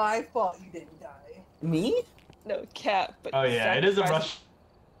not my fault you didn't die. Me? No, Cat, but. Oh yeah, it is a rush.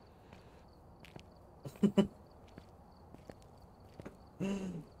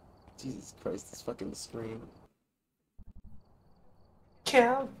 Jesus Christ, this fucking scream.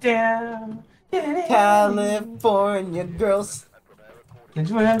 Countdown. California girls.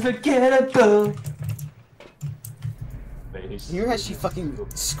 It's unforgettable. You hear how she fucking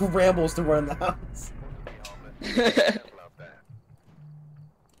scrambles to run in the house?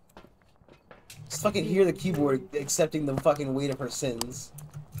 Just fucking hear the keyboard accepting the fucking weight of her sins.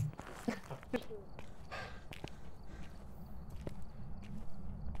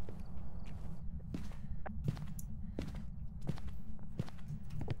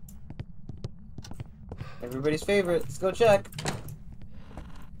 Everybody's favorite. Let's go check.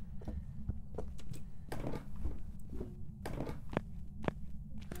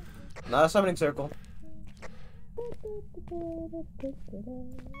 Not a summoning circle.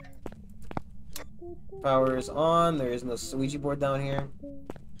 Power is on. There is no Ouija board down here.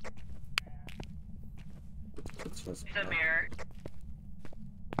 It's a mirror.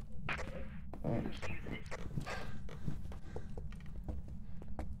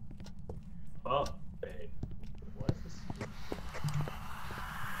 Oh, hey. What is this?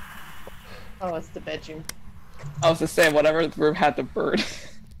 Oh, it's the bedroom. I was just saying, whatever room had the bird.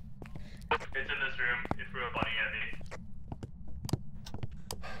 It's in this room. It threw a bunny at me.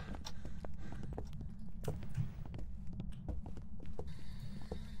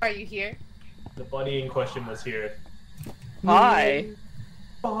 Are you here? The bunny in question was here. Hi.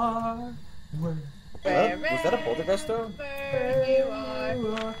 Far. Was that a poltergeist throw? Wherever you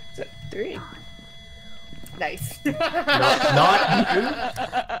are. Is that 3? Nice. Not you?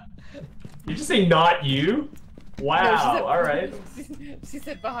 Did you just say not you? Wow. All right. She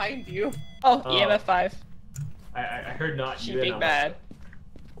said behind you. Oh, Oh. EMF 5. I heard not She you. and big I'm bad.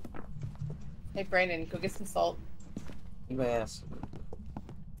 Hey, Brandon, go get some salt. Eat my ass.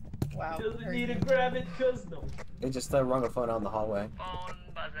 Wow. Doesn't heard need to you. grab it, cause no. They just rung a phone out in the hallway. Phone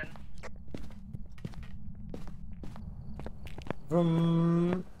buzzing.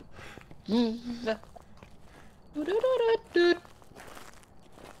 Vroom.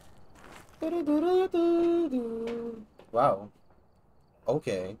 Wow.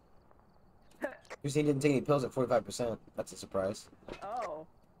 Okay. Christine didn't take any pills at 45%. That's a surprise. Oh.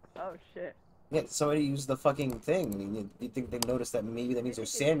 Oh shit. Yeah, somebody used the fucking thing. I mean, you think they noticed that maybe that means their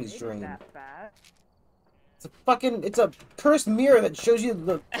sanity's drained. That fast. It's a cursed mirror that shows you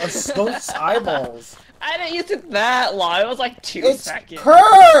the ghost's eyeballs. I didn't use it that long. It was like 2 It's seconds.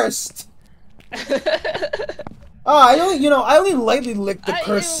 cursed! I only lightly licked the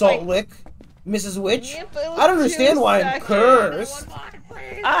cursed salt lick, Mrs. Witch. Yeah, but it was I don't understand 2 why I'm seconds. cursed.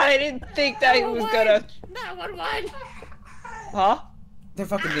 I didn't think that he was gonna. 911! Huh? They're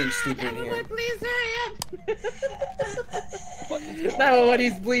fucking being stupid in here. Please hurry up! 911,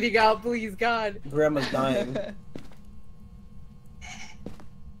 he's bleeding out, please, God. Grandma's dying.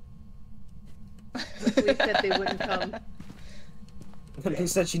 The police said they wouldn't come. They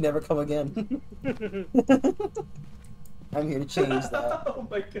said she'd never come again. I'm here to change that. Oh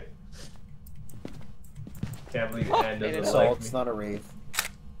my god. Can't believe Anne doesn't It's like all, me. it's not a wraith.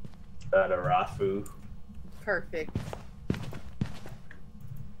 Not a Rafu. Perfect.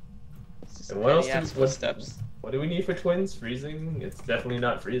 And what else? Yes, What do we need for twins? Freezing? It's definitely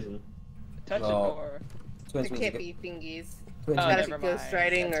not freezing. Touch No. it or. Twins There means can't you be thingies. Twins Oh, Gotta never be ghost mind.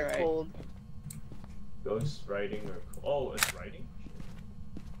 riding That's or right. cold. Ghost writing or oh, it's writing.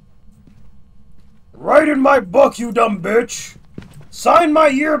 Write in my book, you dumb bitch! Sign my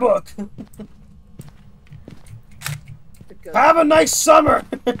yearbook! Have a nice summer!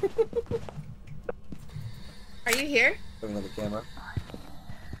 Are you here? Looking at the camera.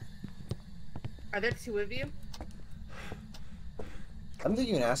 Are there 2 of you? I don't think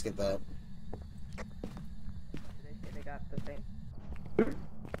you can ask it that. They say they got the same.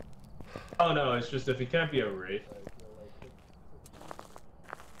 Oh no, it's just if it can't be a wraith.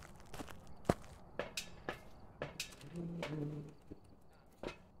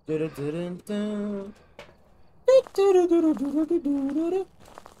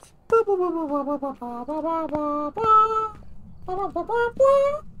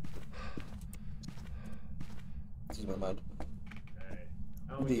 Excuse my mind.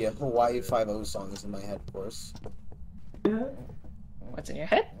 The Hawaii 5-0 song is in my head, of course. What's in your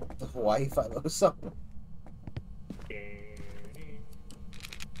head? The Hawaii 5-0 song.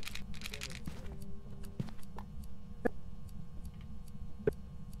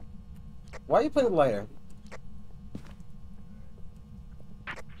 Why are you playing with lighter?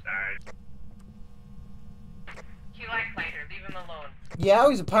 Sorry. He likes lighter. Leave him alone. Yeah,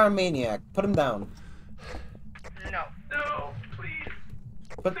 he's a pyromaniac. Put him down. No. No, please.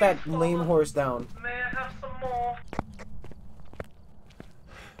 Put that lame horse down. May I have some more?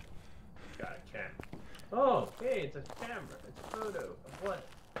 Got a camera. Oh, hey, it's a camera. It's a photo of what?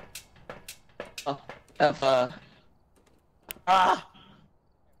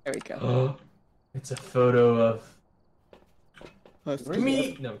 There we go. Oh, it's a photo of Let's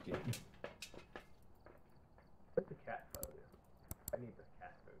me. No I'm kidding. What's the cat photo? I need the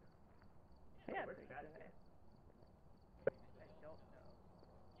cat photo. Yeah, Where's the cat?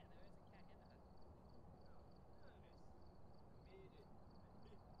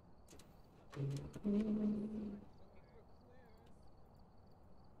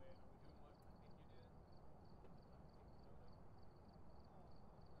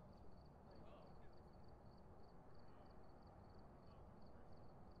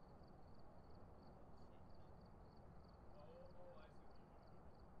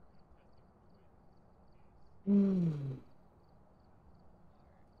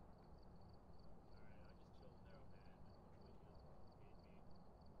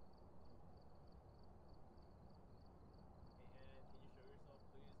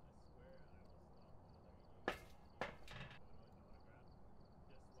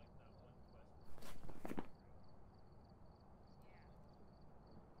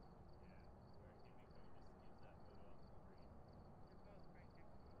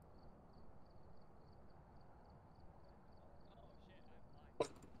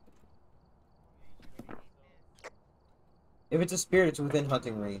 If it's a spirit, it's within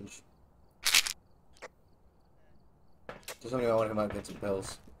hunting range. Just only I want to come out and get some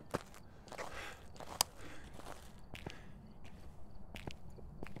pills.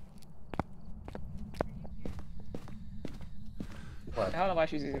 don't know why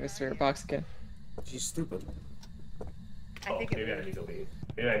she's using the spirit box again. She's stupid. I think maybe I need to leave.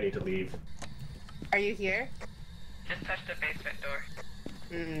 Maybe I need to leave. Are you here? Just touch the basement door.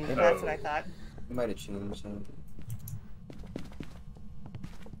 That's what I thought. You might have changed.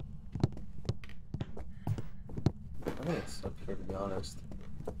 I think it's up here, to be honest.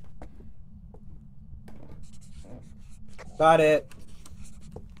 Got it.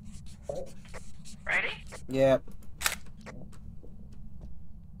 Ready? Yep.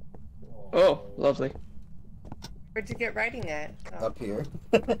 Oh, lovely. Where'd you get writing at? Oh. Up here.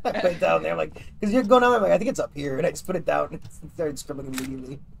 I put it down there, like, because you're going on, I'm like, I think it's up here, and I just put it down and started scribbling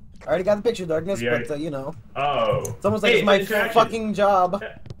immediately. I already got the picture, Darkness, but, you know. Oh. It's almost like it's my fucking job.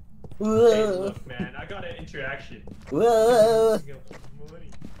 Hey, look, man, I got an interaction. Whoa.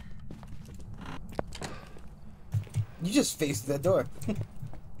 You just faced that door.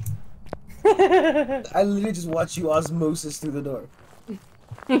 I literally just watched you osmosis through the door.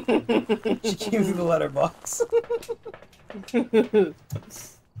 She came through the letterbox.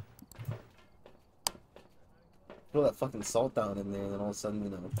 Throw that fucking salt down in there, and then all of a sudden,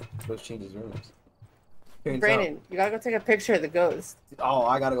 you know, goes changes rooms. Brandon, you gotta go take a picture of the ghost. Oh,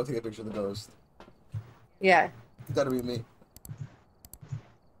 I gotta go take a picture of the ghost. Yeah. It's gotta be me.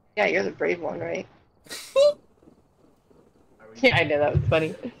 Yeah, you're the brave one, right? Yeah, I know, that was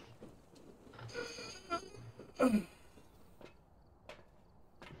funny.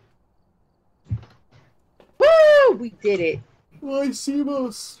 Woo! We did it. Why,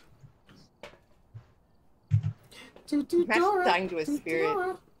 Seamus? Imagine dying to a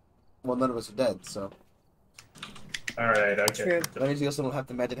spirit. Well, none of us are dead, so. Alright, okay. True. That means you also don't have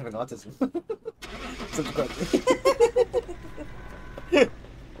to imagine having autism. Such a question.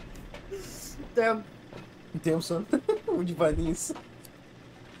 Damn. Damn, son. Where'd you find these?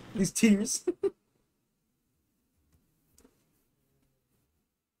 These tears?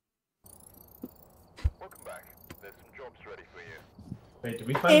 Welcome back. There's some jobs ready for you. Wait, did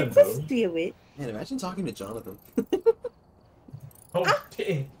we find the moon? Do it. Man, imagine talking to Jonathan. Oh,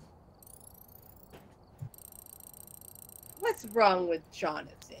 dang. What's wrong with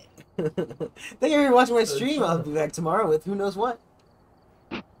Jonathan? Thank you for watching my stream. I'll be back tomorrow with who knows what.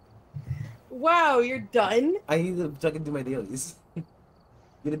 Wow, you're done? I need to fucking do my dailies. I'm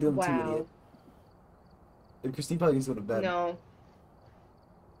gonna do them too, Wow. idiot. And Christine probably needs to go to bed. No.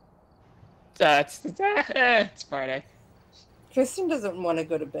 It's Friday. Kristen doesn't want to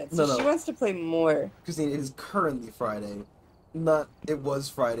go to bed, No, so no. she wants to play more. Christine, it is currently Friday. Not, it was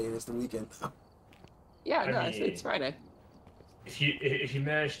Friday and it's the weekend. Yeah, I no, mean- it's Friday. If you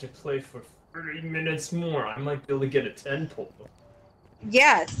manage to play for 30 minutes more, I might be able to get a 10 pull.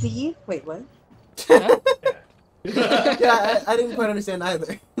 Yeah, see? Wait, what? Yeah, I didn't quite understand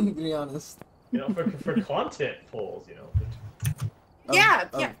either, to be honest. You know, for content pulls, you know. Yeah,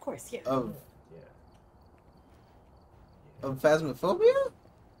 of course, yeah. Of Phasmophobia?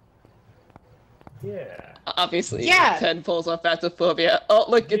 Yeah. Obviously, Yeah. 10 pulls on Phasmophobia. Oh,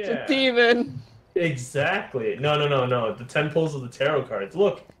 look, it's Yeah. a demon. Exactly. No. The 10 pulls of the tarot cards.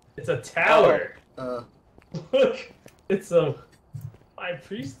 Look, it's a tower. Look, it's a high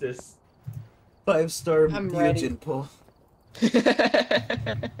priestess. 5-star I'm ready. Theogen pull.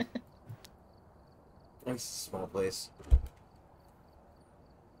 Nice small place.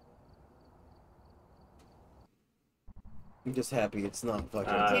 I'm just happy it's not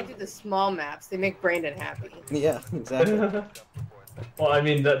fucking. You can't do the small maps. They make Brandon happy. Yeah, exactly. Well, I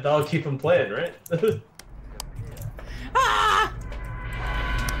mean, that'll keep him playing, right? Ah!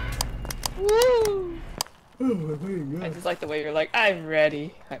 Woo! I just like the way you're like, I'm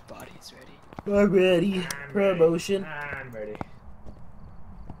ready. My body's ready. I'm ready. Promotion. I'm ready.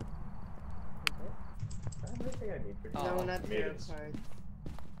 No, not maybe tarot it's- cards.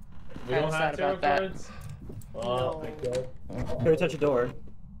 We don't Kinda have sad tarot about that. cards? Oh, No. thank God. Never touch a door.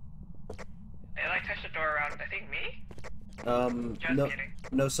 They like touch the door around, I think, me? Just No, kidding.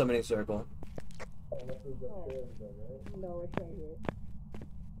 no summoning circle. No, it's right here.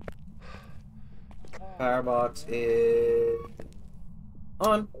 Firebox is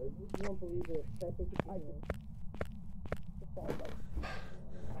on. You won't believe it.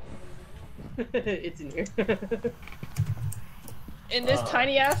 It's in here. In this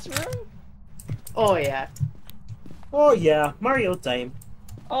tiny ass room? Oh, yeah. Oh yeah, Mario time.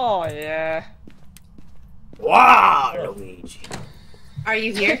 Oh, yeah. Wow, Luigi. Are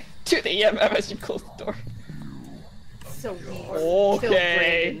you here? To the EMF as you close the door. So weird.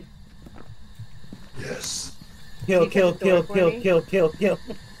 Okay. Yes. Can Kill, you kill, shut the kill, door for kill, me? kill, kill, kill.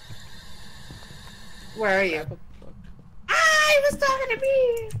 Where are you? I was talking to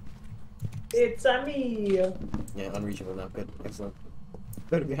me! It's a me. Yeah, unreachable now. Good, excellent.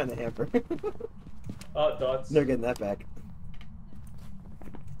 Better behind the hamper. Oh, dots. Never getting that back.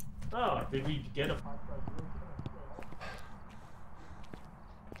 Oh, did we get a...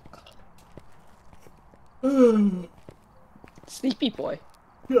 Sleepy boy.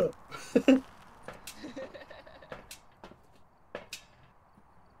 Yeah.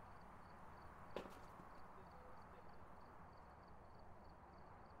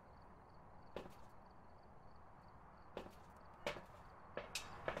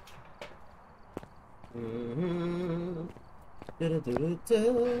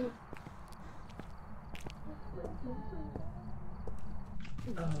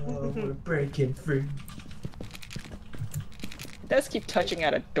 Oh, we're breaking free. It does keep touching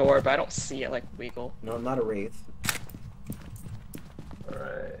at a door, but I don't see it like wiggle. No, I'm not a wraith.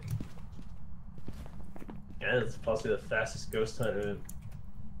 Alright. Yeah, it's possibly the fastest ghost hunt in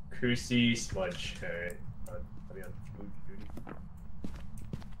Cruci Smudge. Alright. I'll be on food duty.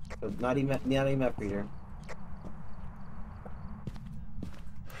 So not even map reader.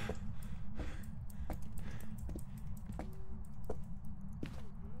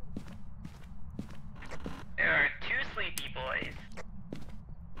 There are 2 sleepy boys.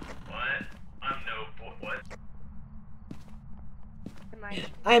 What? I'm no boy. What?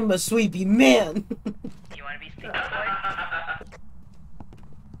 I'm a sweepy man. You want to be sleepy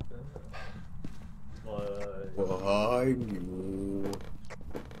boy? Behind you.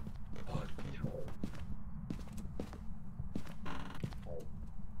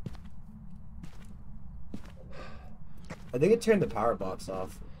 I think it turned the power box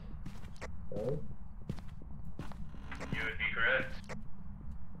off. Oh? You would be correct.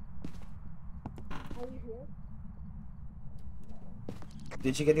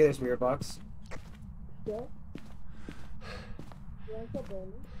 Did you get the other spirit box? Yeah.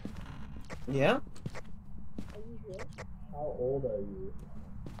 Yeah? How old are you?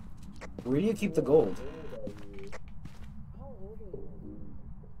 Where do you keep the gold?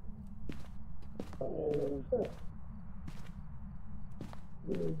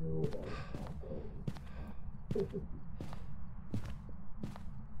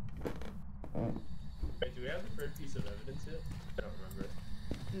 Wait, do we have the third piece of evidence yet? I don't remember.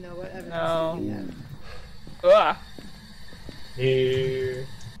 No, what evidence No. do we have? Ugh. Here,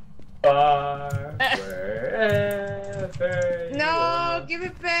 far, wherever you No, are. give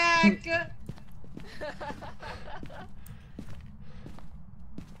it back!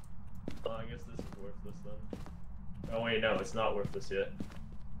 Oh, I guess this is worthless then. Oh wait, no, it's not worthless yet.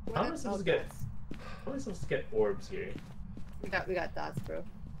 How am I supposed to get? How am I supposed to get orbs here? We got dots, bro.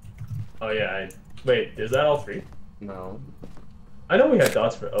 Oh yeah, wait, is that all 3? No. I know we had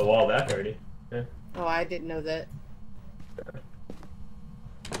dots for a while back already. Yeah. Oh, I didn't know that.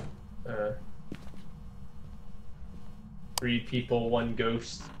 3 people, 1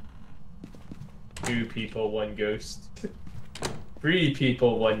 ghost. 2 people, 1 ghost. 3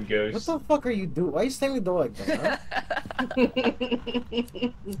 people, 1 ghost. What the fuck are you doing? Why are you standing at the door like that? Huh?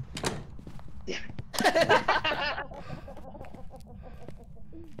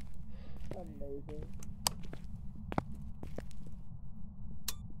 Amazing.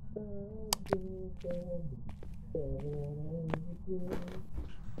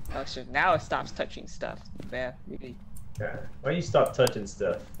 Oh shit, now it stops touching stuff. Man, really. Yeah. Why you stop touching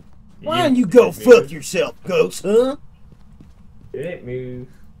stuff? Why don't you go fuck yourself, ghost, huh? It didn't move.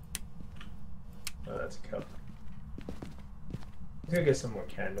 Oh, that's a cup. I'm gonna get some more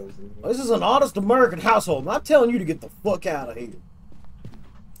candles in here. This is an honest American household. I'm telling you to get the fuck out of here.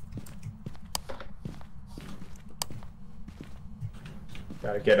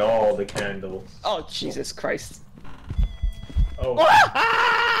 Gotta get all the candles. Oh, Jesus Christ. Oh.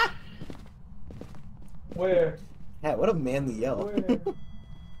 Where? Yeah, what a manly yell. Oh,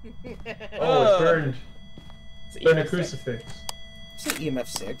 it burned. It's Burn a EMF crucifix. Say EMF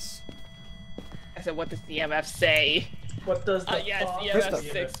 6. I said, what does the EMF say? What does the yes, fuck?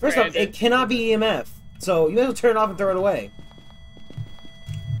 EMF 6. First off, it cannot be EMF. So you may as well turn it off and throw it away.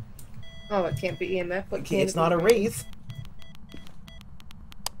 Oh, it can't be EMF? What can It's it not be? a wraith.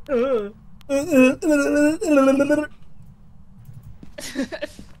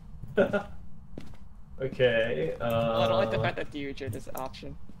 Okay. I don't like the fact that Deogen is an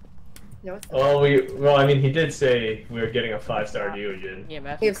option. No, it's not. Well, I mean, he did say we were getting a 5-star Deogen.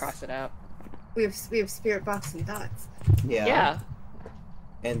 EMF, Yes. cross it out. We have spirit box and dots. Yeah. Yeah.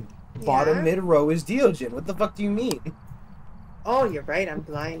 And bottom Yeah? mid row is Deogen. What the fuck do you mean? Oh, you're right. I'm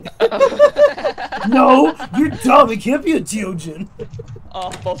blind. No, you're dumb. It can't be a Deogen.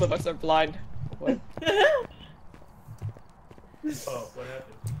 Oh, both of us are blind. What? Oh, what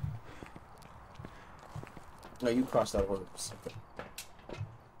happened? No, you crossed out orbs.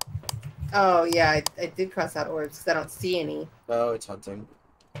 Oh, yeah, I did cross out orbs because I don't see any. Oh, it's hunting.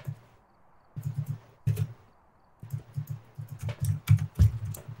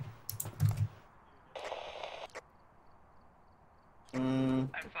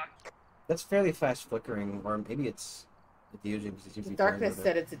 That's fairly fast flickering, or maybe it's a Deogen because it seems to be Darkness playing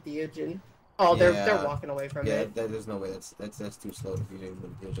said with it. it's a Deogen. Oh, they're walking away from it. Yeah, there's no way. That's too slow to be doing the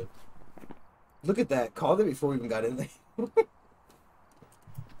Deogen. Look at that. Called it before we even got in there.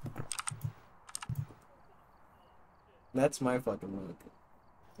 That's my fucking luck.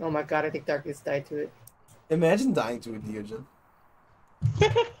 Oh my god, I think Darkness died to it. Imagine dying to a Deogen.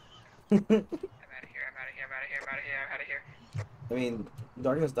 I'm out of here. I mean,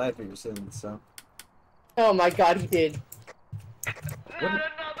 Darkness died for your sins, so. Oh my god, he did.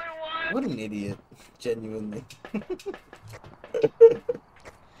 What an idiot. Genuinely.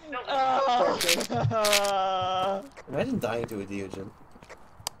 Imagine dying to a Deogen.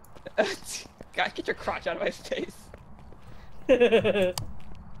 God, get your crotch out of my face.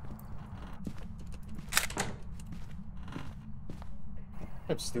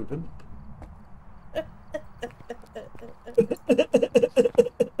 I'm stupid.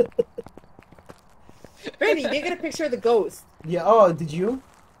 Brady, you did get a picture of the ghost. Yeah, oh, did you?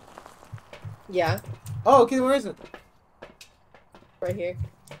 Yeah. Oh, okay, where is it? Right here.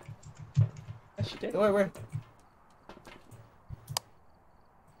 Yes, you did. Oh, wait, where?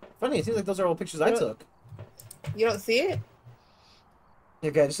 Funny, it seems like those are all pictures I took. You don't see it?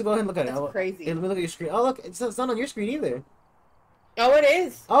 Okay, just go ahead and look at it. That's crazy. Hey, let me look at your screen. Oh, look, it's not on your screen either. Oh, it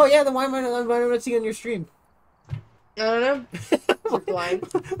is. Oh, yeah, then why am I not seeing it on your stream? I don't know. You're blind.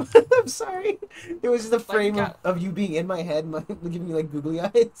 I'm sorry. It was just a frame of you being in my head, giving me like googly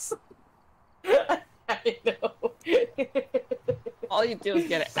eyes. I know. All you do is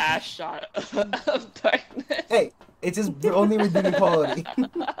get an ass shot of Darkness. Hey, it's his only redeeming quality.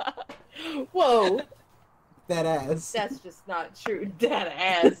 Whoa. That ass. That's just not true. That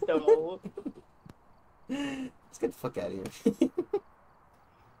ass, though. Let's get the fuck out of here.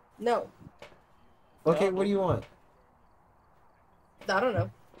 No. Okay, what do you want? I don't know.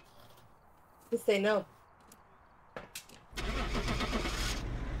 Just say no.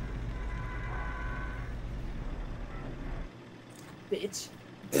 Bitch.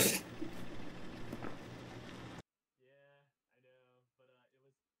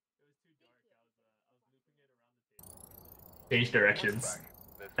 Change directions,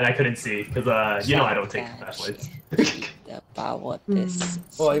 and I couldn't see because you know I don't take flashlights. About what this.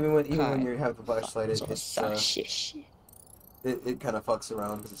 Well, even when you have the flashlight, it kind of fucks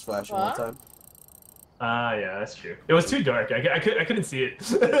around because it's flashing all the time. Yeah, that's true. It was too dark. I couldn't see it.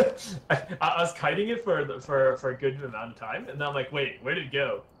 I was kiting it for a good amount of time, and then I'm like, wait, where did it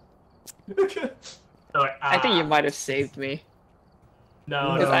go? Like, I think you might have saved me.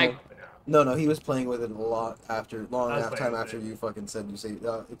 No, no, he was playing with it a lot long enough time after you fucking said you say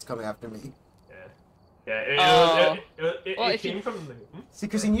it's coming after me. Yeah, it came from the... See,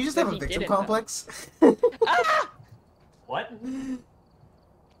 Christine, you just have a victim complex. What?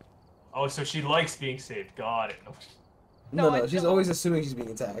 Oh, so she likes being saved. Got it. No, she's always assuming she's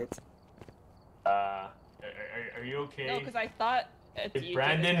being attacked. Are you okay? No, because I thought did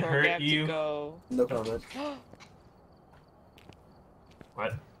Brandon hurt you? No comment.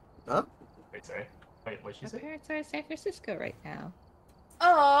 What? Huh? Wait, sorry. Wait, what'd she My say? parents are in San Francisco right now.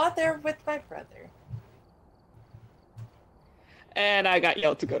 Aw, they're with my brother. And I got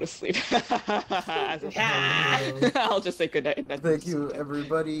yelled to go to sleep. I'll just say goodnight. Thank you,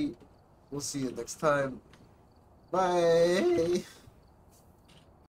 everybody. We'll see you next time. Bye.